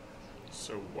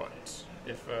what?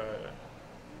 If,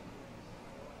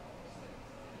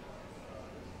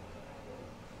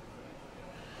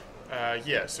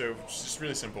 Yeah, so it's just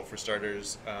really simple for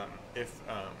starters. If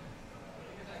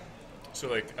so,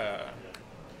 like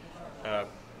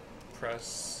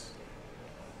press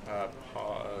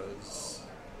pause.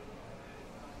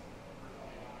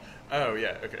 Oh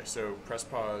yeah, okay. So press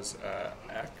pause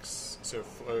X. So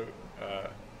float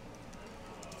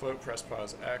press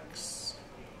pause X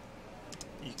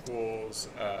equals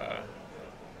or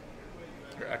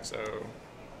XO.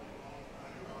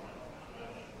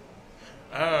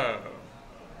 Oh.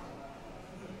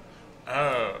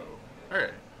 Oh.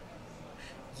 Okay.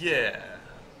 Yeah.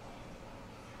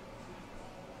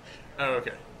 Oh,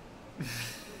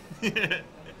 okay.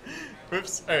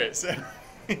 Whoops. All right. So,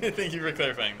 thank you for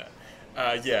clarifying that.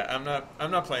 Yeah, I'm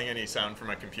not playing any sound from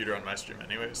my computer on my stream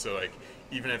anyway. So, like,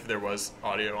 even if there was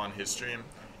audio on his stream,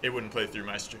 it wouldn't play through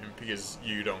my stream because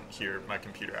you don't hear my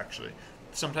computer actually.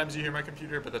 Sometimes you hear my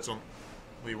computer, but that's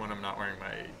only when I'm not wearing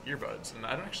my earbuds. And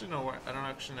I don't actually know why I'm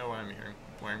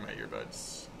wearing my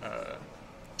earbuds.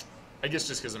 I guess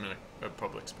just because I'm in a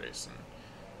public space, and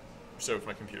so if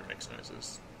my computer makes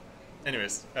noises.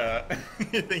 Anyways,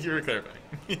 thank you for clarifying.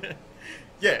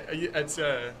 Yeah, I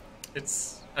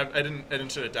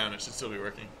didn't shut it down. It should still be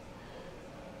working.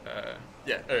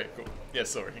 Yeah. All right. Cool. Yeah, it's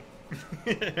still working.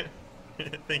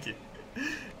 Thank you.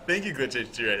 Thank you, Glitch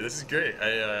H2A. This is great.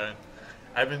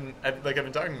 I've been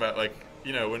talking about, like,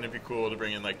 you know, wouldn't it be cool to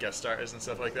bring in like guest stars and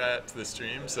stuff like that to the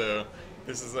stream? So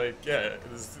this is like, yeah,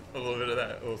 this is a little bit of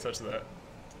that, a little touch of that.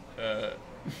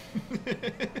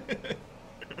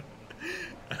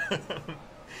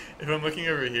 If I'm looking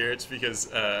over here, it's because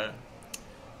the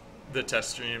test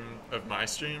stream of my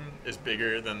stream is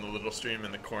bigger than the little stream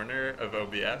in the corner of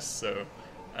OBS. So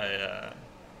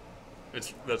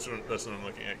that's what I'm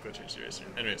looking at, Glitch H2A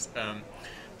stream. Anyways,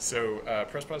 so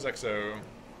press pause XO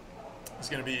is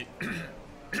going to be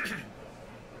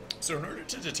so in order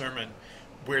to determine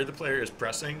where the player is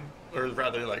pressing, or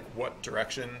rather like what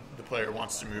direction the player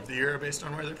wants to move the arrow based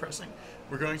on where they're pressing,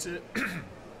 we're going to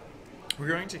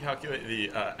calculate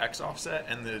the X offset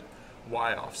and the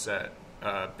Y offset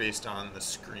based on the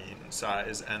screen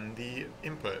size and the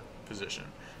input position.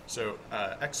 So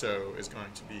XO is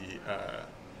going to be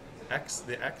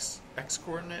the X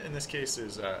coordinate in this case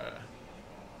is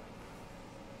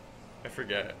I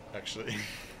forget actually.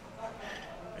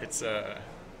 It's the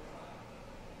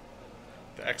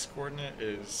X coordinate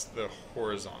is the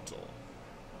horizontal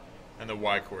and the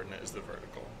Y coordinate is the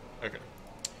vertical. Okay.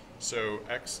 So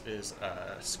X is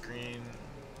screen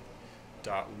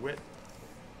dot width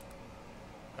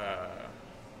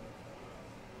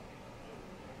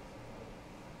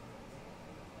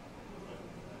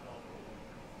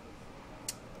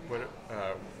what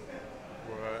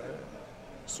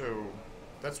so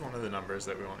that's one of the numbers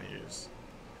that we want to use.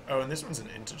 Oh, and this one's an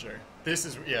integer. This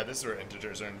is where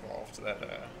integers are involved. That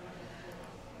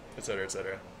et cetera, et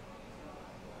cetera.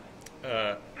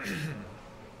 I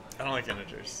don't like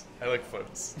integers. I like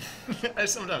floats.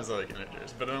 Sometimes I like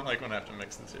integers, but I don't like when I have to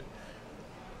mix the two.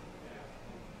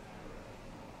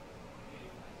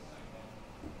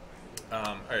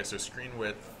 Alright, so screen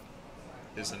width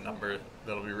is a number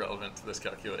that'll be relevant to this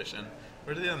calculation.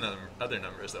 What are the other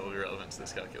numbers that will be relevant to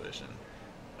this calculation?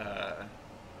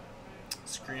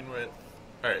 Screen width.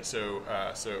 Alright, so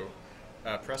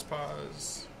press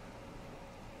pause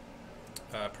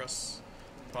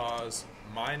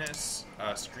minus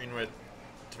screen width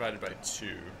divided by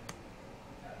 2.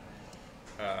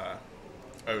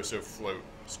 So float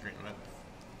screen width.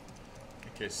 In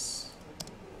case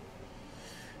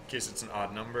it's an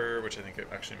odd number, which I think it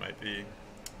actually might be.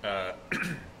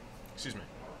 Excuse me.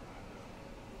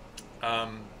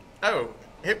 Oh,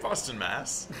 hey Boston,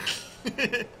 Mass.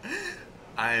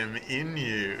 I am in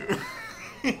you.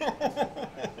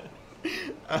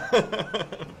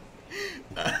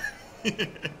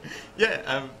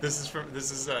 Yeah, this is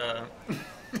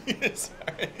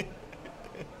sorry.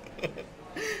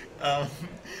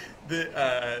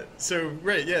 So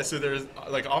right, yeah, so there's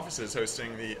like offices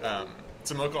hosting the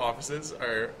some local offices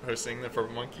are hosting the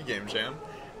Purple Monkey Game Jam,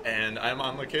 and I'm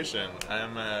on location.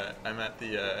 I'm at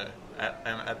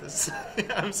this.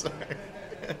 I'm sorry.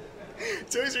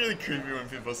 It's always really creepy when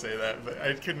people say that, but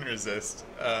I couldn't resist.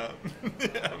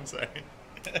 I'm sorry.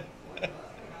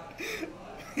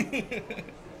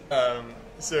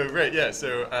 So right, yeah.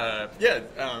 So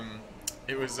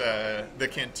it was the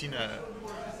Cantina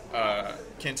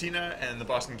and the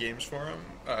Boston Games Forum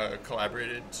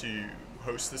collaborated to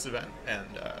host this event, and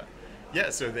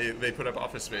so they put up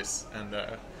office space, and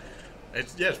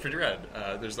it's pretty rad.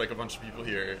 There's like a bunch of people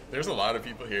here. There's a lot of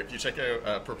people here. If you check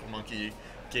out Purple Monkey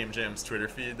Game Jam's Twitter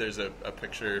feed, there's a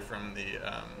picture from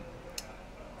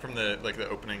from the like the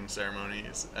opening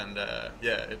ceremonies, and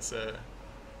yeah, it's oh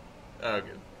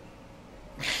good.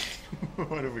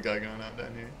 What have we got going on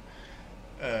down here?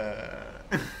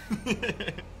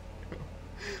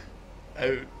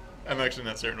 I'm actually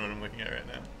not certain what I'm looking at right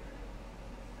now.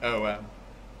 Oh wow.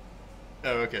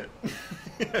 Oh okay.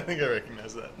 I think I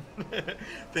recognize that.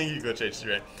 Thank you, Glitch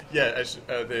H3. Yeah,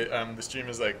 the stream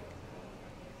is like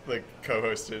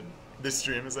co-hosted. This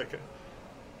stream is like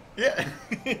yeah.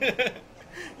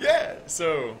 Yeah.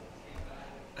 So,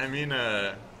 I mean,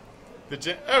 oh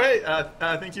hey,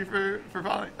 thank you for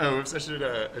following. Oh, oops, I should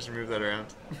move that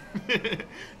around.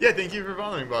 Yeah, thank you for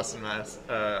following Boston Mass.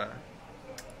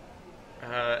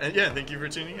 And yeah, thank you for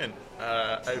tuning in.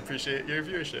 I appreciate your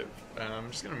viewership.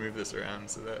 I'm just gonna move this around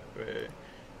so that way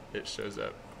it shows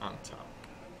up on top.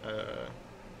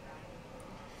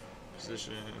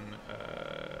 Position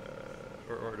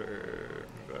or order.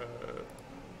 Move up.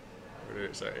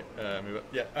 Order. Sorry. Move up.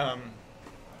 Yeah.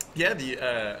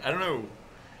 Yeah. I don't know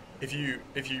if you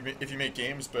make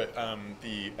games, but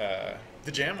the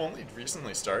jam only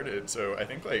recently started, so I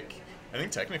think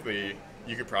technically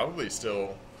you could probably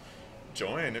still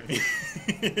join if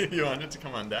if you wanted to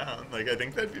come on down. Like I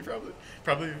think that'd be probably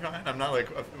be fine. I'm not like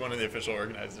one of the official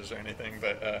organizers or anything,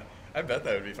 but I bet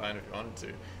that would be fine if you wanted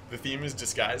to. The theme is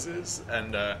disguises,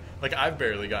 and like I've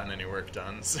barely gotten any work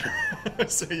done, so,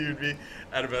 so you'd be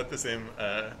at about the same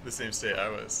state I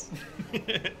was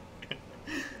if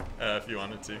you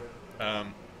wanted to.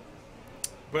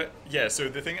 But yeah, so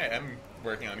the thing I am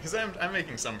working on, because I'm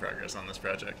making some progress on this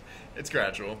project. It's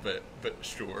gradual, but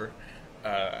sure.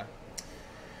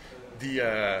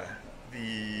 Yeah,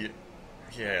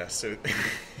 so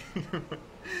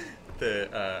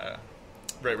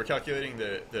right, we're calculating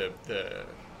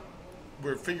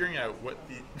we're figuring out what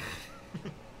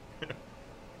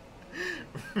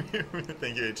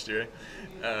thank you, H2A.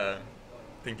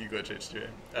 Thank you, Glitch H2A.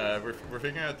 We're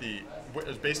figuring out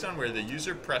based on where the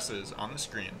user presses on the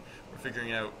screen, we're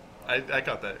figuring out, I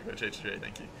got that, Glitch H2A,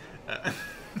 thank you.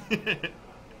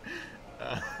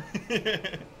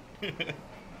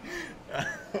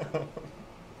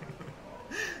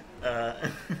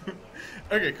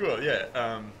 Okay, cool. Yeah.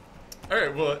 All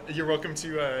right. Well, you're welcome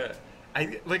to. I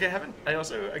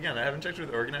haven't checked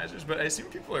with organizers, but I assume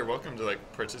people are welcome to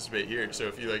like participate here.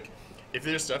 So if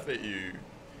there's stuff that you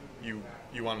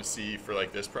want to see for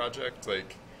like this project,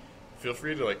 like feel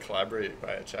free to like collaborate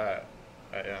via chat.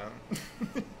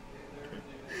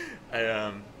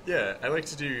 Yeah, I like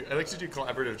to do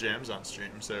collaborative jams on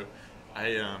stream. So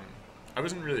I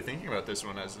wasn't really thinking about this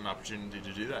one as an opportunity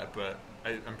to do that, but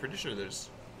I'm pretty sure there's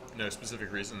no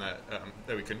specific reason that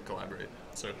we couldn't collaborate.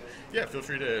 So yeah, feel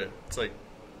free to. It's like,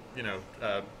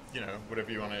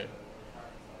 whatever you want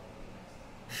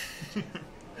to,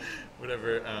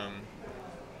 whatever.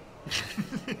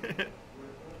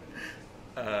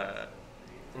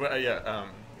 Well, yeah.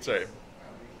 Sorry.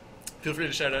 Feel free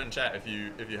to shout out in chat if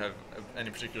you have any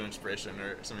particular inspiration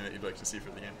or something that you'd like to see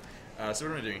for the game. So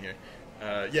what am I doing here?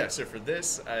 Yeah, so for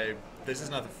this, this is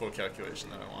not the full calculation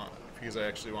that I want, because I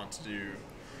actually want to do,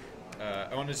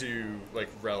 I want to do like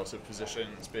relative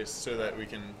positions so that we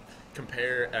can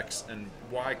compare x and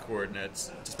y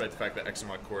coordinates, despite the fact that x and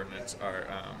y coordinates are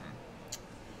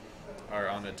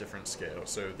on a different scale.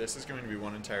 So this is going to be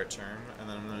one entire term, and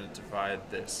then I'm going to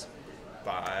divide this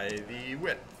by the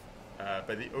width,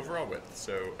 by the overall width.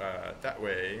 So that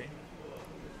way,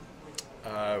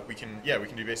 we can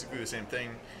do basically the same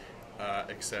thing.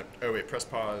 Except, oh wait, press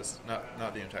pause,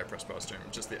 not the entire press pause term,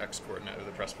 just the x coordinate of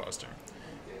the press pause term.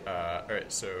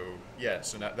 Alright, so yeah,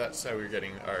 so now that's how we're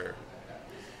getting our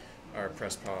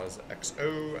press pause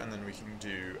XO, and then we can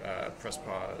do press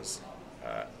pause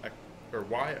or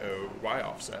YO, Y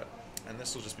offset, and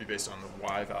this will just be based on the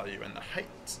Y value and the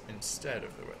height instead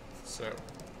of the width. So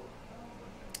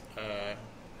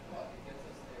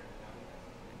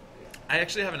I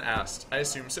actually haven't asked. I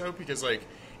assume so, because like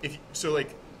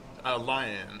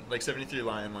Lion, like 73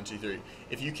 Lion 123.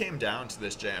 If you came down to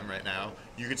this jam right now,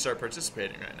 you could start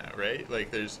participating right now, right? Like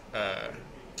there's,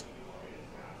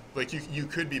 like you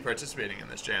could be participating in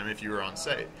this jam if you were on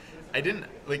site. I didn't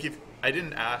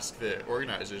ask the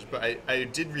organizers, but I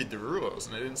did read the rules,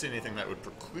 and I didn't see anything that would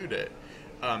preclude it.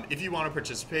 If you want to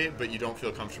participate, but you don't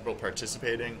feel comfortable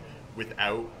participating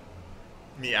without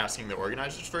me asking the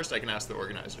organizers first, I can ask the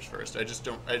organizers first. I just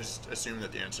assume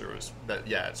that the answer was that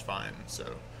yeah, it's fine.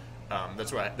 So.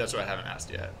 That's why I haven't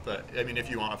asked yet. But I mean,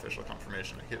 if you want official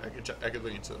confirmation, I could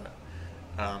look into that.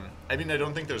 I mean, I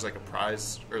don't think there's like a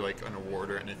prize or like an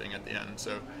award or anything at the end.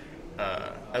 So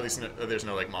at least there's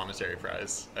no like monetary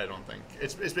prize. I don't think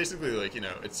it's basically like,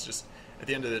 it's just at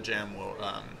the end of the jam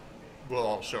we'll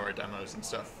all show our demos and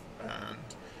stuff. And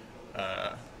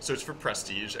so it's for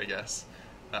prestige, I guess.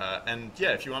 And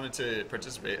yeah, if you wanted to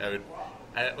participate,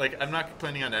 I'm not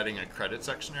planning on adding a credit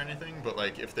section or anything, but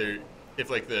like if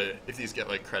these get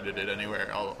like credited anywhere,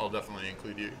 I'll definitely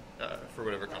include you for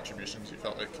whatever contributions you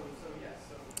felt like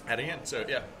adding in. So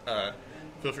yeah,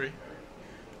 feel free.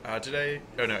 Today,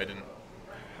 oh no, I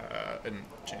didn't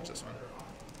change this one.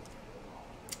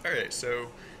 All right, so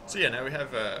yeah, now we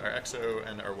have our XO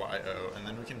and our YO, and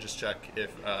then we can just check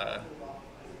if